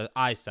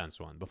iSense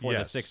one, before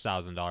yes. the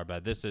 $6,000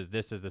 bed. This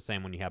is the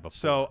same one you had before.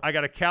 So I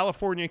got a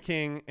California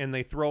King, and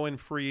they throw in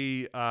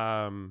free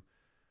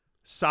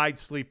side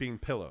sleeping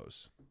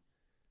pillows.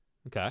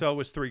 Okay. So it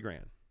was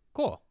 $3,000.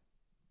 Cool.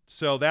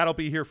 So that'll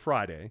be here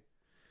Friday.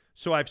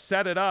 So I've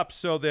set it up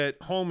so that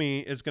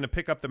homie is going to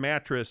pick up the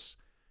mattress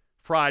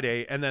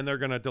Friday, and then they're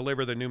going to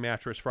deliver the new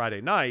mattress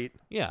Friday night.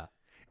 Yeah.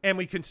 And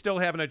we can still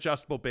have an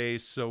adjustable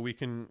base, so we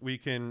can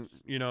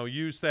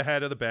use the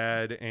head of the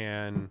bed,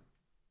 and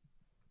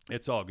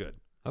it's all good.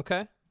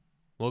 Okay.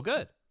 Well,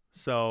 good.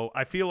 So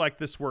I feel like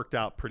this worked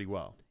out pretty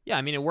well. Yeah,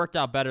 I mean, it worked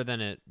out better than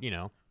it,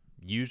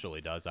 usually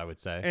does, I would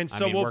say. And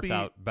so we'll worked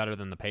out better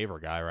than the paver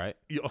guy, right?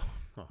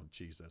 Oh,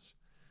 Jesus.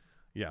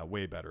 Yeah,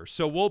 way better.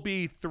 So we'll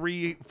be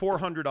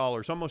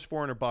 $400, almost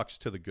 $400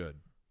 to the good.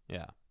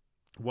 Yeah.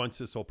 Once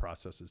this whole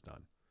process is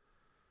done.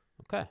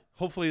 Okay.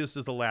 Hopefully this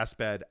is the last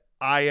bed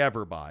I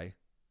ever buy.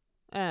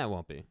 It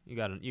won't be. You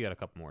got a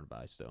couple more to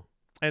buy still.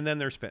 And then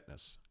there's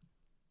fitness.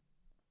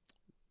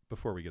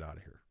 Before we get out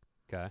of here.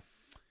 Okay.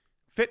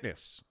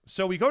 Fitness.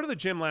 So we go to the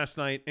gym last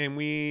night, and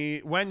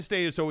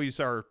Wednesday is always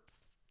our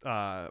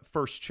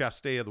first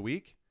chest day of the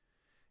week.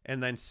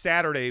 And then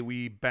Saturday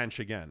we bench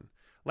again.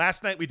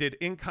 Last night we did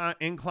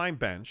incline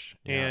bench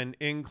and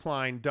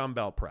incline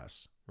dumbbell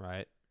press.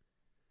 Right.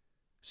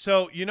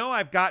 So,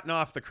 I've gotten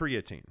off the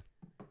creatine.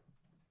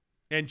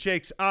 And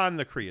Jake's on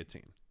the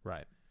creatine.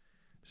 Right.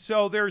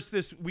 So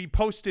there's we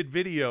posted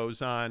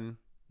videos on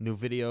new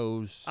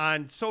videos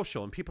on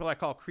social, and people are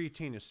like, oh,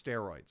 creatine is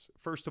steroids.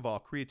 First of all,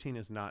 creatine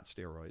is not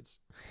steroids.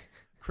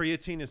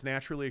 Creatine is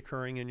naturally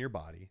occurring in your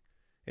body.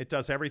 It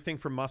does everything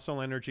from muscle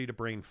energy to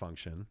brain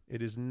function.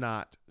 It is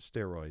not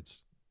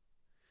steroids.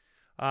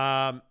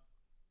 That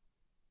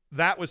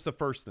was the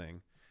first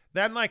thing.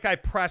 Then, I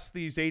pressed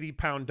these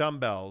 80-pound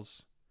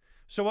dumbbells.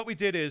 So what we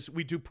did is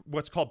we do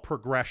what's called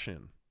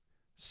progression.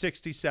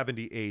 60,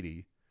 70,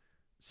 80.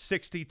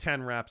 60,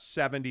 10 reps,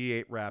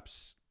 78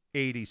 reps,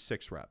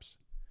 86 reps.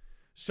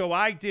 So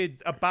I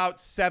did about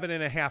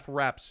 7.5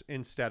 reps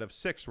instead of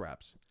 6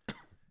 reps.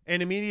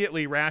 And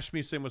immediately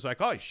Rasmussen was like,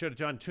 oh, you should have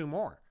done 2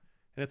 more.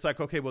 And it's like,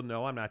 okay, well,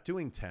 no, I'm not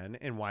doing 10.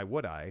 And why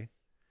would I?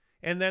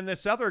 And then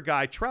this other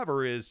guy,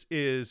 Trevor, is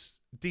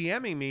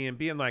DMing me and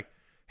being like,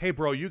 hey,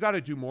 bro, you got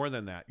to do more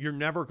than that. You're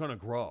never going to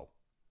grow.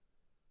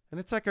 And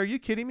it's like, are you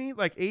kidding me?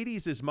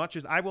 80s as much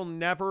as I will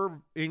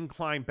never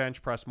incline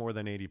bench press more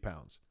than 80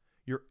 pounds.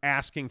 You're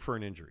asking for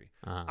an injury.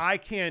 Uh-huh. I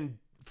can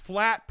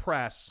flat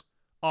press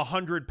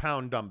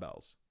 100-pound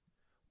dumbbells.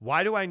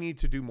 Why do I need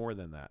to do more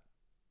than that?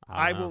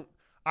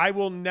 I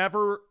will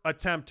never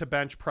attempt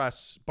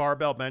to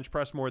barbell bench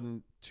press more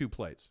than 2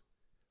 plates.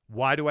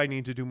 Why do I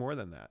need to do more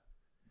than that?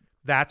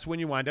 That's when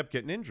you wind up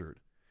getting injured.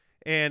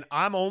 And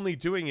I'm only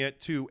doing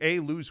it to A,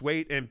 lose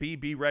weight, and B,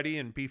 be ready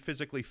and be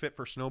physically fit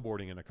for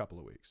snowboarding in a couple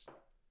of weeks.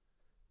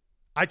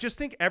 I just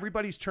think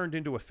everybody's turned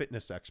into a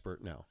fitness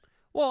expert now.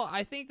 Well,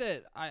 I think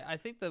that I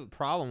think the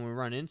problem we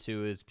run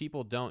into is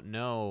people don't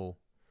know.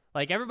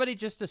 Everybody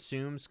just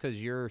assumes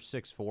because you're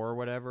 6'4" or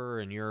whatever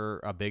and you're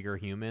a bigger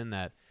human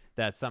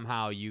that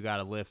somehow you got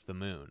to lift the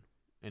moon.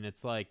 And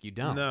it's like, you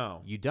don't.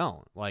 No. You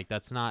don't.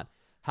 That's not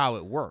how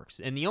it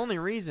works. And the only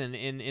reason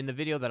in the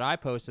video that I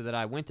posted that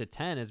I went to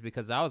 10 is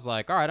because I was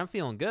like, all right, I'm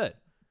feeling good.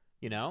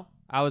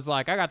 I was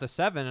like, I got to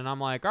 7 and I'm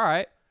like, all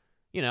right,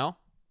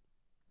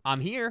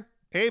 I'm here.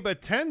 Hey,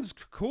 but 10's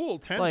cool.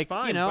 10's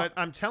fine. But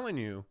I'm telling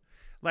you,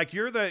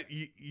 you're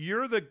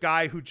the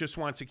guy who just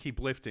wants to keep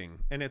lifting.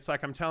 And it's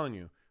like, I'm telling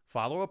you,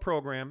 follow a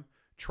program,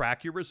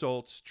 track your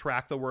results,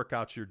 track the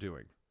workouts you're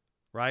doing,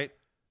 right?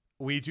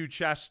 We do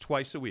chest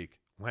twice a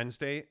week,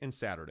 Wednesday and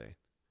Saturday.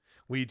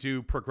 We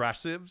do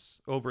progressives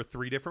over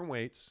 3 different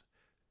weights,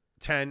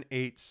 10,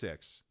 8,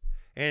 6.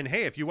 And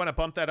hey, if you want to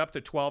bump that up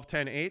to 12,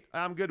 10, 8,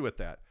 I'm good with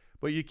that.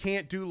 But you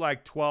can't do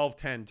 12,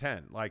 10,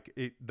 10.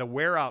 The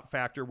wear out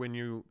factor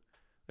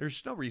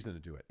there's no reason to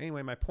do it.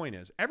 Anyway, my point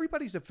is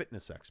everybody's a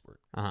fitness expert.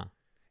 Uh-huh.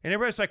 And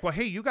everybody's like, well,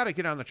 hey, you got to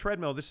get on the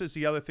treadmill. This is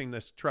the other thing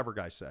this Trevor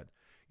guy said.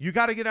 You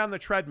got to get on the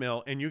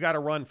treadmill and you got to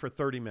run for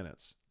 30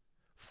 minutes,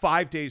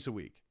 5 days a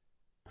week.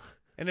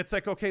 And it's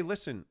like, okay,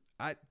 listen,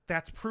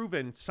 that's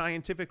proven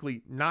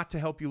scientifically not to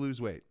help you lose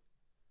weight.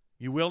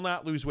 You will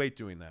not lose weight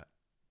doing that.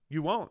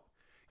 You won't.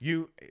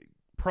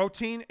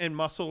 Protein and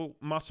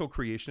muscle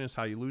creation is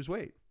how you lose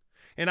weight.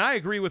 And I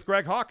agree with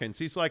Greg Hawkins.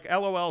 He's like,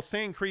 LOL,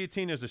 saying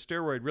creatine is a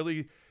steroid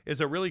really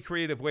is a really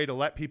creative way to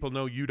let people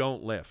know you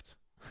don't lift.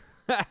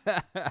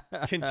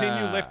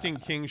 Continue lifting,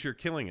 Kings. You're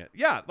killing it.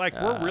 Yeah,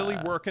 we're really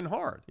working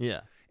hard.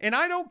 Yeah. And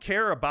I don't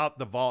care about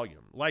the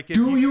volume.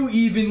 Do you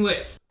even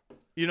lift?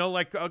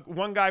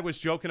 One guy was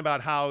joking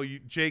about how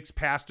Jake's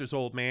past his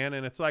old man,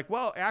 and it's like,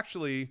 well,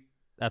 actually,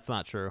 that's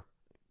not true.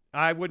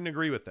 I wouldn't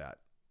agree with that.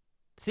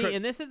 See,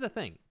 and this is the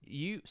thing.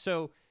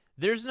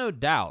 There's no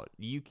doubt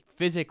you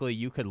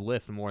could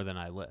lift more than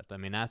I lift. I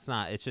mean,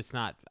 it's just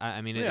not.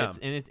 I mean, yeah.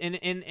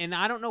 And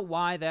I don't know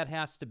why that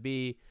has to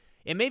be.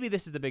 And maybe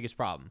this is the biggest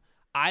problem.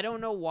 I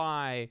don't know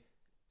why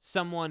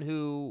someone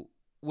who,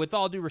 with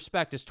all due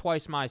respect, is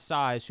twice my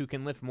size who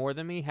can lift more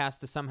than me has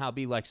to somehow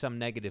be some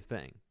negative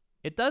thing.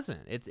 It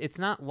doesn't. It's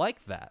not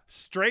like that.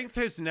 Strength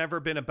has never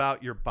been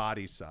about your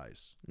body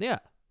size. Yeah.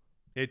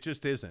 It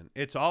just isn't.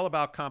 It's all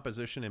about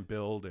composition and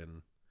build.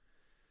 And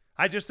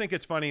I just think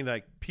it's funny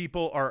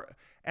people are,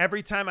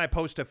 every time I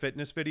post a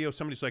fitness video,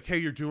 somebody's like, hey,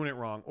 you're doing it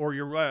wrong, or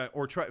you're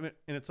or try, and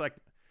it's like,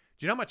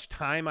 do you know how much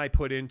time I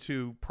put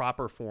into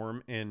proper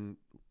form in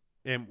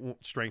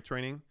strength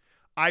training?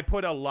 I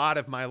put a lot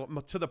of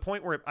to the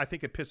point where I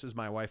think it pisses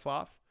my wife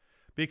off,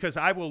 because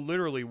I will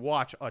literally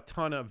watch a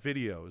ton of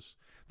videos.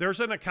 There's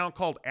an account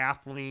called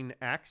Athlean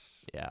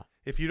X. Yeah.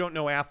 If you don't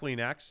know Athlean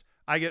X,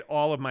 I get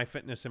all of my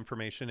fitness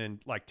information and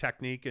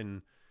technique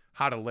and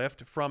how to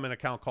lift from an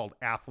account called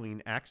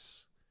Athlean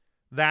X.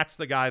 That's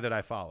the guy that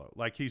I follow.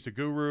 He's a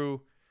guru.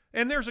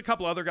 And there's a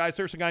couple other guys.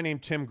 There's a guy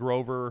named Tim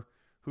Grover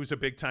who's a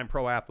big-time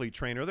pro athlete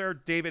trainer. There are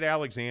David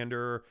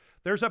Alexander.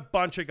 There's a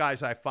bunch of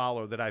guys I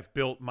follow that I've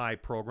built my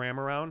program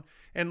around.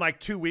 And like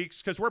 2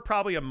 weeks, because we're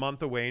probably a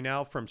month away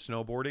now from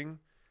snowboarding.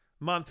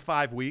 Month,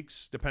 5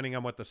 weeks, depending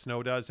on what the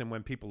snow does and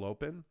when people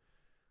open.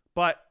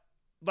 But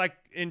like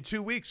in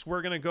 2 weeks,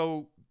 we're going to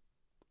go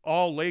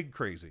all leg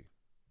crazy.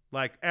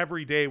 Like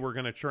every day we're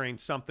going to train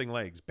something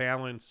legs,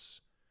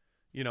 balance,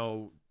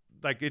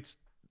 like it's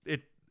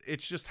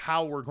just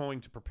how we're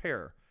going to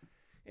prepare.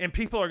 And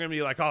people are going to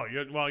be like, oh,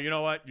 well, you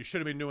know what? You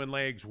should have been doing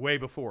legs way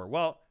before.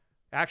 Well,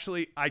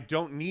 actually, I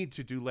don't need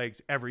to do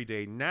legs every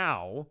day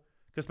now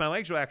because my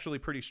legs are actually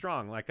pretty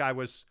strong. Like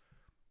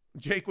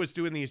Jake was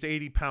doing these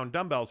 80-pound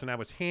dumbbells and I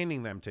was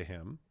handing them to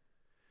him.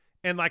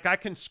 And like I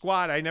can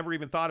squat. I never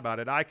even thought about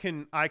it. I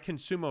can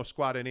sumo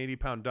squat an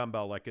 80-pound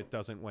dumbbell like it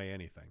doesn't weigh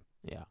anything.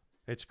 Yeah.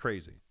 It's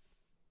crazy.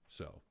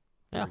 So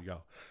there you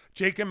go.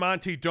 Jake and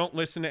Monty, don't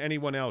listen to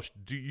anyone else.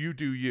 Do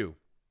you.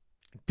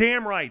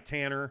 Damn right,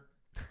 Tanner.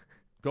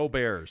 Go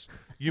Bears.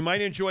 You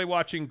might enjoy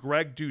watching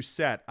Greg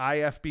Doucette,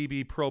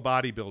 IFBB pro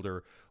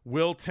bodybuilder.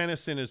 Will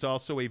Tennyson is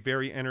also a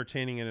very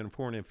entertaining and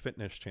informative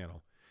fitness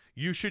channel.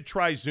 You should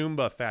try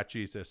Zumba, Fat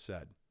Jesus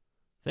said.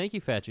 Thank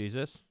you, Fat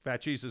Jesus.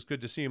 Fat Jesus,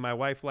 good to see you. My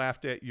wife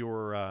laughed at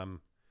your,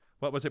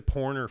 what was it,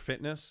 porn or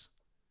fitness?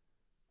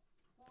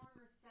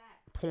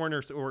 Porn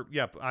or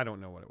I don't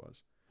know what it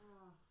was.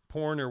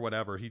 Porn or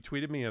whatever. He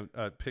tweeted me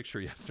a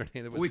picture yesterday.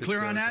 That was we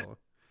clear on that?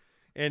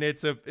 And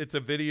it's a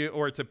video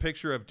or it's a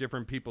picture of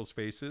different people's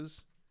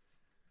faces.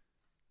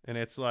 And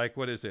it's like,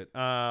 what is it?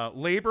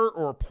 Labor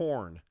or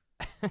porn?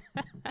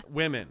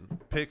 Women.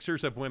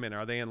 Pictures of women.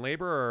 Are they in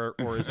labor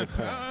or is it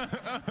porn?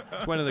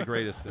 It's one of the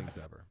greatest things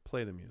ever.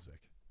 Play the music.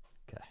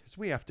 Okay. Because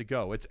we have to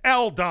go. It's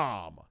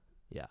Eldom.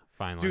 Yeah,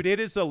 finally. Dude, it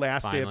is the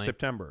last day of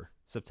September.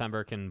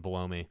 September can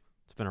blow me.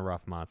 It's been a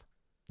rough month.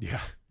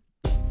 Yeah.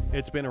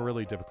 It's been a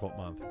really difficult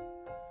month.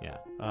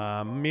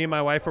 Yeah. Me and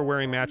my wife are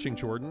wearing matching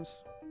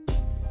Jordans.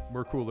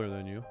 We're cooler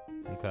than you.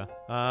 Okay.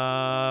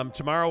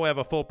 Tomorrow we have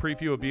a full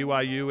preview of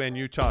BYU and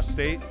Utah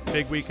State.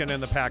 Big weekend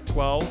in the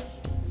Pac-12.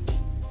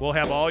 We'll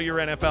have all your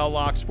NFL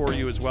locks for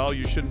you as well.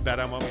 You shouldn't bet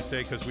on what we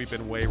say because we've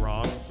been way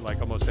wrong like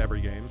almost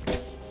every game.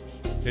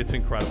 It's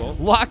incredible.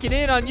 Lock it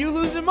in on you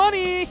losing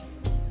money.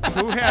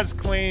 Who has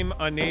claim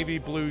on Navy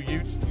Blue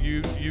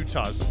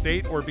Utah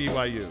State or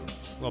BYU?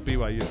 Well,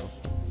 BYU.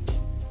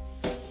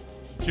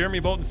 Jeremy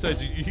Bolton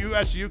says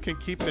USU can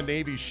keep the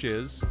Navy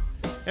shiz.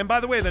 And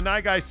by the way, the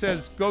night guy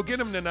says, go get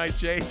him tonight,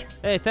 Jake.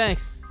 Hey,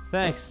 thanks.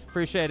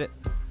 Appreciate it.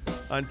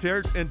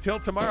 Until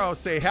tomorrow,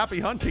 say happy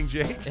hunting,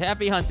 Jake.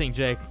 Happy hunting,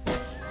 Jake.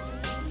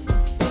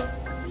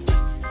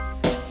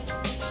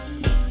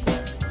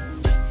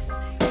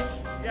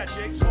 Yeah,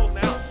 Jake's